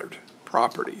grandfathered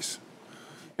properties?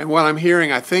 And what I'm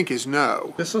hearing, I think, is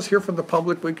no. This is here for the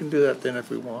public, we can do that then if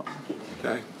we want.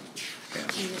 Okay.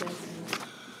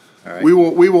 All right. We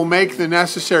will make the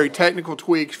necessary technical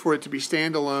tweaks for it to be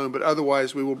standalone, but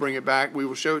otherwise we will bring it back. We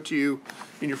will show it to you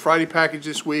in your Friday package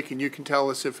this week, and you can tell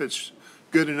us if it's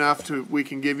good enough we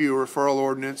can give you a referral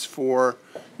ordinance for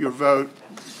your vote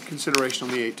consideration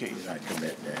on the 18th. You're not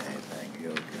committing to anything, you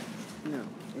okay? No,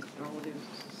 all it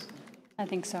is. I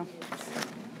think so.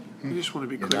 I just want to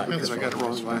be You're clear not- because I got it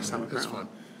wrong last time. That's fine.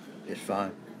 It's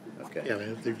fine? Okay. Yeah, I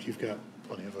mean, if you've got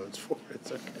plenty of votes for it,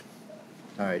 it's okay.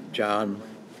 All right, John,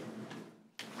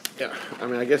 Yeah, I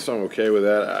mean, I guess I'm okay with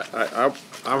that.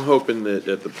 I'm hoping that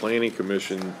at the planning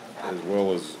commission, as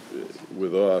well as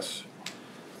with us,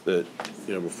 that,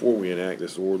 you know, before we enact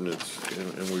this ordinance,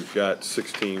 and we've got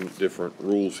 16 different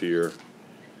rules here,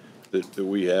 that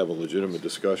we have a legitimate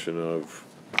discussion of,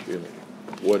 you know,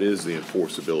 what is the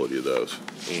enforceability of those?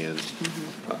 And,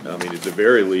 I mean, at the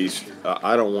very least,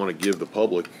 I don't want to give the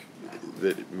public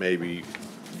that may be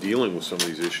dealing with some of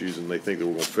these issues and they think that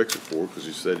we're going to fix it for, because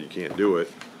you said you can't do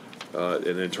it, and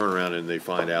then turn around and they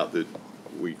find out that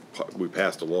we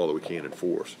passed a law that we can't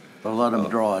enforce. we'll let them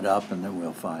draw it up and then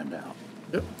we'll find out.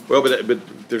 Well,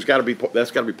 but there's got to be,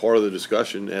 that's got to be part of the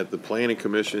discussion at the planning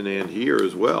commission and here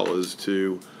as well, as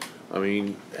to, I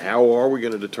mean, how are we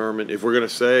going to determine, if we're going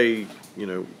to say, you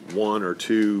know, 1 or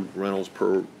 2 rentals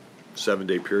per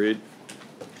 7-day period,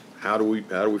 how do we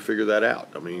figure that out?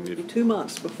 I mean, 2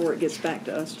 months before it gets back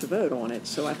to us to vote on it,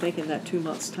 so I think in that 2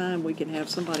 months' time, we can have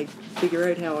somebody figure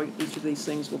out how each of these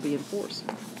things will be enforced.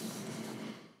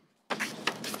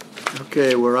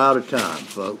 Okay, we're out of time,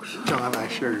 folks. John, I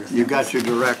share your. You got your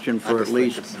direction for at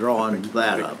least drawing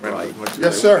that up, right?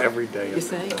 Yes, sir. Every day. You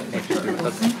think?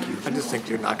 I just think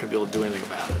you're not going to be able to do anything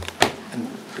about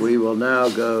it. We will now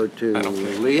go to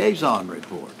liaison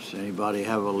reports. Anybody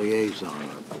have a liaison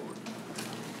report?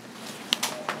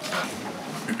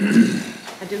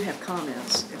 I do have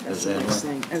comments, if that's the next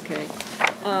thing. Okay.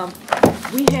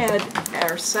 We had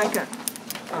our second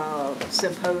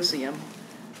symposium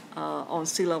on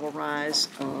sea level rise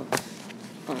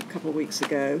a couple of weeks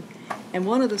ago, And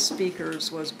one of the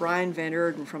speakers was Brian Van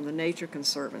Erden from the Nature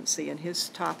Conservancy, and his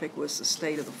topic was the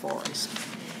state of the forest.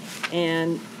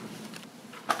 And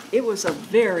it was a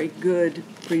very good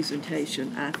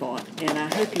presentation, I thought, and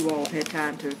I hope you all have had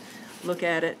time to look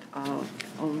at it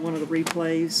on one of the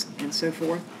replays and so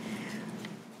forth.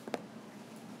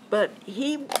 But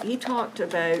he talked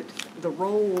about the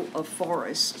role of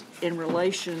forest in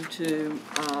relation to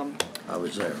I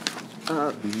was there.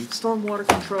 stormwater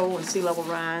control and sea level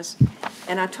rise.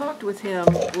 And I talked with him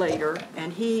later,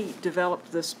 and he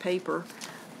developed this paper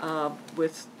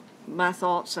with my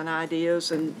thoughts and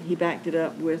ideas, and he backed it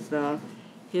up with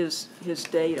his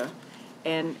data.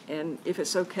 And if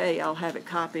it's okay, I'll have it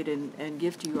copied and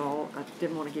give to you all. I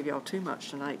didn't want to give you all too much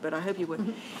tonight, but I hope you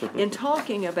would. In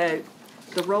talking about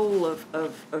the role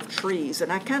of trees,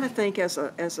 and I kind of think as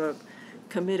a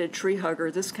committed tree hugger,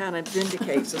 this kind of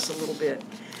vindicates us a little bit.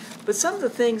 But some of the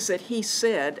things that he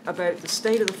said about the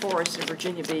state of the forest in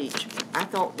Virginia Beach, I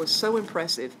thought was so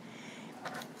impressive.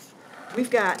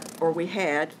 We've got, or we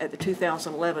had, at the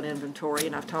 2011 inventory,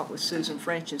 and I've talked with Susan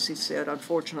French, and she said,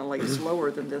 unfortunately, it's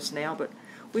lower than this now, but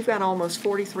we've got almost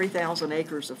 43,000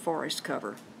 acres of forest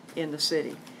cover in the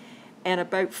city. And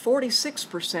about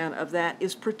 46% of that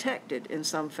is protected in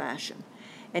some fashion.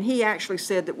 And he actually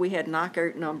said that we had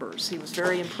knockout numbers. He was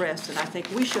very impressed, and I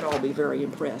think we should all be very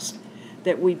impressed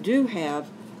that we do have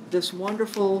this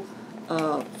wonderful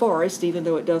forest, even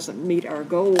though it doesn't meet our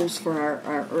goals for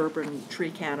our urban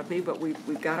tree canopy, but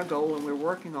we've got a goal and we're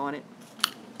working on it.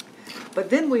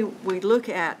 But then we look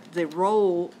at the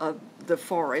role of the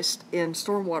forest in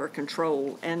stormwater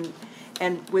control and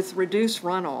with reduced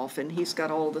runoff, and he's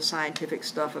got all the scientific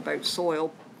stuff about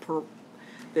soil,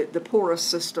 the porous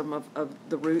system of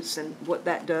the roots and what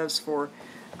that does for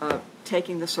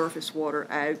taking the surface water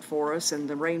out for us, and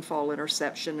the rainfall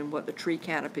interception and what the tree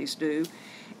canopies do,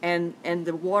 and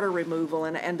the water removal,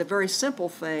 and the very simple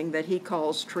thing that he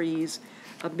calls trees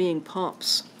being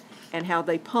pumps, and how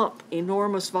they pump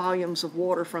enormous volumes of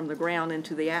water from the ground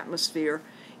into the atmosphere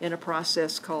in a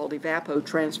process called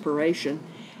evapotranspiration,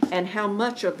 and how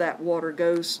much of that water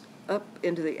goes up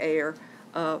into the air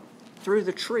through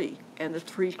the tree and the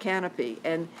tree canopy,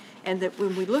 and that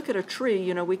when we look at a tree,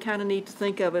 you know, we kind of need to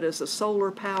think of it as a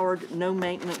solar-powered,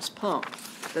 no-maintenance pump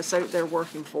that's out there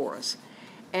working for us.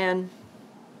 And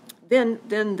then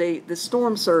the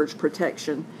storm surge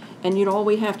protection, and you know, all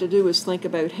we have to do is think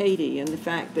about Haiti and the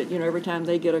fact that, you know, every time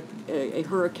they get a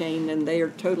hurricane, and they are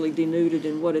totally denuded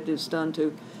in what it has done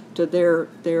to their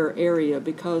area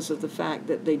because of the fact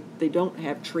that they don't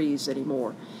have trees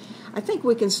anymore. I think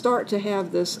we can start to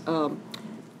have this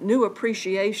new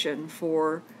appreciation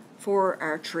for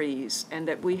our trees, and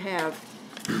that we have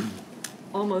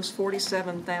almost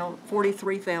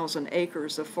 43,000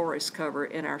 acres of forest cover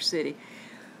in our city.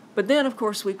 But then, of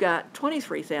course, we've got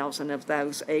 23,000 of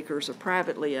those acres are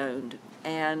privately owned.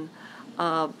 And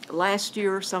last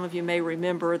year, some of you may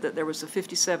remember that there was a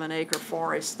 57-acre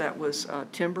forest that was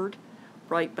timbered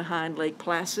right behind Lake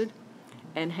Placid,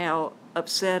 and how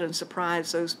upset and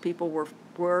surprised those people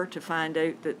were to find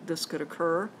out that this could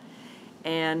occur,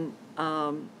 and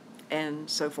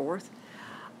so forth.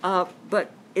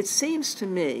 But it seems to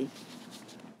me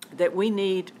that we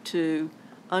need to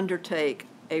undertake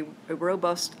a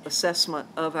robust assessment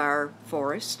of our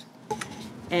forest,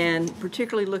 and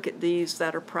particularly look at these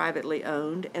that are privately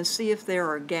owned, and see if there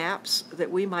are gaps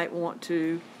that we might want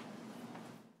to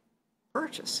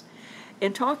purchase.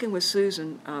 In talking with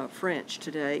Susan French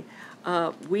today,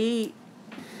 we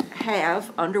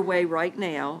have underway right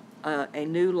now a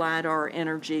new LIDAR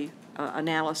energy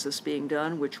analysis being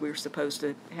done, which we're supposed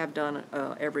to have done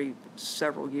every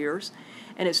several years,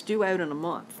 and it's due out in a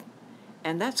month.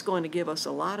 And that's going to give us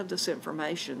a lot of this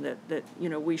information that you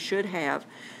know, we should have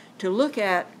to look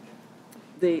at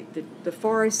the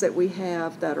forests that we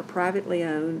have that are privately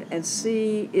owned, and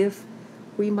see if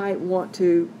we might want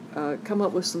to come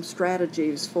up with some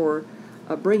strategies for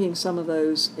bringing some of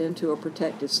those into a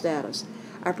protected status.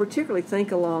 I particularly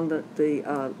think along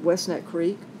the West Neck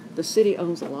Creek. The city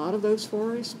owns a lot of those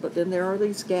forests, but then there are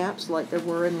these gaps like there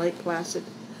were in Lake Placid,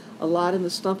 a lot in the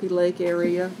Stumpy Lake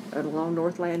area and along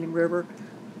North Landing River.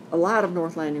 A lot of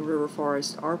North Landing River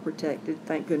forests are protected.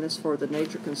 Thank goodness for the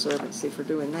Nature Conservancy for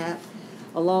doing that.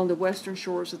 Along the western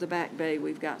shores of the Back Bay,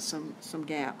 we've got some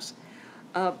gaps.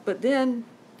 But then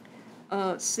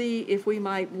see if we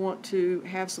might want to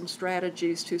have some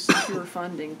strategies to secure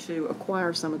funding to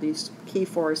acquire some of these key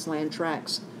forest land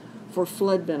tracts for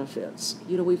flood benefits.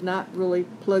 You know, we've not really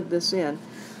plugged this in,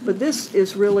 but this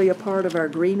is really a part of our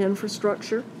green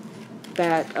infrastructure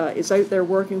that is out there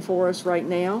working for us right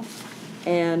now.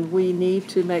 And we need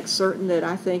to make certain that,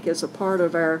 I think, as a part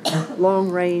of our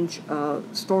long-range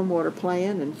stormwater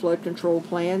plan and flood control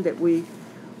plan, that we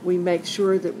make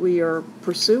sure that we are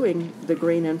pursuing the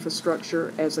green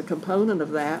infrastructure as a component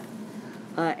of that,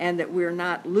 and that we're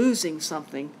not losing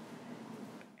something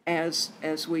as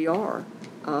we are,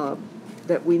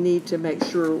 that we need to make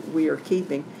sure we are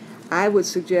keeping. I would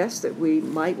suggest that we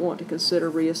might want to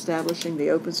consider reestablishing the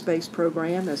open space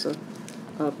program as a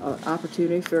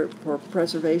opportunity for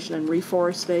preservation and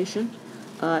reforestation,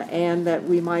 and that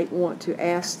we might want to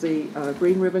ask the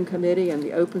Green Ribbon Committee and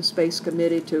the Open Space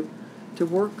Committee to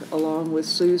work along with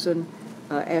Susan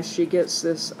as she gets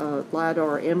this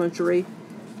LiDAR imagery,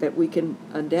 that we can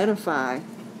identify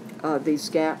these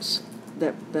gaps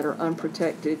that are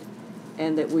unprotected,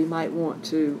 and that we might want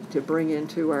to bring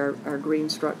into our green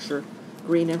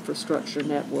infrastructure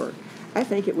network. I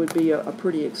think it would be a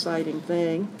pretty exciting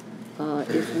thing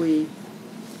if we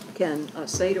can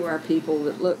say to our people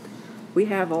that, look, we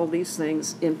have all these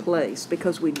things in place,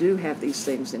 because we do have these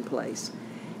things in place.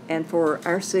 And for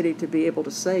our city to be able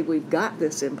to say we've got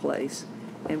this in place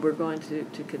and we're going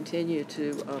to continue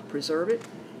to preserve it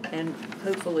and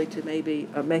hopefully to maybe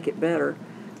make it better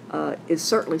is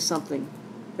certainly something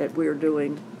that we're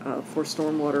doing for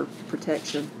stormwater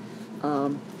protection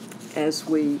as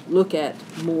we look at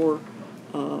more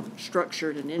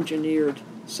structured and engineered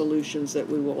solutions that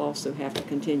we will also have to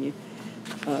continue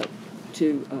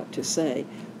to say.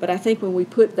 But I think when we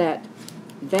put that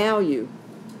value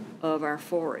of our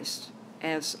forest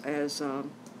as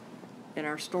in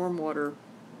our stormwater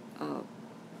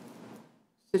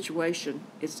situation,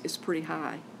 it's pretty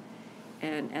high,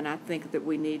 and I think that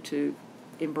we need to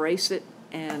embrace it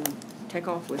and take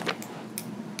off with it.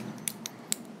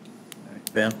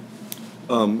 Ben?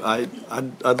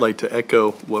 I'd like to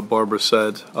echo what Barbara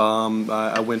said.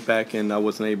 I went back and I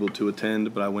wasn't able to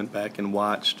attend, but I went back and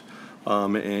watched,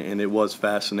 and it was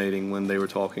fascinating when they were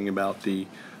talking about the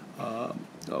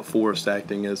forest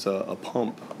acting as a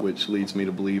pump, which leads me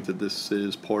to believe that this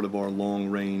is part of our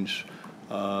long-range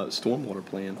stormwater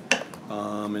plan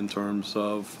in terms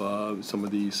of some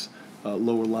of these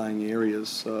lower-lying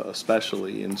areas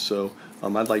especially. And so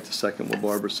I'd like to second what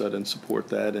Barbara said and support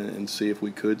that, and see if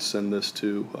we could send this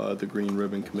to the Green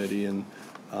Ribbon Committee and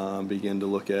begin to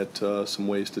look at some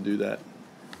ways to do that.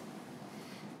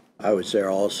 I was there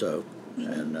also,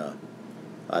 and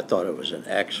I thought it was an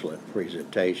excellent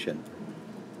presentation,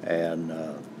 and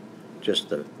just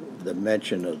the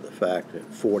mention of the fact that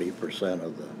 40%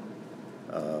 of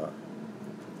the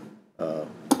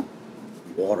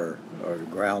water or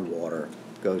groundwater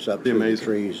goes up through the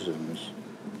trees and is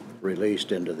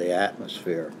released into the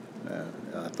atmosphere.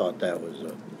 I thought that was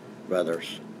a rather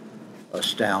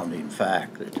astounding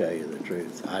fact, to tell you the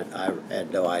truth. I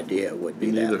had no idea it would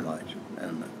be that much.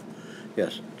 And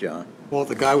yes, John? Well,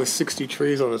 the guy with 60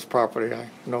 trees on his property, I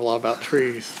know a lot about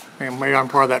trees. Maybe I'm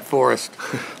part of that forest.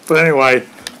 But anyway,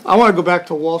 I want to go back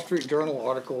to a Wall Street Journal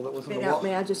article that was in the Wall.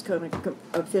 May I just kind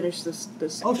of finish this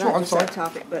Oh, sure, I'm sorry.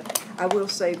 topic? But I will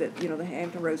say that, the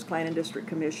Hampton Roads Planning District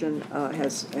Commission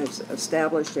has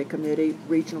established a committee,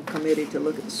 regional committee, to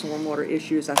look at the stormwater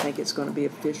issues. I think it's going to be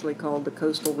officially called the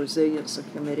Coastal Resilience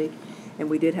Committee. And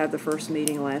we did have the first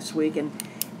meeting last week.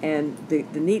 And the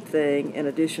neat thing, in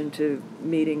addition to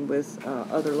meeting with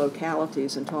other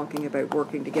localities and talking about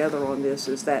working together on this,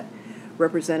 is that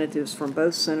representatives from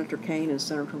both Senator Kaine and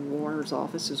Senator Warner's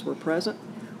offices were present,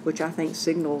 which I think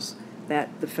signals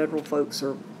that the federal folks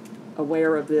are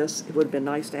aware of this. It would have been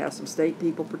nice to have some state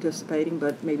people participating,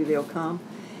 but maybe they'll come.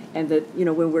 And that,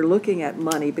 when we're looking at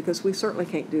money, because we certainly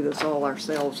can't do this all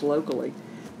ourselves locally,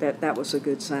 that was a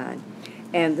good sign.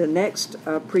 And the next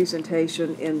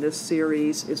presentation in this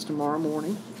series is tomorrow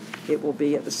morning. It will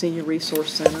be at the Senior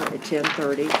Resource Center at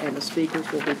 10:30, and the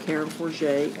speakers will be Karen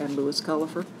Forget and Louis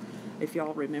Cullifer. If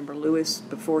y'all remember Louis,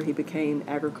 before he became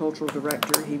agricultural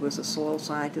director, he was a soil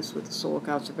scientist with the Soil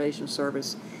Conservation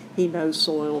Service. He knows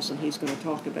soils, and he's going to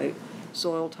talk about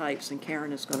soil types, and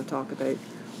Karen is going to talk about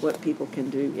what people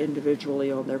can do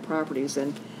individually on their properties.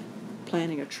 And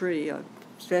planting a tree,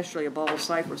 especially a ball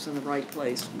cypress in the right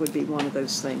place, would be one of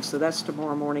those things. So that's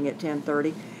tomorrow morning at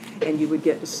 10:30. And you would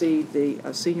get to see the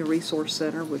Senior Resource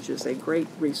Center, which is a great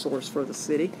resource for the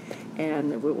city.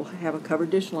 And we will have a covered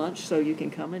dish lunch, so you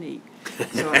can come and eat.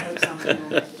 So I hope somebody will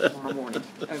make it tomorrow morning.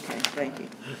 Okay, thank you.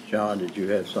 John, did you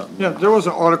have something? Yeah, there was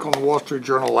an article in the Wall Street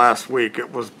Journal last week.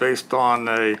 It was based on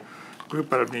a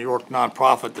group out of New York,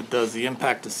 nonprofit, that does the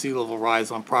impact of sea level rise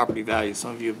on property values.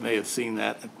 Some of you may have seen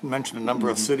that. It mentioned a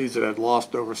number of cities that had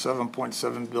lost over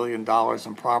 $7.7 billion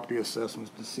in property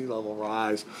assessments to sea level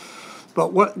rise.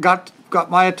 But what got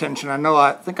my attention,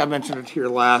 I think I mentioned it here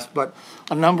last, but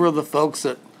a number of the folks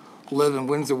that live in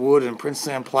Windsor Wood and Prince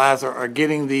Sam Plaza are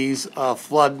getting these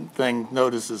flood thing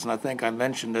notices, and I think I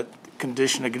mentioned that the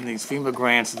condition of getting these FEMA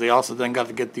grants, they also then got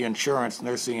to get the insurance, and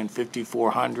they're seeing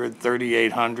 $5,400,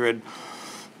 $3,800,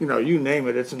 you name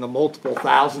it, it's in the multiple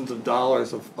thousands of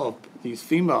dollars of these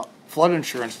FEMA flood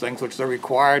insurance things, which they're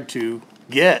required to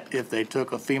get if they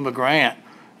took a FEMA grant.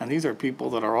 And these are people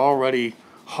that are already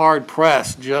hard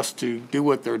pressed just to do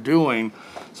what they're doing.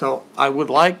 So I would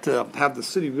like to have the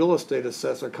city real estate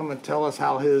assessor come and tell us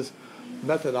how his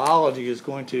methodology is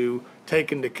going to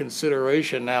take into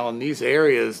consideration now in these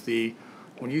areas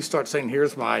when you start saying,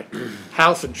 here's my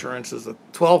house insurance is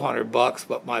 $1,200,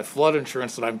 but my flood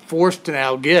insurance that I'm forced to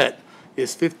now get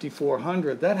is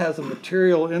 $5,400, that has a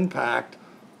material impact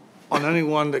on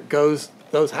anyone that goes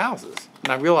those houses.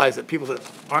 And I realize that people that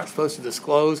aren't supposed to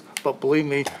disclose, but believe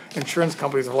me, insurance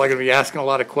companies are likely to be asking a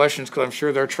lot of questions because I'm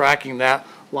sure they're tracking that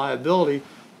liability.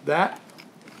 That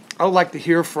I would like to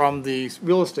hear from the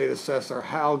real estate assessor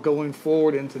how going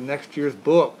forward into next year's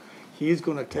book, he's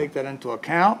going to take that into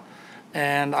account.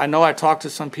 And I know I talked to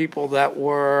some people that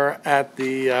were at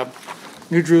the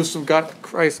New Jerusalem God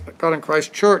in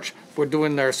Christ Church for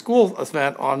doing their school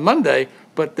event on Monday,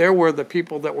 but there were the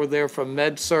people that were there from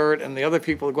MedCert and the other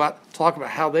people that go out talk about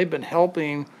how they've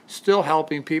been still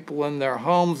helping people in their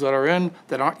homes that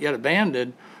aren't yet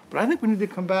abandoned. But I think we need to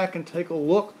come back and take a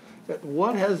look at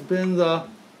what has been the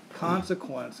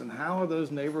consequence and how are those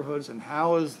neighborhoods and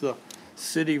how is the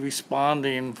city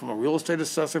responding from a real estate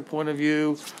assessor point of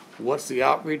view. What's the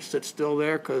outreach that's still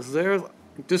there? Because there's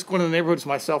just going to the neighborhoods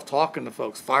myself, talking to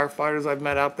folks, firefighters I've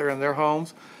met out there in their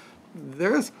homes.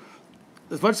 There's,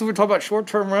 as much as we talk about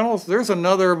short-term rentals, there's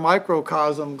another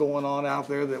microcosm going on out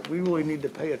there that we really need to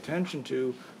pay attention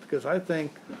to, because I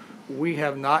think we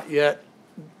have not yet,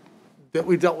 that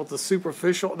we dealt with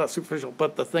the not superficial,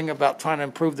 but the thing about trying to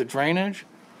improve the drainage,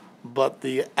 but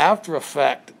the after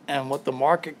effect and what the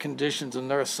market conditions and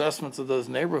their assessments of those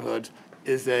neighborhoods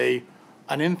is an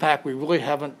impact we really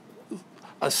haven't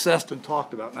assessed and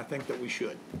talked about, and I think that we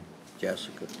should.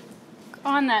 Jessica.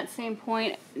 On that same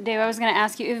point, Dave, I was going to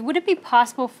ask you, would it be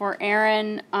possible for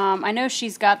Erin, I know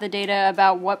she's got the data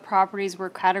about what properties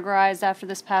were categorized after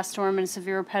this past storm and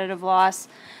severe repetitive loss.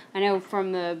 I know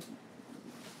from the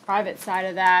private side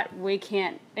of that,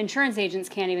 insurance agents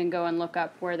can't even go and look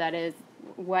up where that is,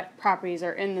 what properties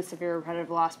are in the severe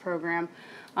repetitive loss program.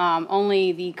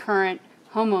 Only the current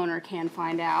homeowner can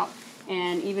find out.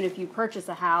 And even if you purchase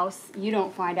a house, you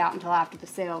don't find out until after the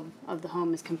sale of the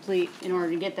home is complete in order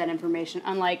to get that information,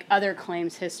 unlike other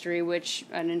claims history, which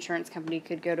an insurance company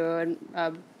could go to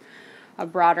a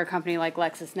broader company like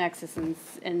LexisNexis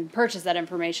and purchase that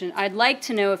information. I'd like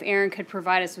to know if Erin could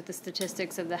provide us with the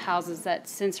statistics of the houses that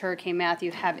since Hurricane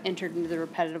Matthew have entered into the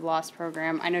repetitive loss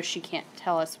program. I know she can't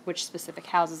tell us which specific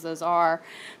houses those are,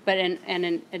 but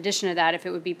in addition to that, if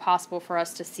it would be possible for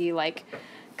us to see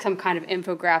some kind of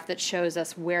infograph that shows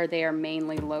us where they are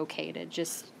mainly located.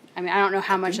 I don't know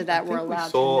how much of that we're allowed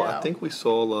to know. I think we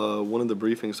saw one of the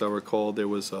briefings I recall, there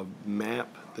was a map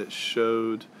that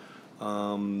showed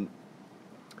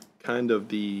kind of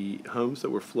the homes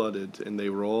that were flooded, and they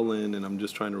were all in, and I'm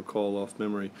just trying to recall off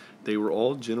memory, they were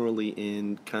all generally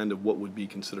in kind of what would be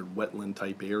considered wetland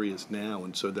type areas now,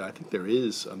 and so I think there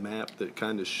is a map that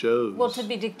kind of shows. Well, to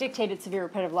be dictated severe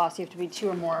repetitive loss, you have to be 2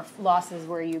 or more losses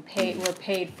where you were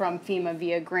paid from FEMA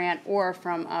via grant or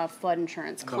from a flood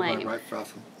insurance claim. Right from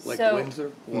Lake So-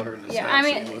 Windsor, water in his Yeah,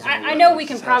 house. I know we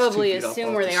can probably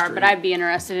assume where they are, but I'd be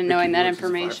interested in knowing that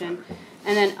information.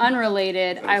 And then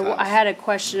unrelated, I had a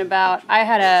question about, I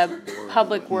had a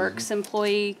Public Works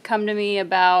employee come to me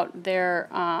about their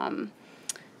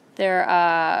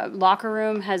locker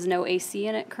room has no AC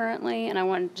in it currently, and I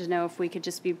wanted to know if we could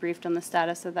just be briefed on the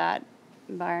status of that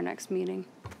by our next meeting.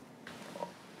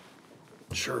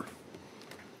 Sure.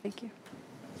 Thank you.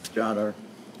 John,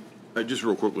 Just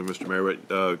real quickly, Mr. Mayor,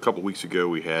 a couple of weeks ago,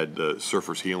 we had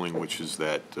Surfers Healing, which is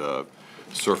that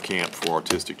surf camp for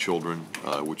autistic children,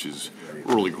 which has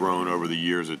really grown over the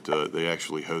years. They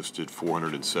actually hosted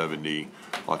 470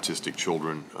 autistic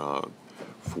children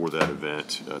for that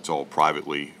event. It's all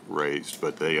privately raised,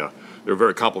 but they're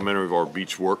very complimentary of our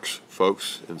Beachworks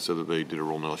folks, and so that they did a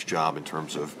real nice job in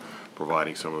terms of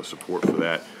providing some of the support for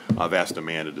that. I've asked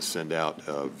Amanda to send out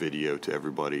a video to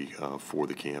everybody for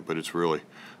the camp, but it's really,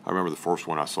 I remember the first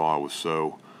one I saw, I was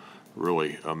so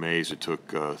really amazed. It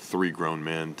took 3 grown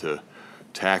men to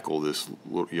tackle this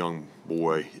little young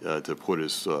boy to put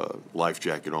his life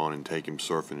jacket on and take him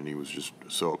surfing, and he was just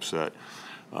so upset.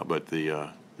 But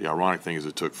the The ironic thing is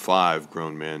it took 5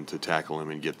 grown men to tackle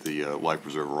him and get the life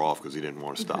preserver off because he didn't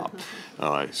want to stop.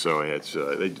 So it's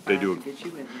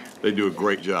they do a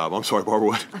great job. I'm sorry, Barbara.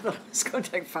 What? I thought it was going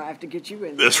to take 5 to get you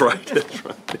in. That's right. That's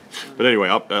right. But anyway,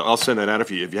 I'll send that out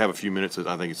if you have a few minutes.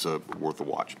 I think it's worth a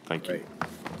watch. Thank you. Great.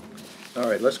 All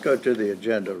right, let's go to the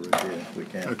agenda review if we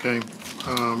can. Okay,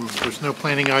 there's no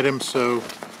planning items, so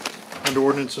under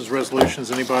ordinances, resolutions,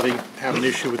 anybody have an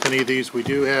issue with any of these? We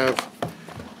do have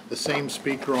the same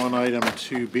speaker on item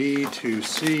 2B,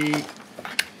 2C,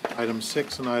 item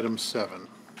 6, and item 7.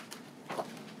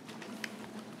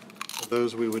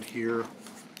 Those we would hear.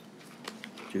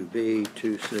 2B,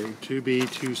 2C. 2B,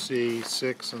 2C,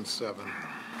 6, and 7.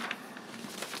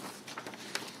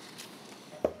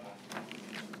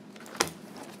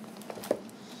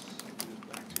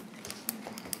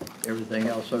 Everything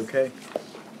else okay?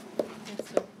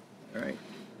 All right.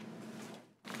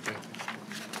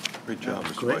 Great job,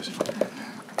 Mr. Great. Vice. Mr.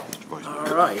 Vice Mayor.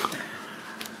 All right.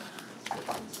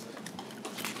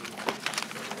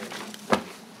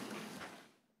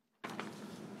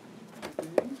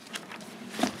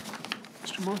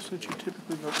 Mr. Moss, don't you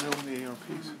typically vote no on the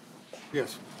ARPs?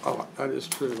 Yes, oh, that is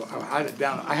true. I had it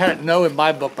down, I had it no in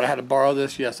my book, but I had to borrow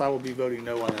this. Yes, I will be voting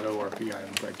no on that ORP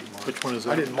item. Thank you, Mark. Which one is I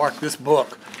that? didn't mark this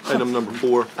book. Item number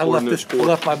 4. I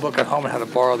left my book at home and had to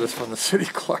borrow this from the city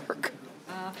clerk.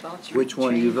 I thought you Which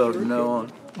one you voted no on?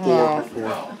 4.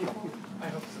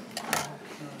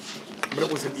 But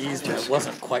it was an easement. It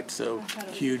wasn't quite so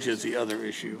huge as the other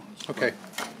issue. Okay.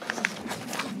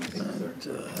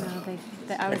 No,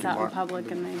 I was out in public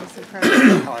and they just approached.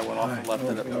 How I went off and left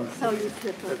it So you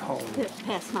could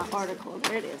pass my article,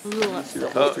 there it is.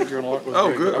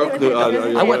 Oh, good.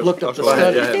 I went and looked up the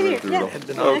study. Yeah. And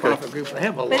the nonprofit group, they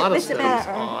have a lot of it's studies about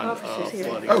our on officers here.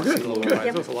 flooding. Oh, good, Sea level good.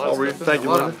 rise. There's a lot I'll of read- stuff. thank you,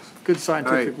 A lot Linda. of good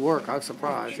scientific Right. work. I'm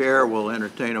surprised. Chair will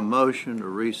entertain a motion to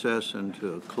recess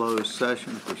into a closed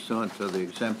session pursuant to the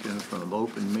exemption from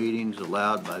open meetings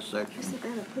allowed by section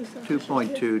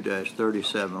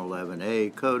 2.2-3711A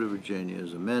Code of Virginia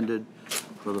is amended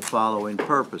for the following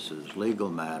purposes: legal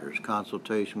matters,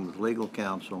 consultation with legal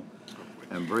counsel,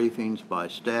 and briefings by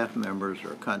staff members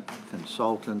or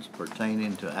consultants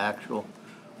pertaining to actual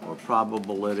or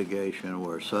probable litigation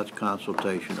where such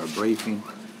consultation or briefing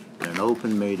in an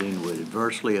open meeting would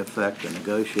adversely affect the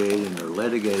negotiating or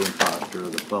litigating posture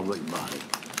of the public body,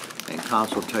 and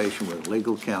consultation with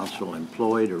legal counsel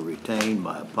employed or retained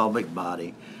by a public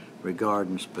body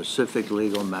regarding specific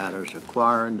legal matters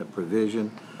requiring the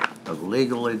provision of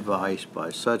legal advice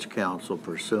by such counsel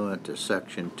pursuant to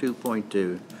section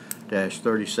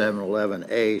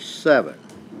 2.2-3711A7.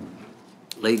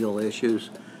 Legal issues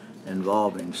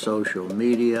involving social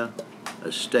media,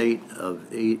 estate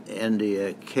of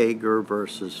India Kager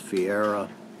versus Fiera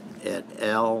et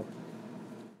al.,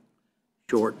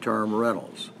 short-term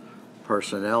rentals,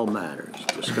 personnel matters,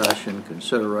 discussion,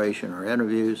 consideration, or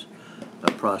interviews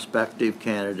of prospective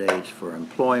candidates for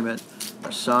employment,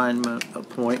 assignment,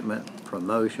 appointment,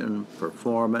 promotion,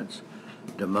 performance,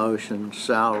 demotion,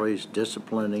 salaries,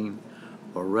 disciplining,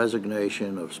 or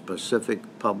resignation of specific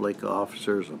public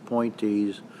officers,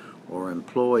 appointees, or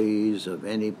employees of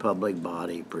any public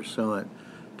body pursuant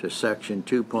to section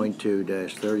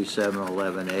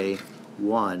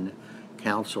 2.2-3711A1,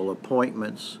 council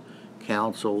appointments,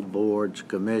 council, boards,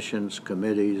 commissions,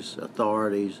 committees,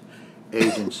 authorities,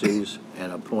 agencies,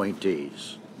 and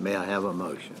appointees. May I have a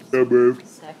motion? So moved.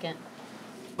 Second.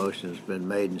 Motion has been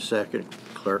made and second.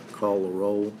 Clerk, call the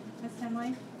roll. Ms.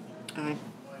 Henley? Aye.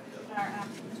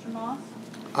 Mr. Moss?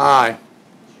 Aye.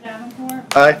 Mr.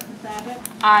 Davenport? Aye. Ms. Abbott?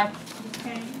 Aye. Ms.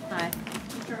 Kane? Aye.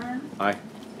 Mr. Ernst? Aye.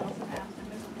 Also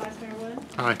absent. Mr. Vice Mayor Wood?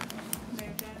 Aye.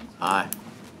 Mayor Jones? Aye.